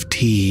tumbler of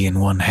tea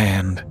in one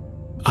hand.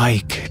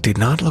 Ike did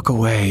not look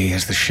away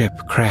as the ship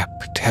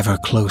crept ever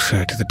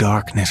closer to the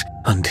darkness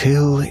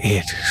until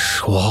it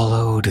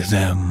swallowed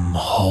them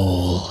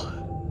whole.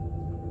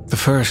 The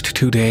first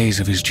 2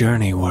 days of his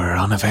journey were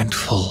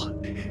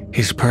uneventful.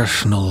 His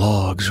personal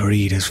logs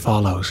read as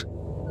follows.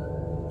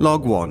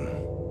 Log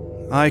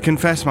 1. I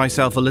confess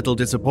myself a little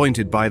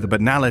disappointed by the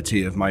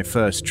banality of my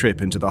first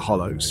trip into the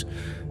hollows.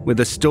 With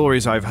the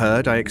stories I've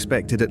heard, I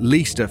expected at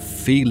least a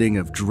feeling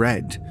of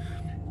dread.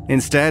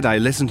 Instead, I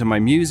listen to my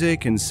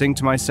music and sing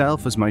to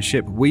myself as my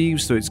ship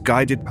weaves through its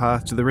guided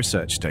path to the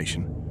research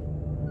station.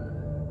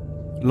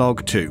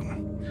 Log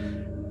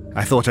 2.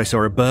 I thought I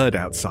saw a bird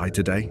outside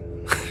today.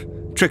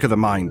 Trick of the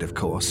mind, of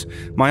course.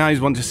 My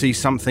eyes want to see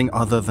something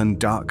other than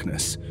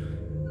darkness.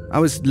 I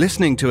was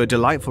listening to a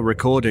delightful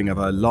recording of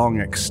a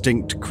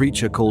long-extinct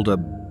creature called a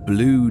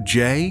blue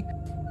jay.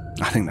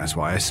 I think that's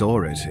why I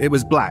saw it. It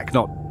was black,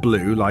 not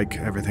blue, like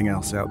everything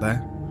else out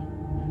there.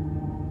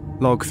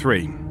 Log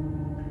 3.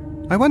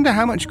 I wonder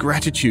how much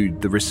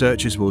gratitude the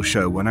researchers will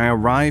show when I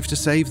arrive to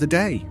save the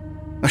day.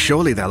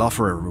 Surely they'll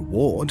offer a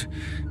reward.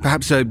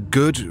 Perhaps a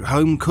good,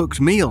 home-cooked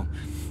meal.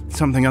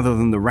 Something other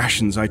than the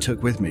rations I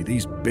took with me.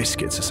 These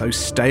biscuits are so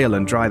stale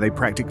and dry they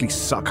practically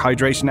suck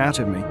hydration out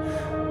of me.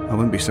 I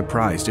wouldn't be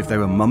surprised if they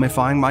were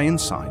mummifying my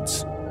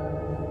insides.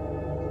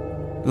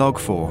 Log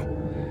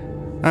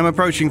 4. I'm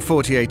approaching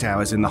 48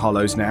 hours in the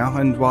Hollows now,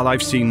 and while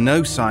I've seen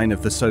no sign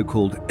of the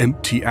so-called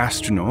empty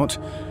astronaut,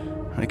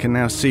 I can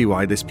now see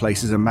why this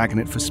place is a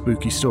magnet for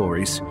spooky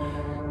stories.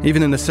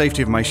 Even in the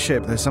safety of my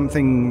ship, there's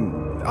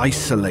something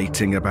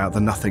isolating about the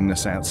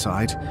nothingness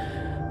outside.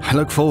 I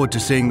look forward to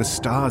seeing the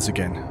stars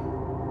again.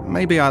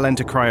 Maybe I'll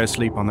enter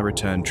cryosleep on the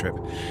return trip.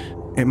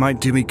 It might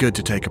do me good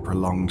to take a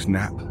prolonged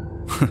nap.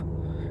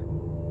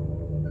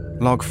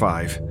 Log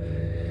 5.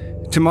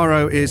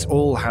 Tomorrow is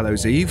All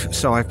Hallows Eve,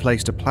 so I've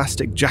placed a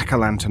plastic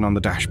jack-o'-lantern on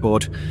the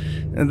dashboard.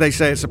 They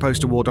say it's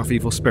supposed to ward off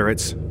evil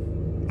spirits.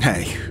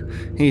 Hey,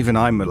 even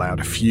I'm allowed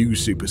a few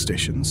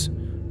superstitions.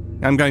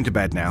 I'm going to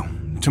bed now.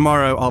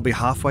 Tomorrow I'll be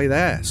halfway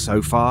there.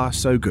 So far,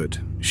 so good.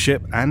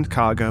 Ship and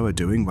cargo are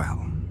doing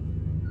well.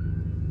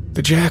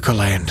 The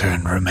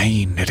jack-o'-lantern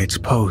remained at its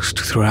post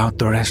throughout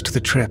the rest of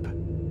the trip.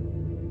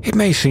 It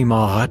may seem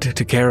odd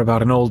to care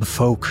about an old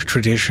folk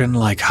tradition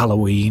like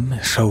Halloween,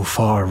 so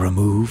far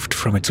removed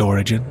from its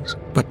origins,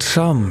 but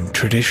some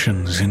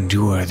traditions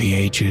endure the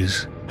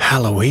ages.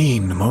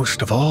 Halloween,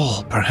 most of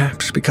all,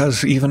 perhaps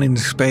because even in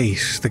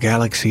space, the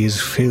galaxy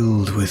is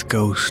filled with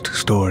ghost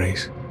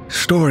stories.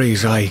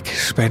 Stories Ike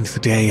spent the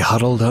day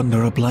huddled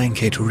under a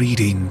blanket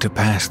reading to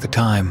pass the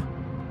time.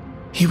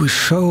 He was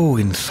so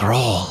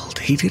enthralled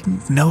he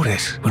didn't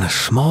notice when a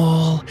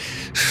small,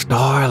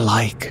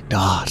 star-like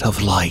dot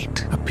of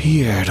light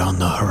appeared on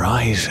the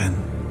horizon.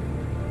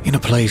 In a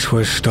place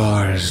where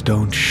stars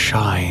don't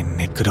shine,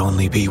 it could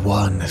only be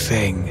one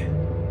thing.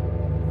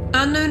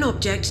 Unknown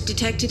object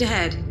detected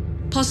ahead.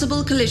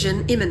 Possible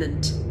collision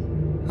imminent.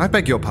 I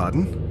beg your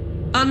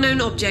pardon?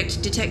 Unknown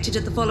object detected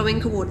at the following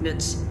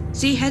coordinates.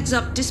 See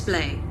heads-up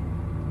display.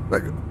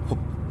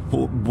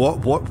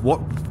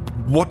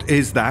 What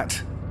is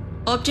that?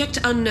 Object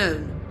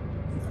unknown.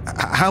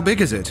 How big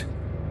is it?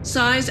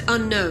 Size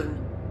unknown.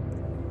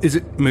 Is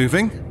it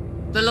moving?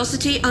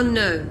 Velocity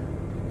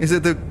unknown. Is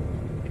it the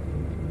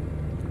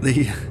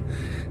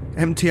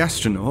empty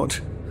astronaut?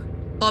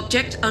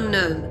 Object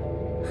unknown.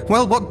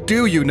 Well, what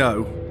do you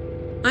know?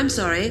 I'm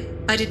sorry,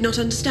 I did not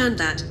understand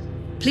that.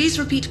 Please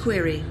repeat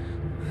query.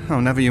 Oh,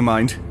 never you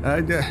mind.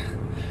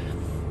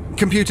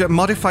 Computer,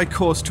 modify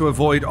course to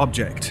avoid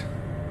object.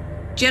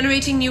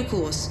 Generating new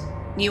course.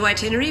 New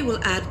itinerary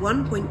will add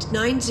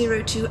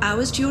 1.902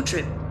 hours to your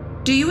trip.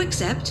 Do you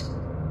accept?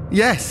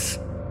 Yes.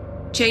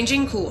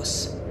 Changing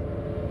course.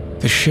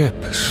 The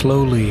ship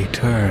slowly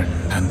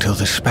turned until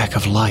the speck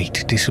of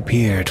light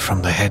disappeared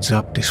from the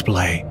heads-up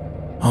display.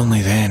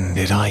 Only then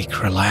did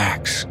Ike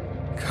relax.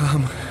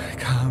 Calm.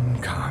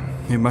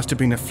 It must have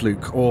been a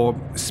fluke, or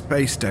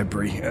space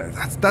debris.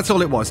 That's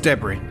all it was,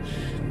 debris.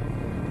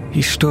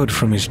 He stood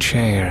from his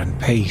chair and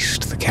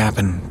paced the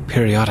cabin,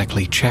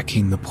 periodically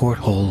checking the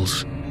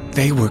portholes.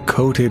 They were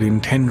coated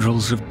in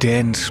tendrils of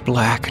dense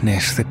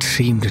blackness that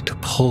seemed to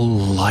pull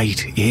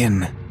light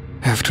in.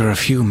 After a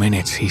few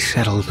minutes, he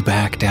settled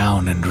back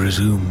down and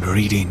resumed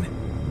reading,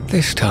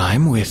 this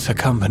time with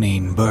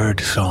accompanying bird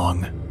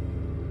song.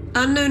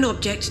 Unknown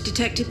object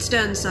detected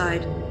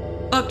sternside.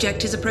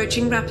 Object is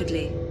approaching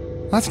rapidly.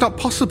 That's not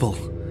possible.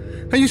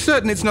 Are you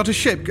certain it's not a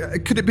ship?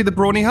 Could it be the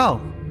brawny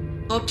hull?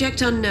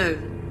 Object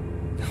unknown.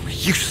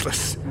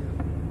 Useless.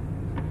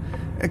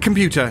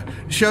 Computer,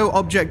 show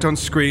object on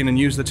screen and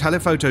use the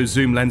telephoto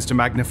zoom lens to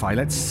magnify.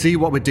 Let's see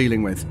what we're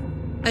dealing with.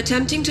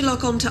 Attempting to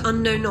lock on to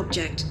unknown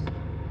object.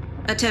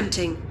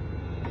 Attempting.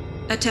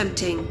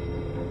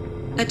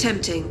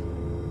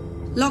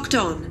 Locked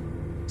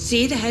on.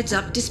 See the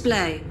heads-up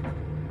display.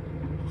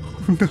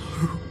 No.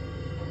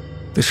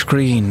 The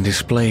screen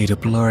displayed a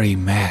blurry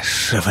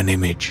mess of an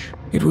image.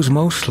 It was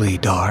mostly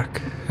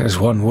dark, as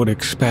one would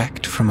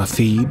expect from a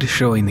feed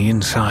showing the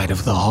inside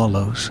of the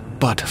hollows.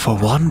 But for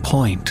one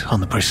point on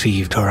the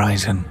perceived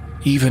horizon,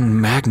 even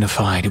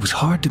magnified, it was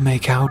hard to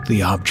make out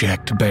the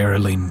object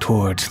barreling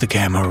towards the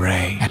gamma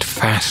ray at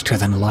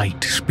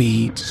faster-than-light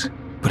speeds.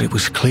 But it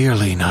was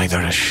clearly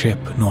neither a ship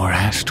nor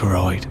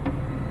asteroid.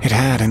 It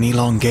had an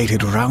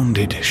elongated,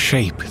 rounded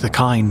shape, the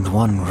kind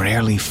one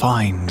rarely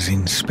finds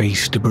in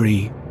space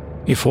debris.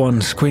 If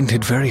one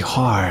squinted very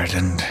hard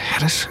and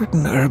had a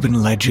certain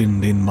urban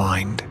legend in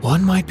mind,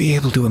 one might be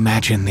able to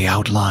imagine the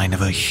outline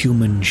of a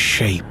human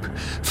shape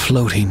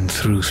floating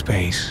through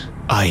space.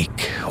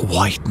 Ike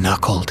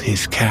white-knuckled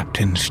his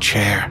captain's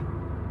chair.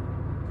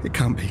 It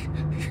can't be.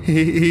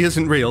 He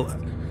isn't real.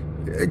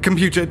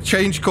 Computer,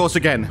 change course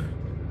again.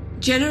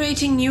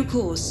 Generating new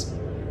course.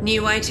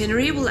 New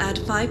itinerary will add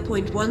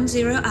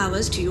 5.10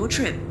 hours to your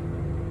trip.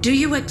 Do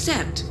you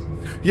accept?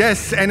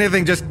 Yes,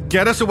 anything, just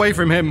get us away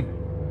from him.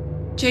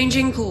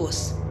 Changing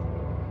course.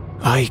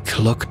 Ike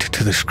looked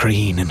to the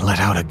screen and let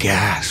out a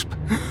gasp.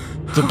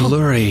 The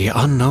blurry,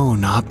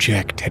 unknown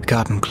object had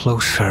gotten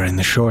closer in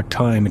the short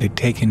time it had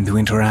taken to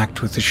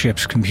interact with the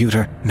ship's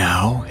computer.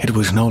 Now, it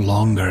was no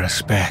longer a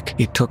speck.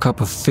 It took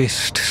up a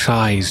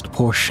fist-sized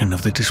portion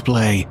of the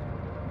display.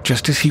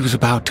 Just as he was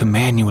about to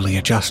manually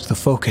adjust the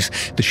focus,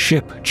 the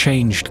ship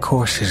changed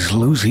courses,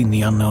 losing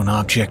the unknown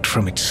object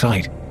from its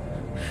sight.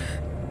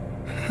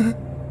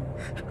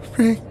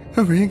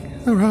 A ring,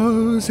 a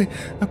rosy,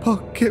 a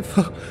pocket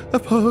full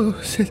of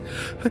posies.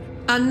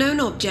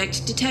 Unknown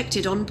object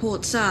detected on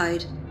port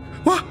side.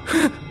 What?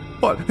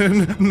 What?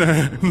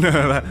 No,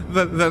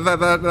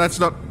 that's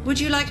not... Would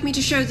you like me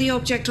to show the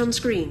object on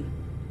screen?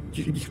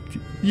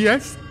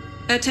 Yes?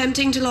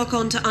 Attempting to lock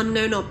on to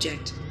unknown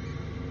object.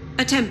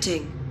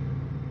 Attempting.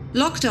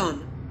 Locked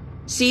on.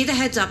 See the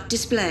heads-up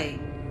display.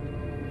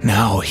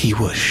 Now he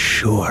was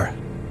sure.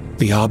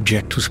 The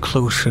object was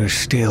closer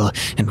still,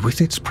 and with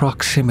its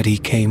proximity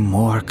came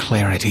more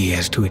clarity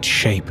as to its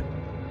shape.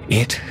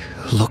 It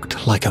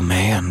looked like a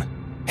man,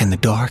 and the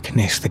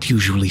darkness that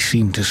usually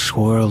seemed to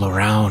swirl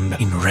around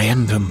in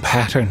random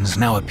patterns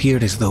now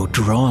appeared as though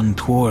drawn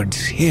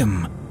towards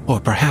him, or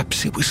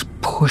perhaps it was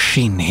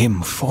pushing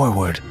him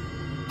forward.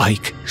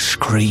 Ike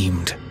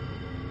screamed.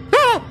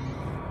 Ah!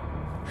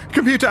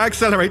 Computer,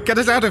 accelerate! Get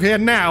us out of here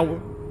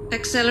now!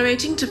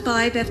 Accelerating to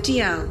 5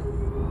 FTL.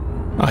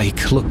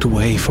 Ike looked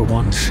away for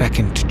 1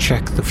 second to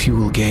check the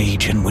fuel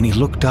gauge, and when he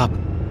looked up,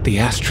 the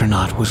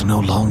astronaut was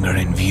no longer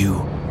in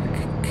view.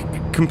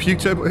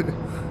 Computer,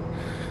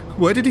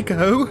 where did he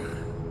go?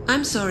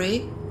 I'm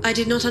sorry, I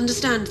did not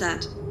understand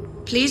that.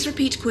 Please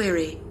repeat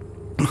query.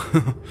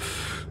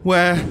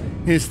 Where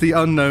is the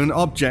unknown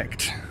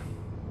object?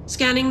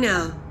 Scanning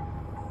now.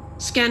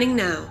 Scanning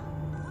now.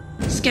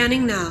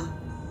 Scanning now.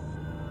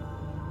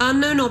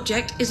 Unknown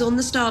object is on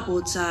the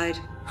starboard side.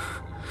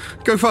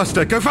 Go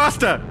faster, go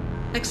faster!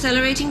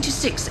 Accelerating to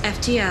 6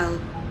 FTL.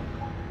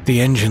 The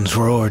engines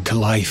roared to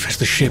life as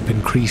the ship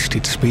increased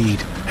its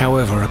speed.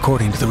 However,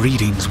 according to the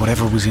readings,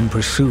 whatever was in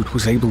pursuit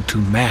was able to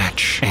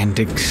match and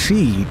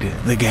exceed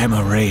the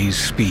gamma ray's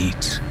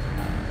speeds.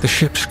 The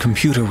ship's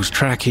computer was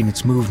tracking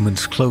its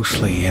movements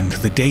closely, and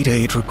the data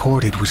it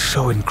recorded was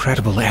so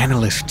incredible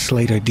analysts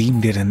later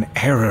deemed it an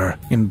error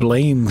and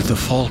blamed the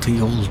faulty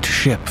old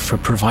ship for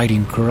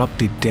providing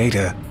corrupted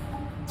data.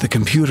 The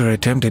computer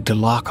attempted to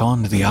lock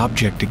onto the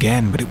object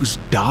again, but it was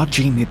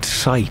dodging its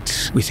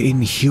sights with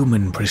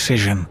inhuman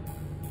precision.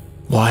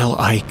 While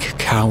Ike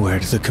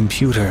cowered, the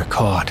computer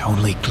caught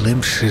only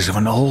glimpses of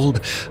an old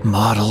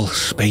model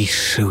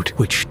spacesuit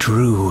which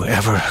drew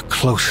ever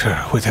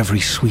closer with every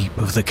sweep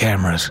of the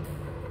cameras.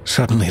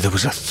 Suddenly there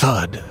was a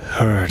thud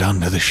heard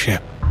under the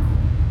ship.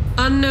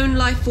 Unknown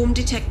life form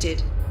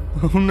detected.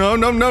 Oh,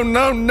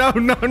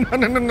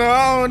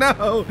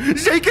 no.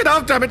 Shake it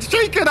off, damn it,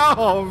 shake it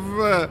off!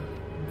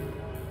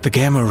 The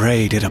gamma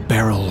ray did a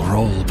barrel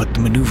roll, but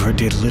the maneuver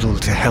did little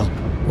to help.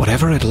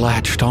 Whatever had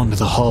latched onto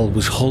the hull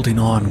was holding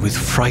on with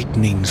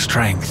frightening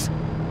strength.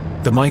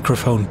 The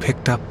microphone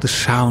picked up the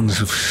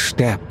sounds of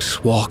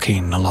steps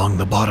walking along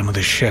the bottom of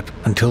the ship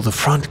until the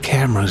front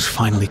cameras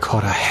finally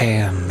caught a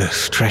hand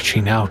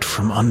stretching out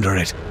from under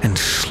it and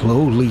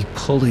slowly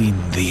pulling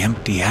the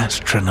empty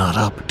astronaut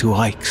up to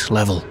Ike's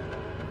level.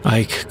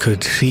 Ike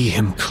could see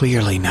him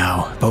clearly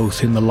now,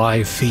 both in the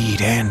live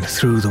feed and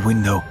through the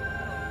window.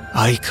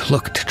 Ike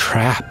looked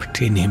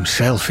trapped in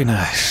himself in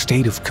a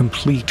state of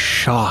complete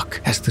shock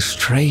as the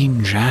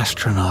strange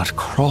astronaut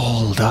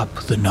crawled up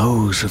the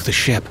nose of the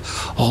ship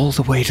all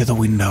the way to the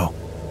window.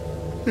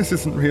 This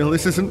isn't real.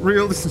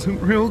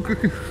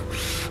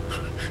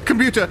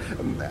 Computer,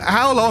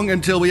 how long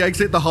until we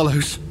exit the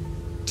hollows?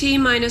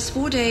 T-minus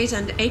 4 days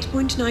and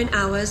 8.9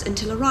 hours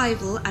until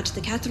arrival at the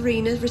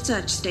Katharina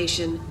Research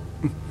Station.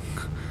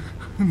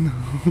 No.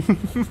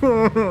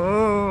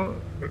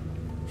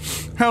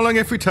 How long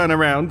if we turn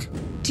around?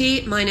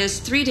 T-minus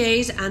 3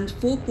 days and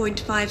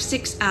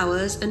 4.56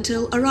 hours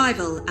until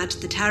arrival at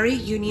the Tarry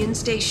Union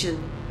Station.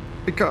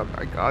 I can't.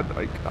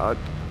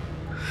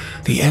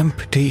 The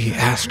empty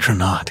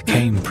astronaut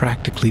came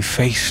practically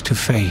face to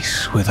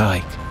face with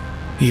Ike.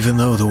 Even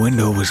though the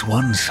window was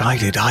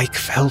one-sided, Ike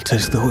felt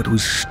as though it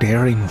was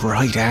staring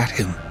right at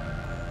him.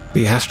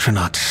 The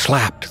astronaut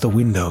slapped the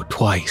window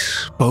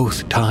twice,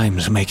 both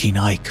times making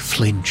Ike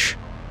flinch.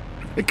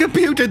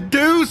 Computer,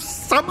 do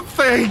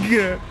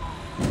something!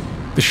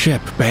 The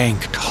ship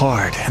banked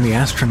hard, and the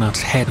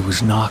astronaut's head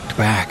was knocked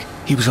back.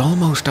 He was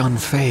almost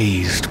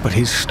unfazed, but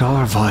his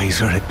star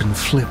visor had been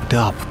flipped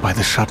up by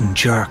the sudden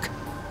jerk.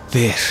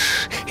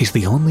 This is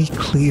the only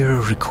clear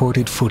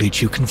recorded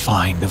footage you can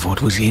find of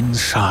what was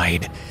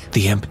inside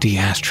the empty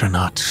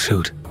astronaut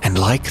suit. And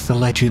like the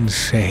legends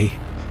say,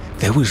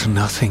 there was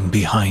nothing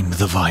behind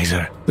the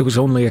visor. There was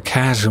only a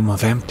chasm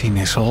of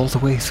emptiness all the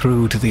way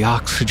through to the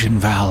oxygen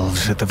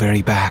valves at the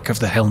very back of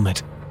the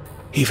helmet.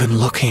 Even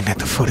looking at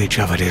the footage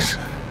of it is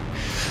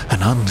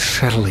an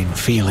unsettling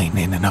feeling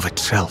in and of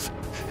itself.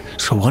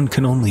 So one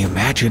can only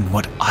imagine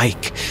what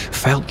Ike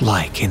felt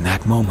like in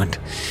that moment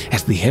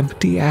as the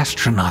empty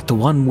astronaut, the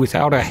one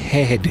without a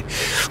head,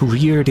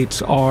 reared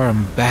its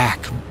arm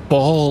back,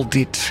 balled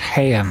its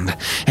hand,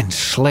 and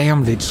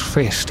slammed its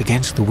fist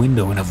against the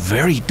window in a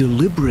very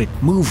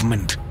deliberate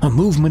movement, a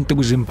movement that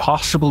was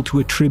impossible to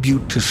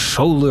attribute to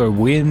solar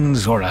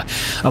winds or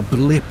a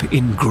blip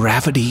in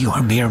gravity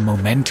or mere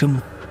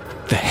momentum.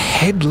 The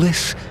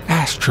headless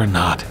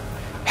astronaut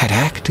had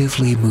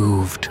actively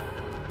moved.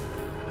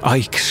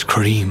 Ike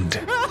screamed.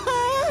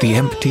 The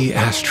empty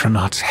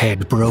astronaut's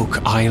head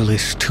broke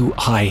eyeless to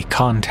eye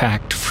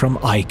contact from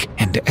Ike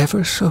and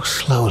ever so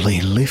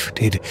slowly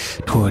lifted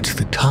towards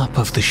the top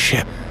of the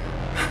ship.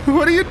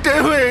 What are you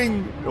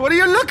doing? What are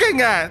you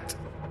looking at?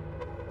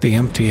 The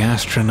empty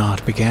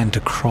astronaut began to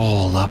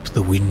crawl up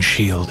the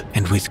windshield,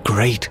 and with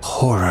great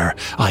horror,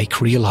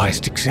 Ike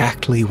realized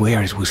exactly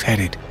where it was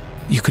headed.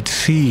 You could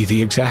see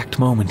the exact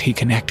moment he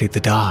connected the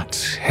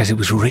dots, as it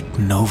was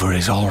written over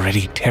his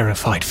already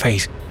terrified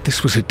face.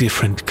 This was a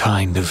different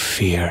kind of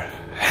fear,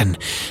 an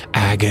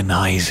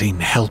agonizing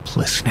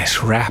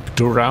helplessness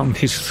wrapped around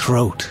his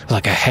throat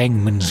like a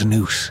hangman's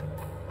noose.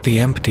 The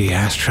empty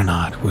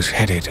astronaut was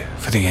headed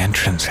for the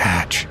entrance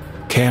hatch.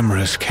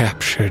 Cameras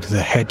captured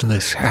the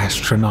headless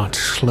astronaut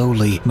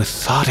slowly,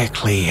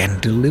 methodically,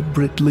 and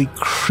deliberately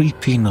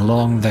creeping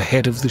along the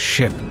head of the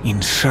ship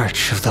in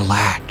search of the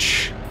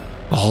latch.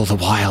 All the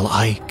while,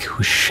 Ike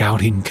was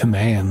shouting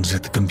commands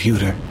at the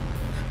computer.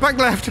 Bank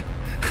left!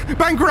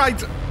 Bank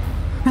right!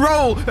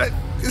 Roll!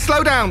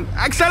 Slow down!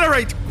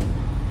 Accelerate!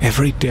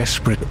 Every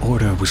desperate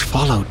order was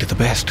followed to the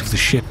best of the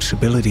ship's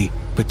ability,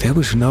 but there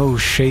was no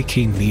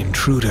shaking the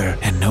intruder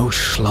and no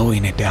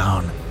slowing it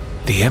down.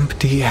 The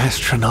empty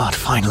astronaut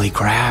finally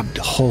grabbed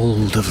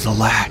hold of the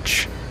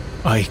latch.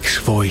 Ike's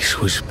voice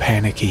was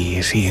panicky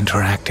as he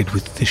interacted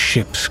with the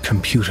ship's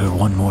computer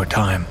one more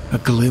time, a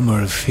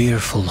glimmer of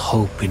fearful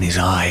hope in his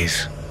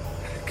eyes.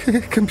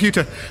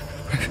 Computer,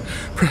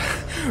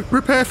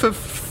 prepare for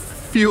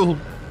fuel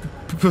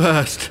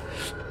burst.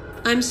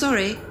 I'm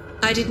sorry,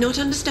 I did not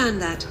understand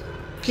that.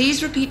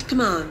 Please repeat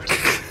command.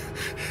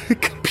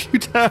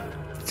 Computer,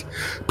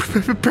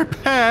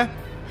 prepare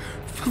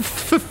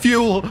for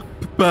fuel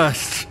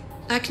burst.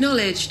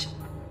 Acknowledged.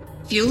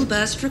 Fuel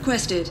burst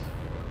requested.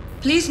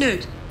 Please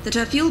note that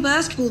a fuel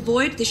burst will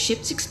void the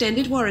ship's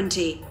extended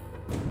warranty.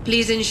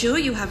 Please ensure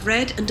you have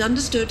read and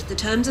understood the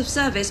terms of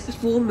service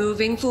before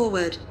moving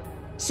forward.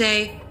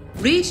 Say,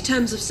 read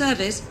terms of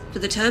service for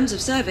the terms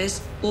of service,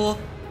 or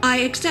I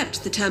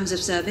accept the terms of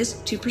service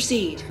to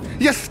proceed.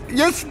 Yes,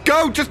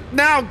 go, just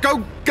now,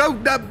 go.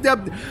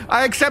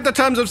 I accept the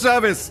terms of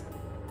service.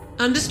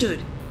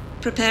 Understood.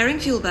 Preparing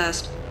fuel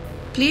burst.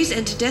 Please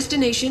enter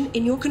destination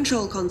in your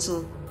control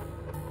console.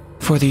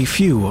 For the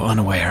few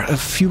unaware, a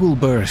fuel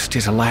burst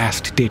is a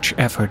last-ditch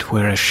effort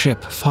where a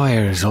ship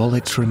fires all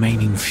its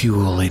remaining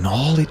fuel in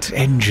all its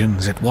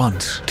engines at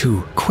once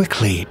to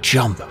quickly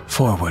jump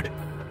forward.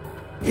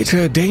 It's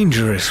a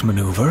dangerous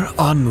maneuver,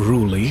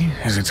 unruly,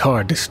 as it's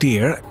hard to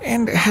steer,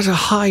 and has a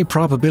high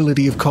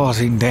probability of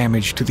causing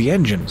damage to the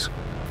engines.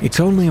 It's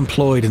only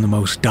employed in the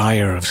most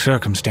dire of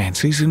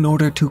circumstances in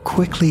order to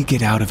quickly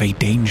get out of a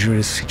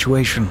dangerous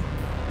situation.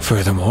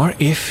 Furthermore,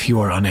 if you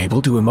are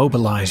unable to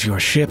immobilize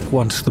your ship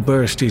once the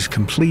burst is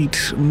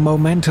complete,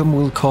 momentum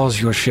will cause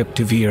your ship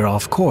to veer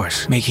off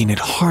course, making it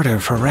harder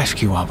for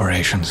rescue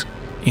operations.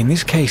 In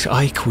this case,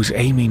 Ike was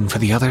aiming for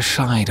the other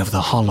side of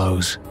the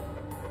hollows,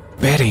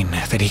 betting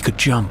that he could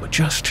jump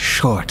just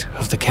short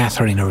of the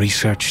Katharina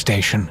research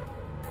station.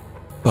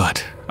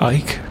 But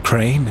Ike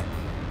Crane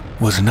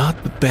was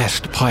not the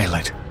best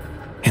pilot,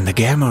 and the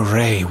Gamma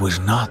Ray was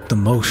not the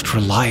most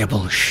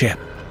reliable ship.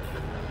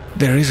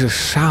 There is a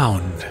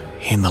sound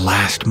in the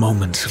last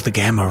moments of the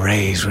Gamma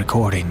Ray's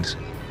recordings.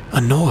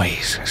 A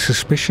noise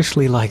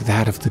suspiciously like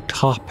that of the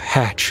top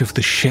hatch of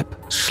the ship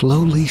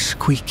slowly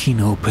squeaking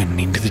open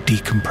into the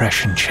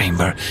decompression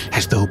chamber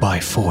as though by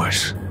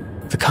force.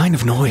 The kind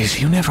of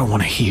noise you never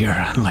want to hear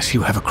unless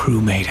you have a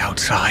crewmate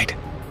outside.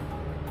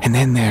 And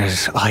then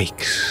there's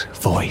Ike's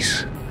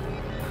voice.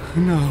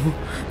 No,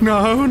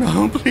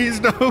 please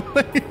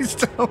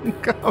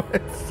don't go.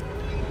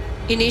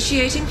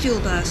 Initiating fuel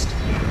burst.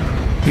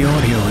 The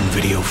audio and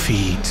video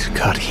feeds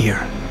cut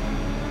here,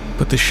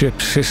 but the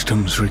ship's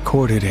systems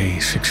recorded a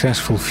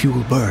successful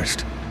fuel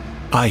burst.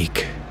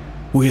 Ike,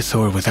 with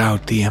or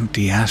without the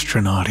empty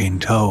astronaut in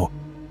tow,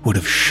 would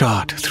have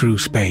shot through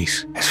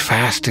space as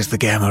fast as the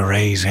Gamma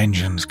Ray's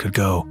engines could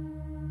go.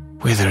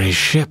 Whether his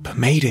ship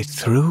made it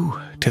through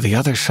to the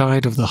other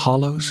side of the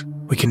hollows,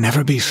 we can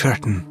never be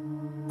certain.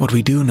 What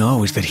we do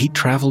know is that he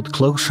traveled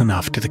close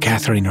enough to the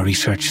Katharina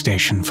research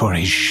station for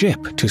his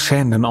ship to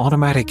send an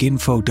automatic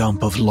info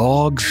dump of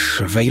logs,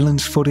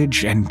 surveillance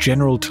footage, and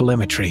general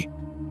telemetry.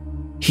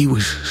 He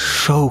was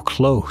so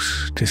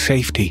close to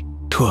safety,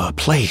 to a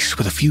place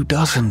with a few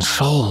dozen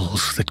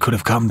souls that could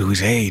have come to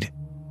his aid.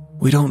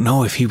 We don't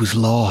know if he was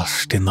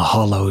lost in the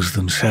hollows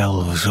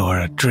themselves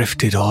or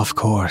drifted off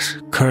course,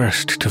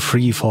 cursed to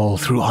freefall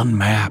through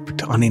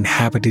unmapped,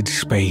 uninhabited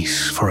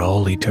space for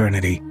all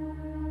eternity.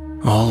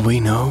 All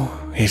we know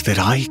is that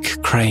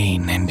Ike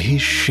Crane and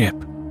his ship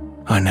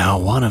are now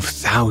one of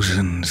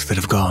thousands that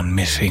have gone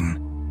missing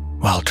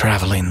while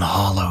traveling the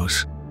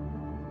hollows.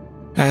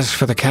 As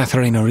for the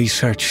Katharina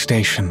Research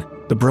Station,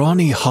 the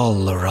brawny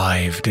hull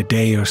arrived a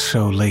day or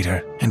so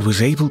later and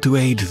was able to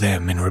aid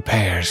them in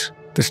repairs.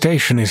 The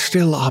station is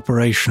still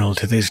operational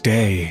to this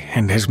day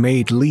and has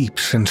made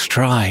leaps and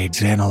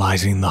strides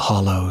analyzing the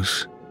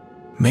hollows.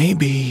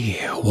 Maybe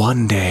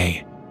one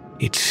day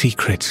its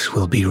secrets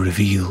will be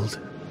revealed.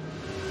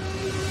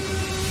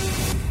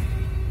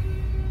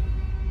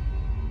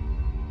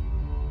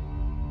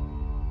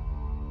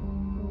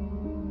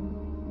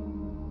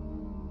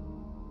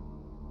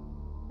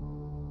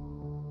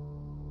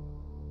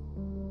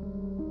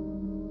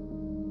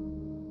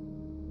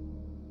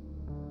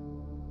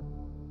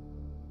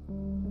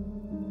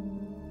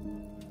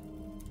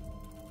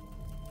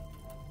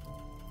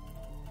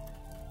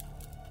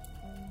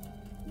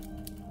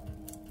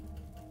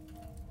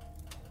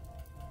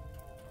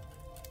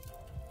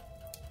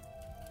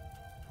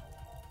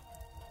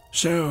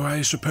 So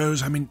I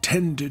suppose I'm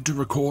intended to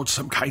record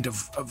some kind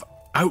of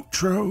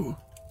outro?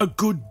 A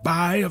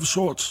goodbye of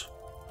sorts?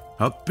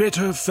 A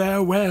bitter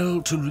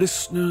farewell to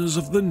listeners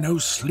of the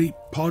NoSleep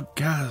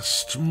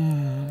podcast?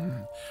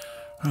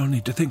 I'll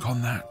need to think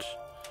on that.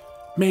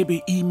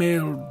 Maybe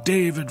email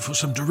David for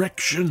some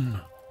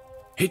direction.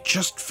 It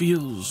just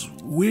feels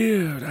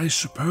weird, I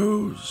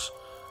suppose.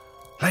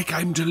 Like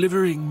I'm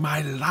delivering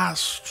my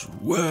last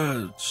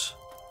words.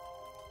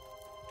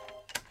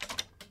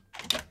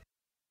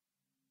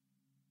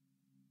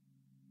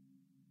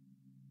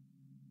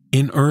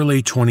 In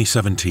early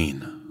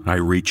 2017, I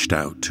reached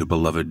out to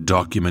beloved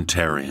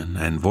documentarian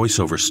and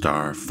voiceover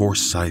star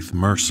Forsyth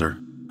Mercer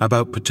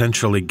about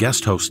potentially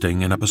guest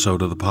hosting an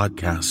episode of the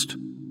podcast.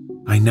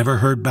 I never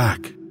heard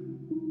back.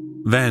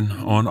 Then,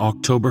 on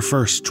October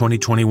 1st,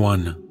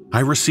 2021, I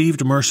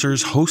received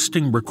Mercer's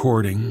hosting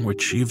recording,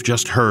 which you've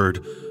just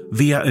heard,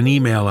 via an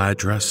email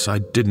address I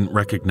didn't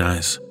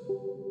recognize.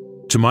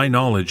 To my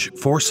knowledge,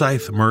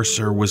 Forsyth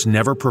Mercer was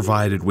never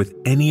provided with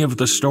any of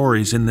the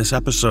stories in this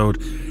episode,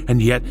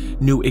 and yet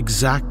knew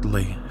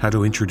exactly how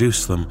to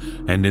introduce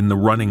them and in the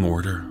running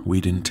order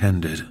we'd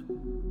intended.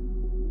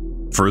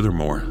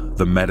 Furthermore,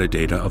 the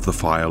metadata of the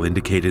file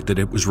indicated that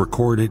it was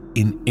recorded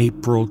in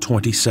April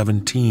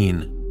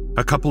 2017,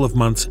 a couple of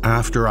months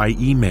after I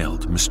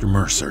emailed Mr.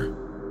 Mercer.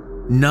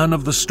 None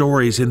of the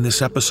stories in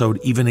this episode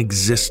even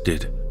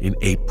existed in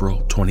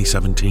April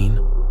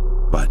 2017.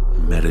 But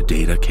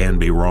metadata can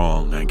be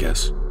wrong, I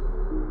guess.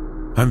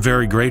 I'm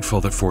very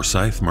grateful that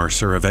Forsyth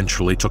Mercer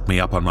eventually took me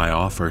up on my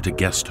offer to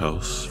guest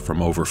host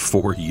from over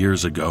 4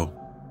 years ago.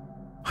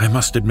 I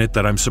must admit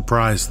that I'm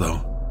surprised,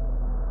 though.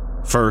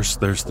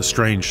 First, there's the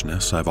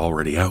strangeness I've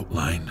already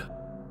outlined.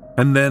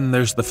 And then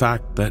there's the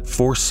fact that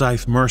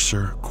Forsyth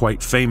Mercer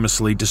quite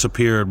famously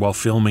disappeared while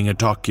filming a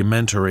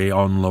documentary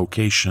on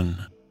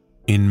location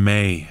in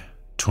May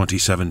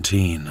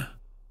 2017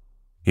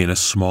 in a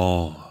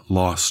small,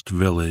 lost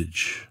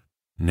village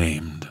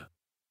named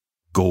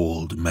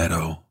Gold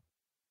Meadow.